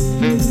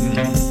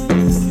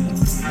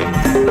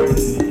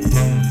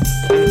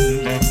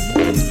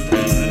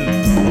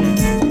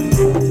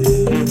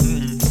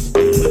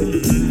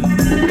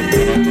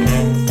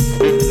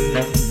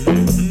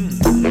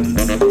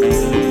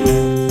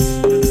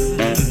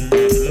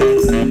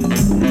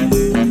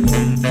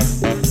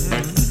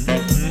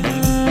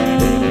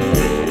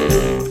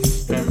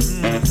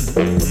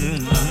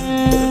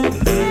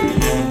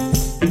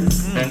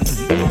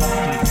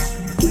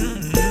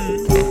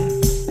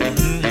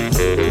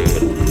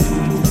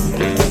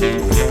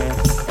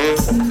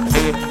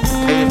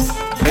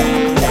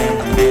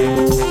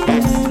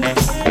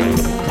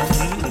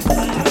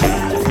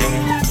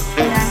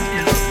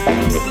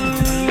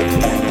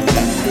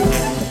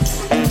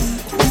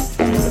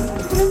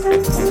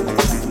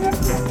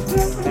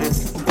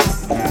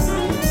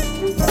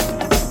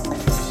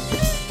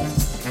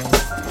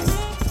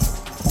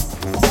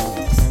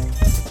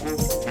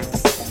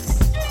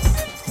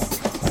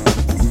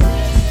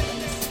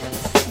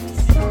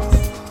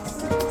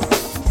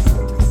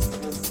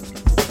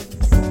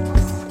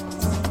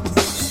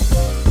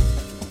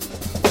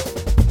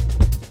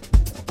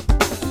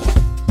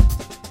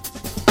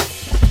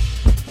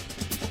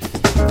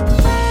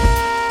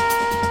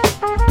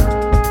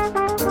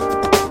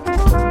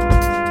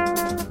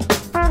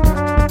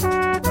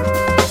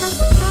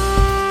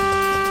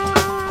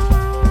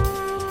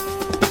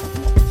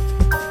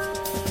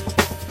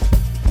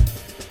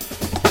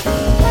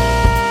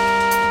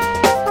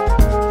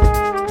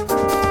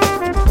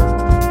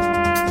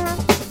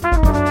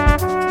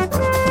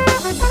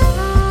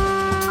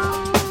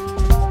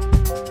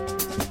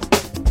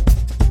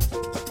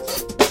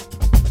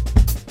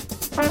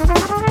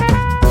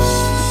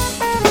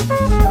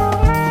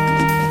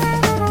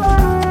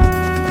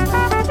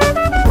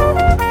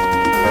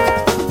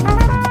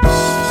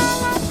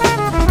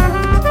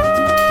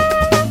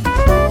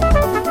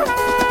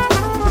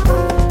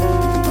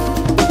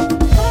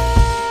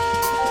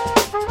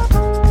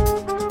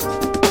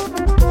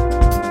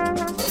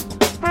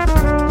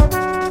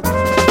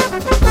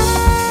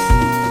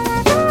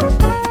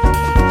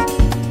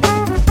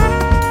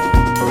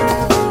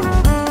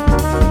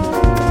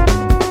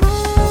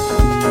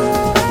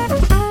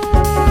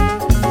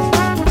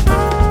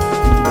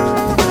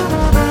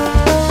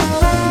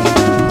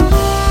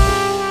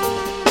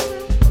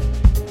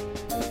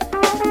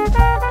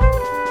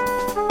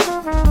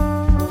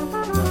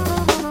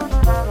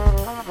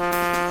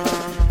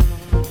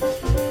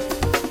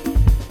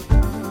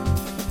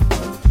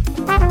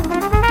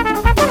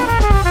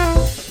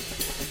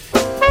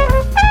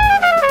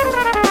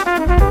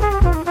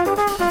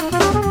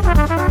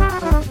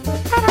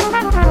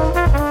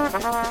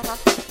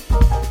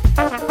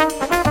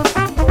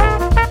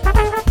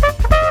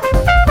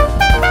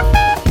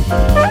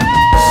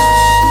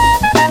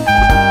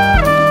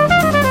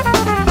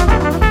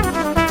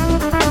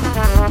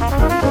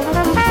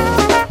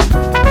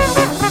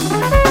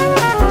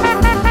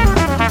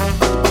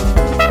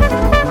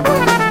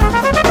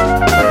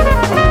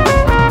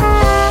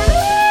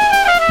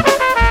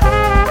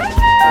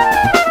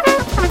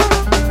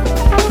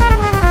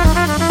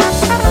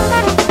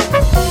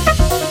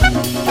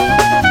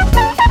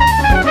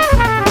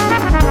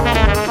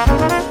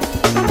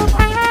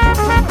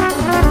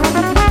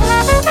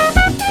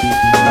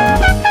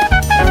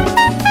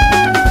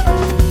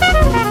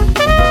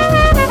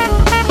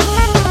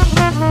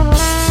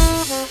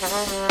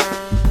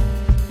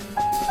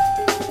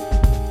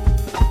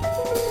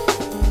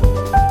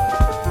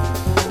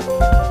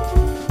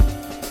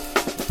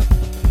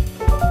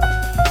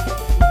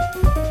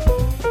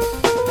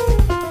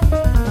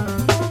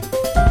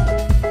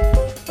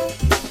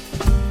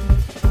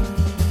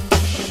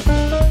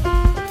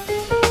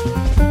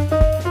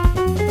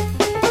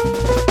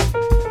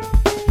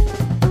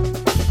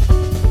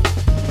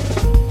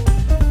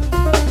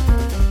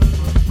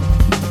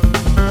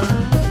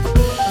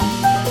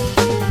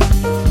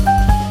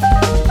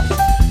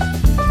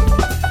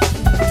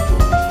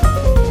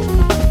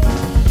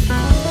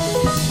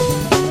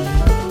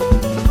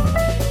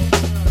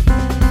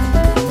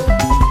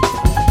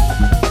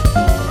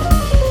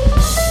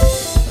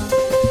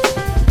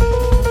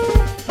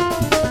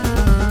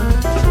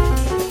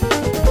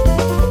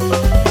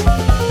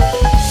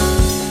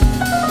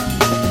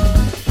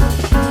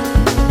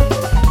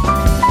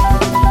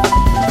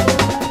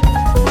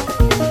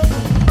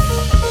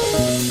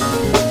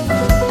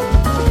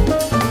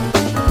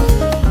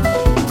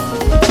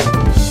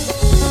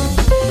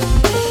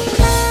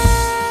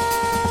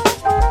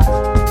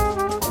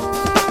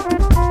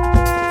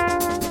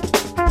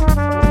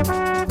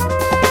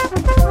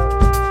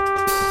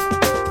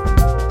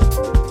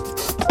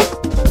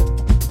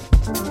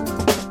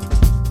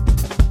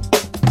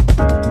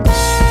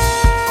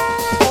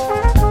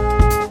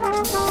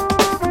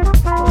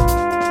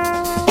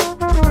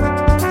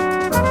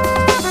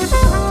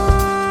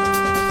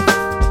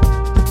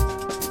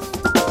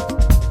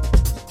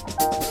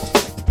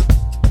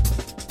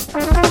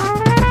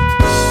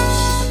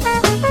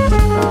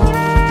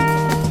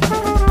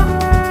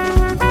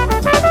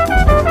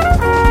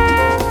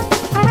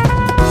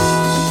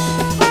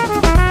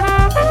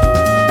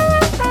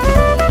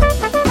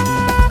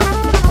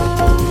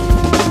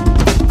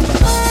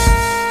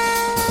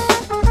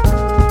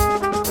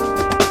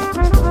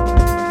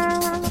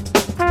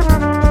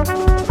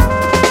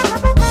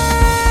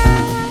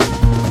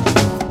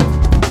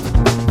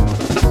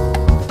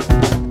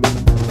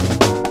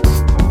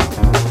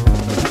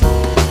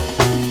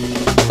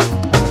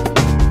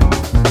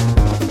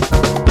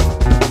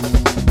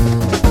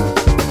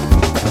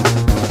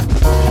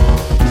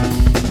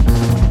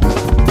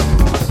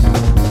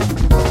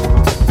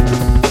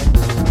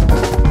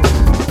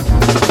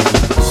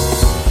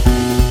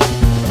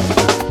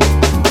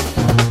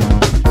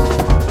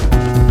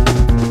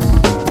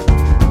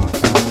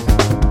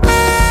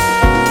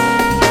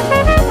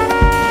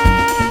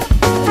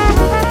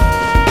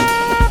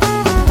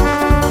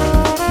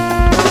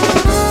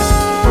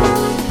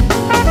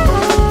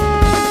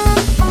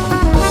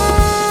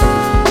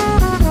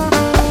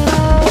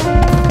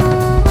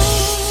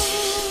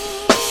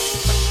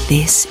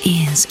 This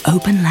is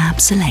OpenLab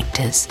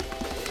Selectors.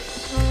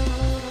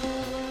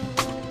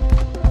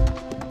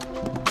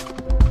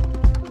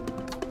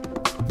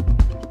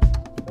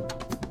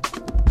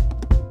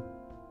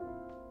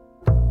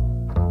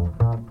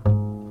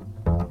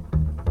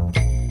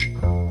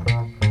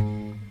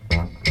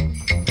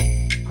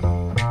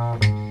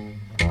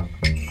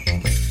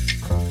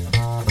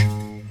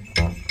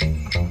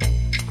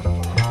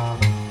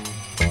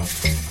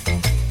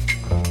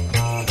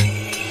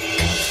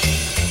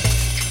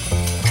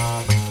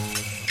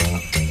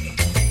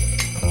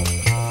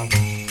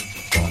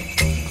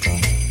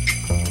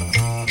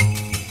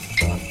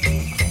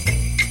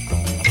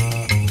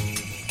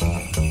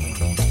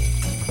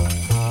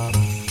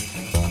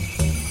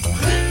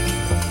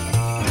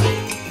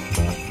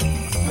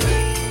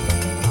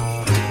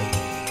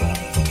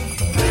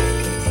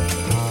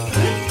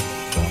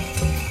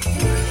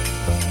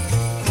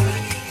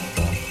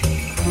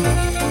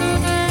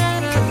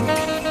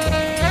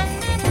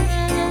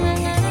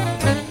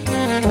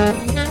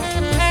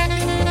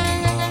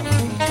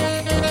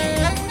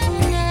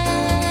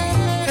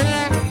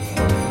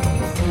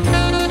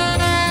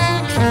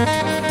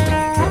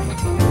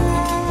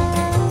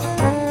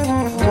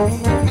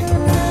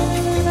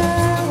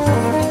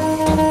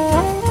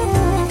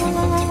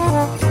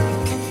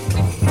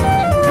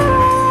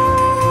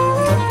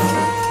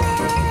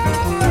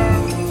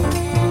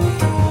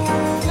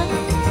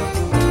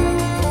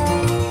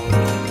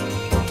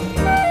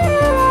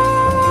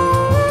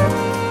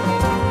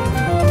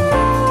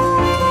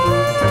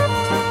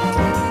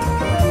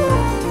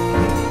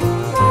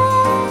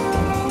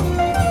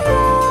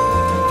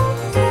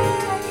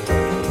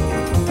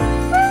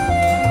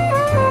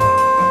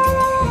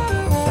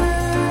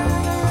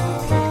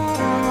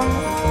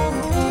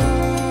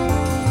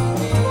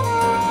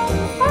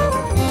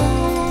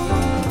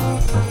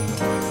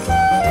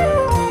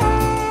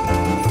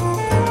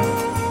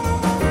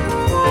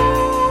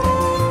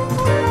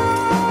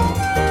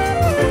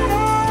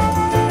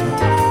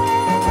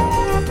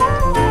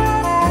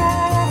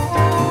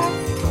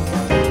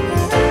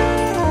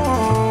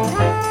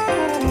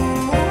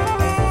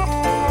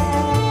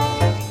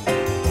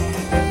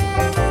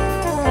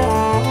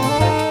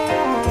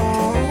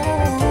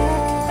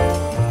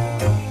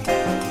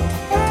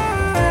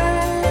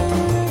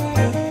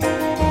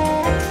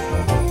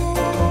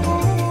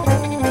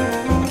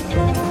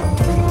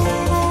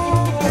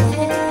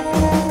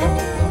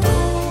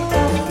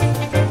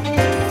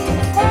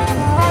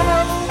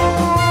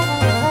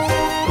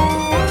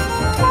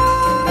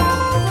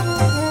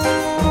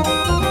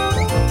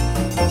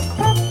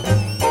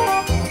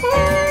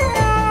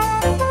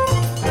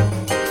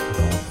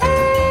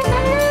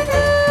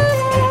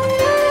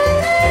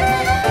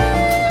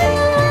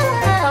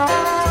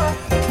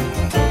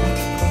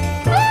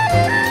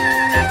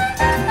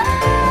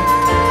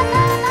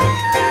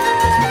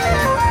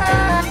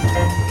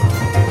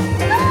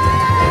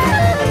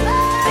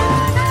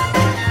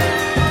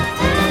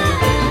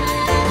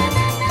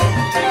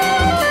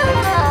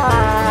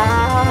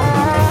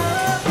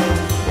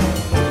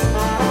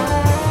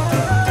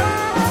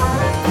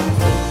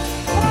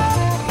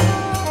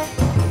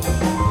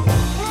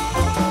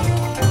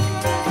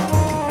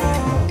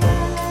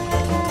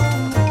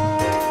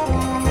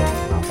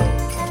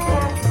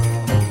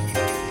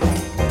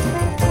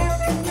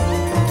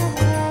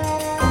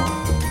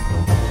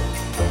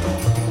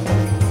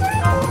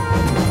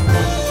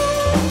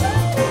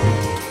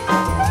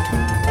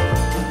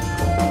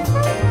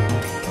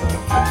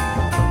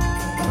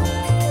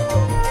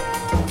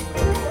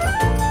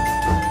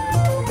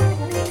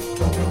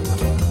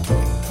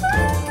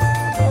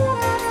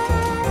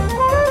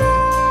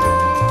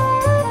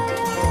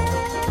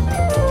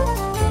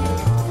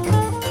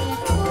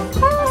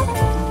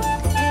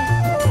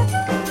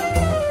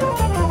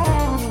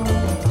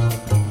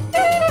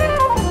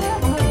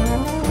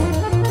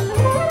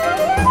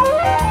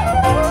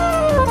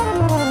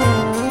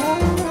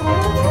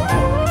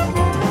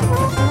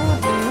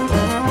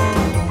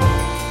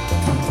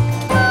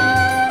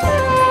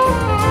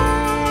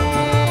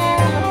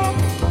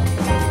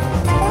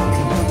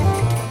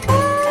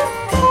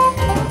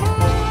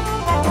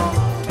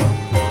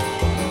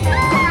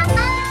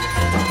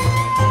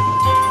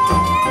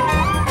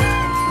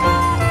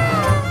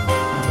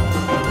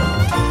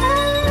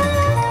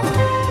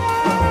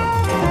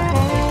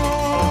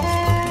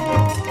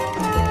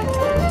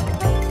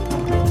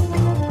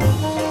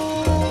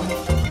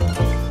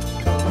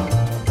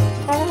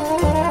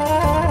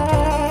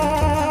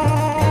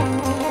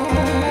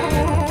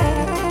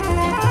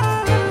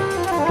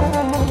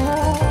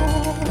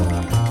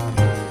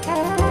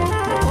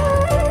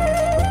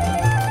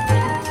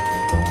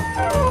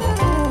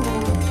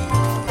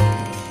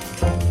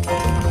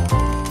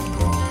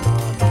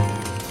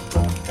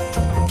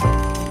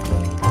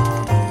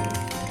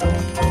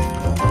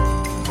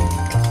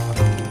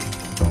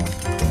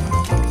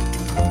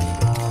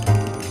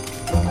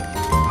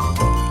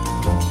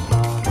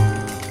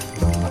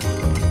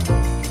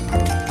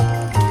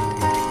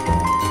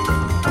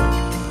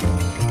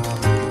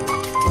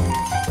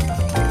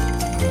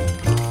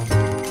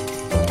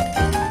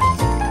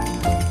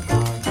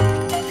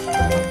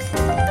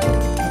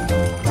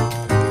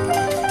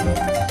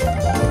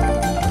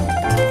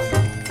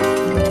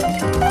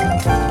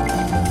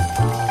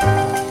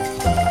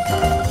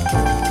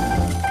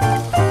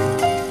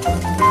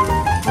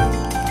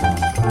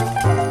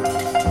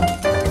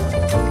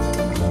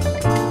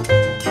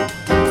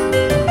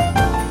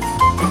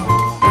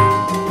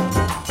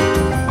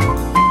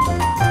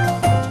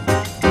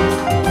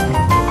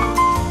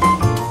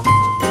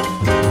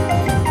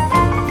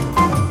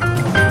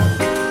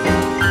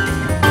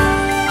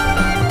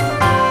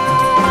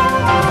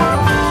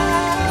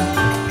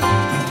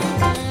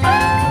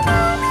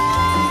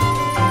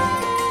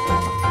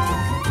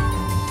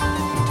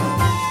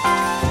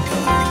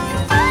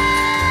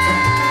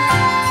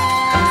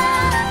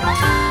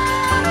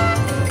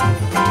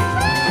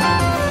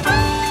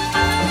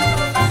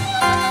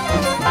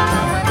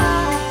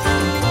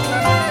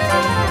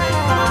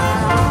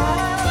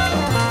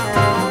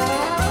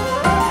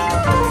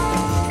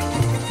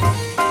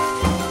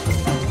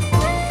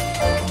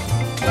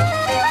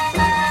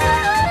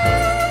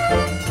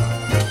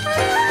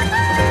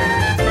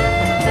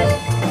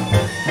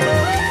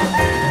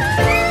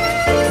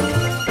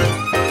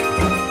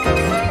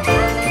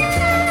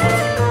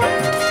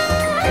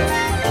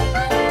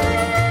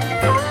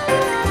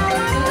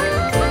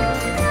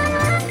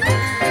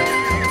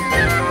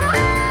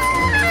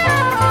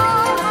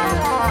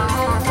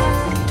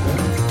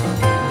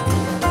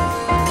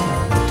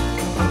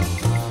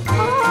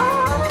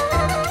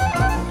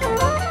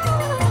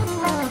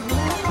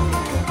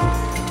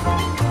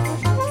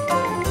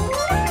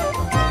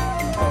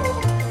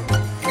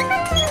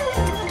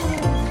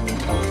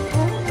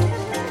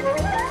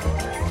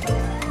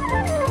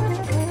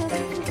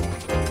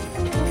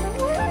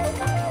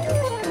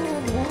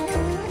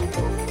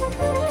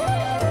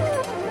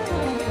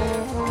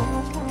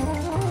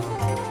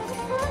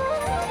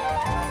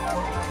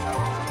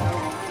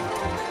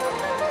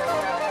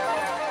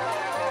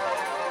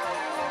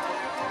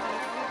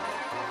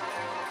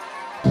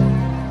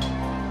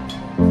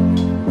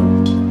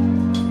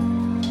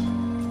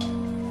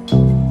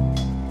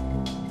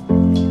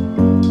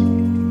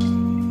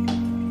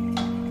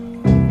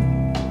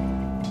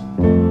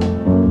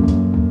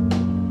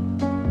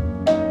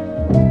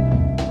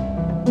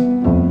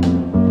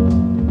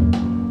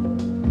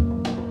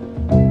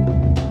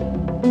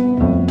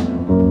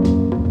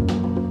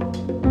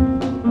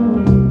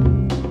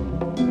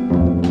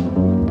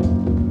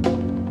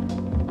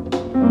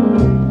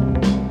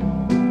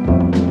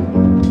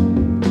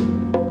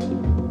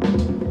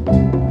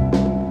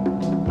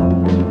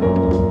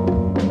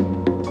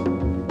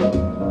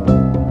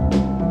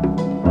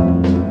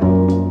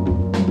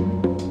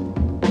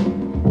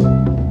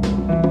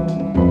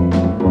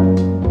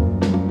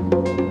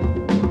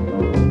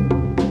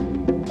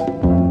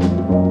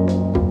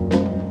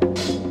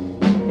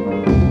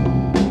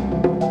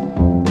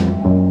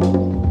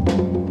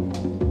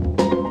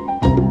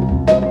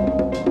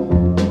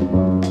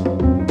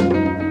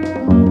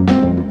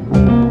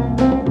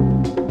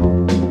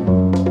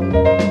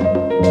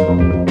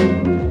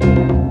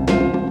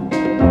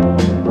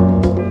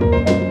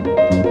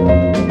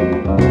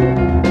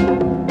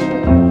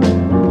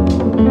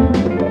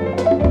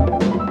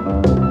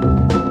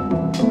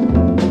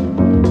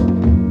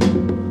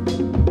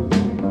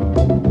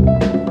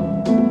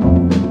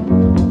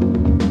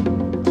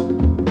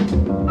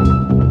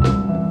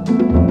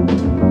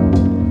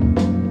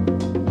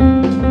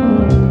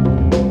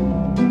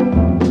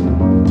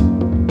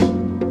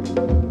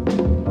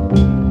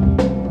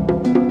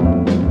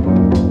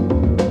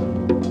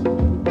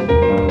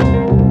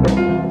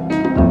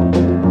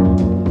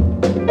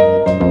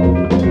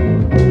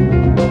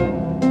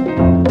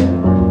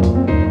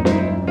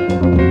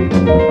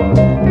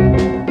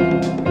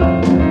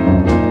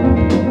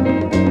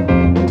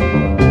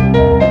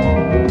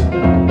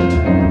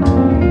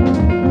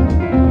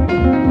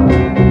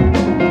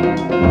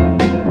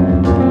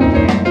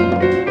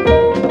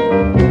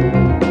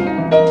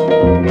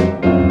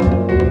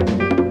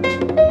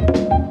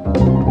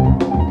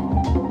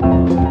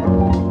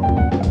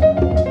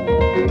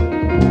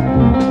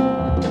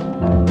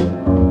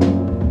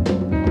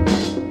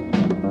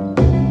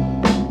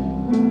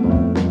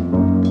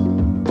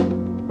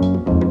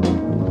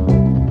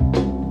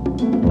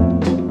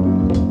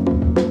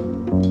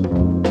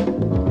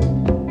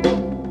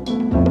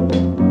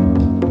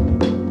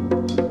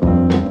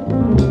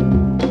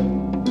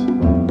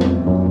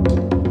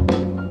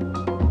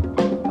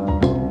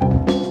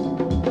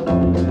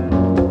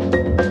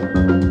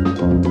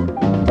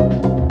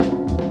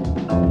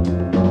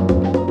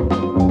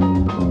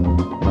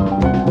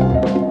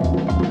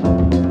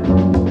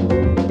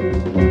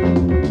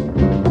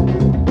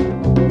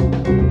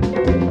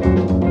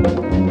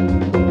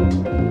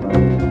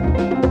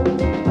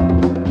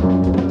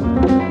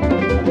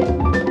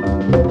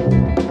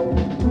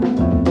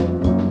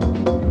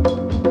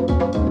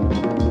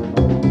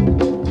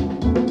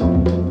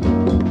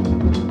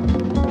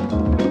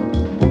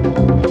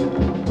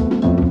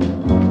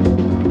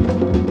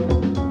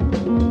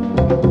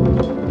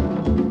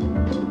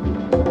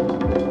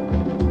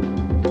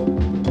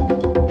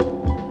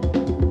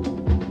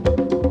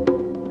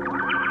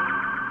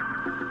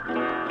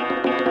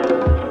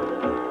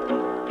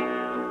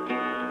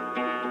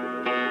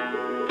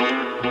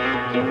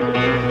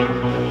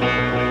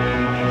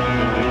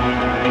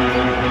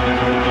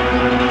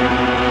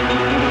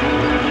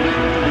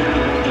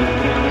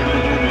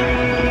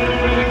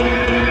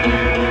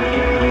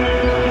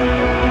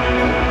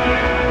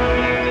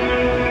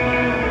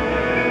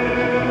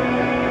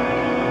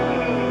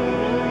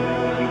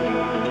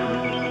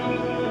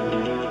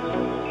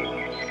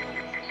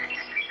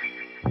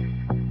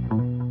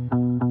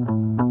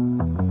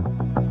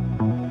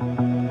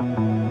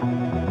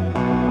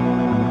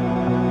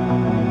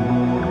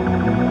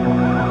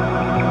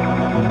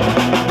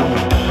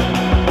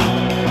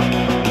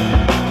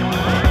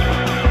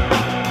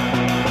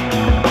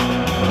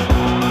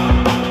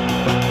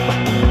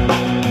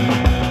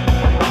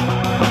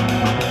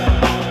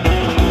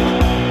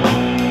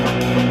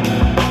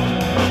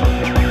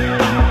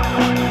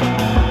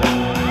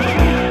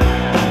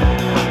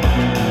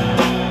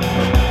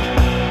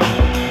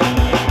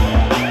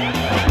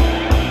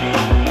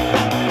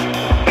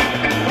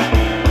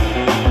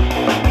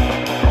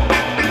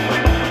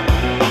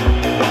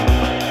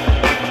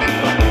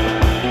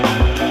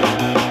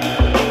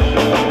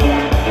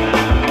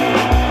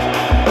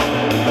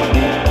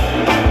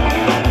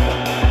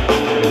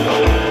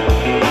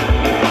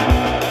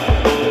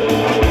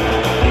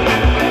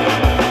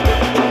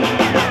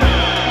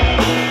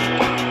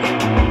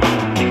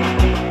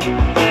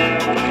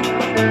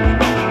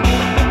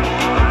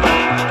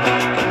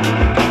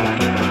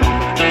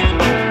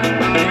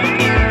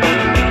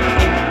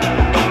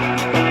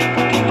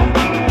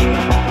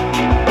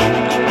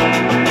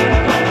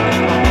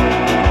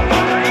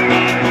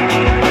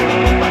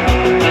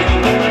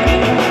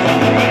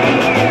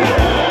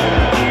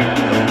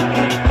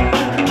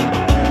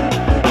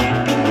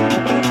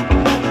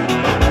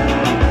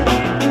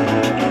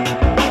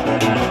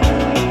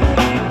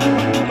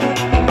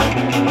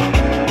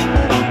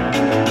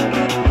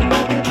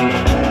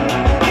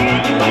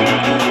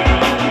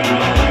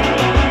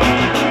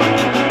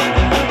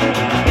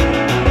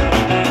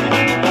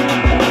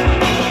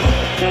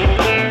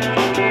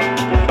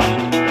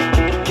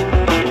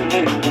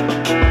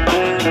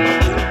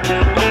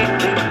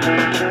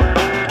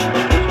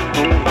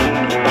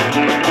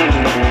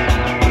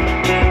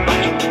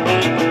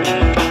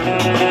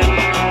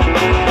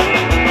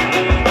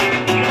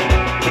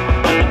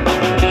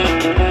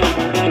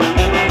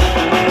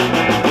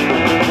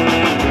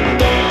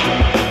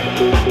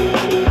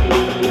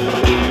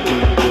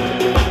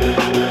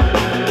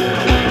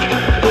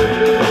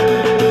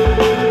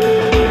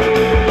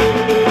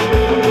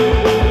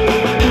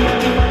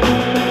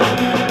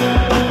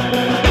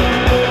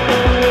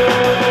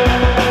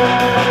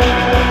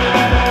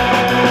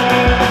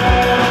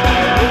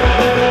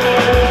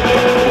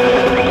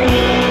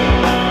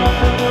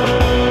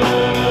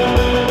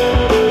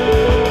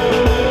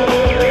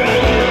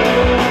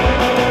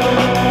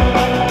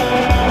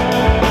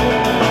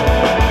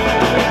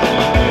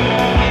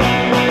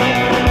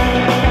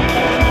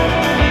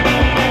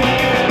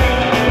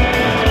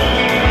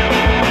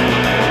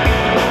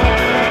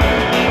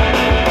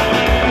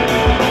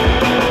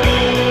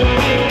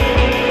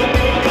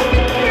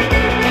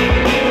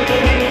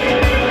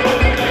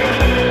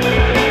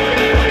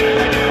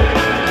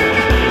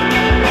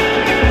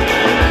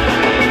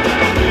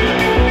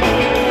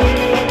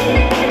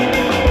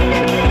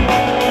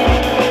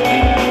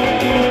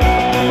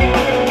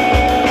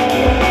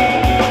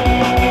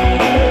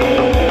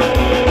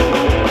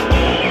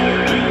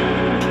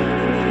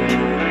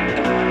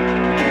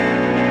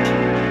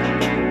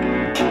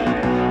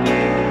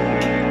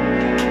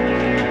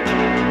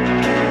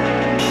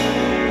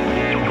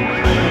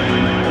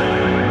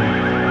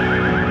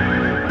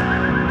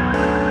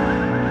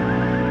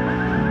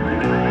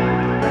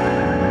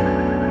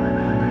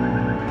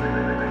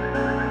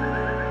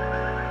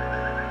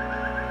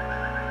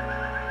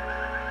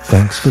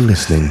 Thanks for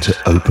listening to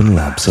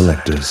OpenLab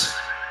Selectors.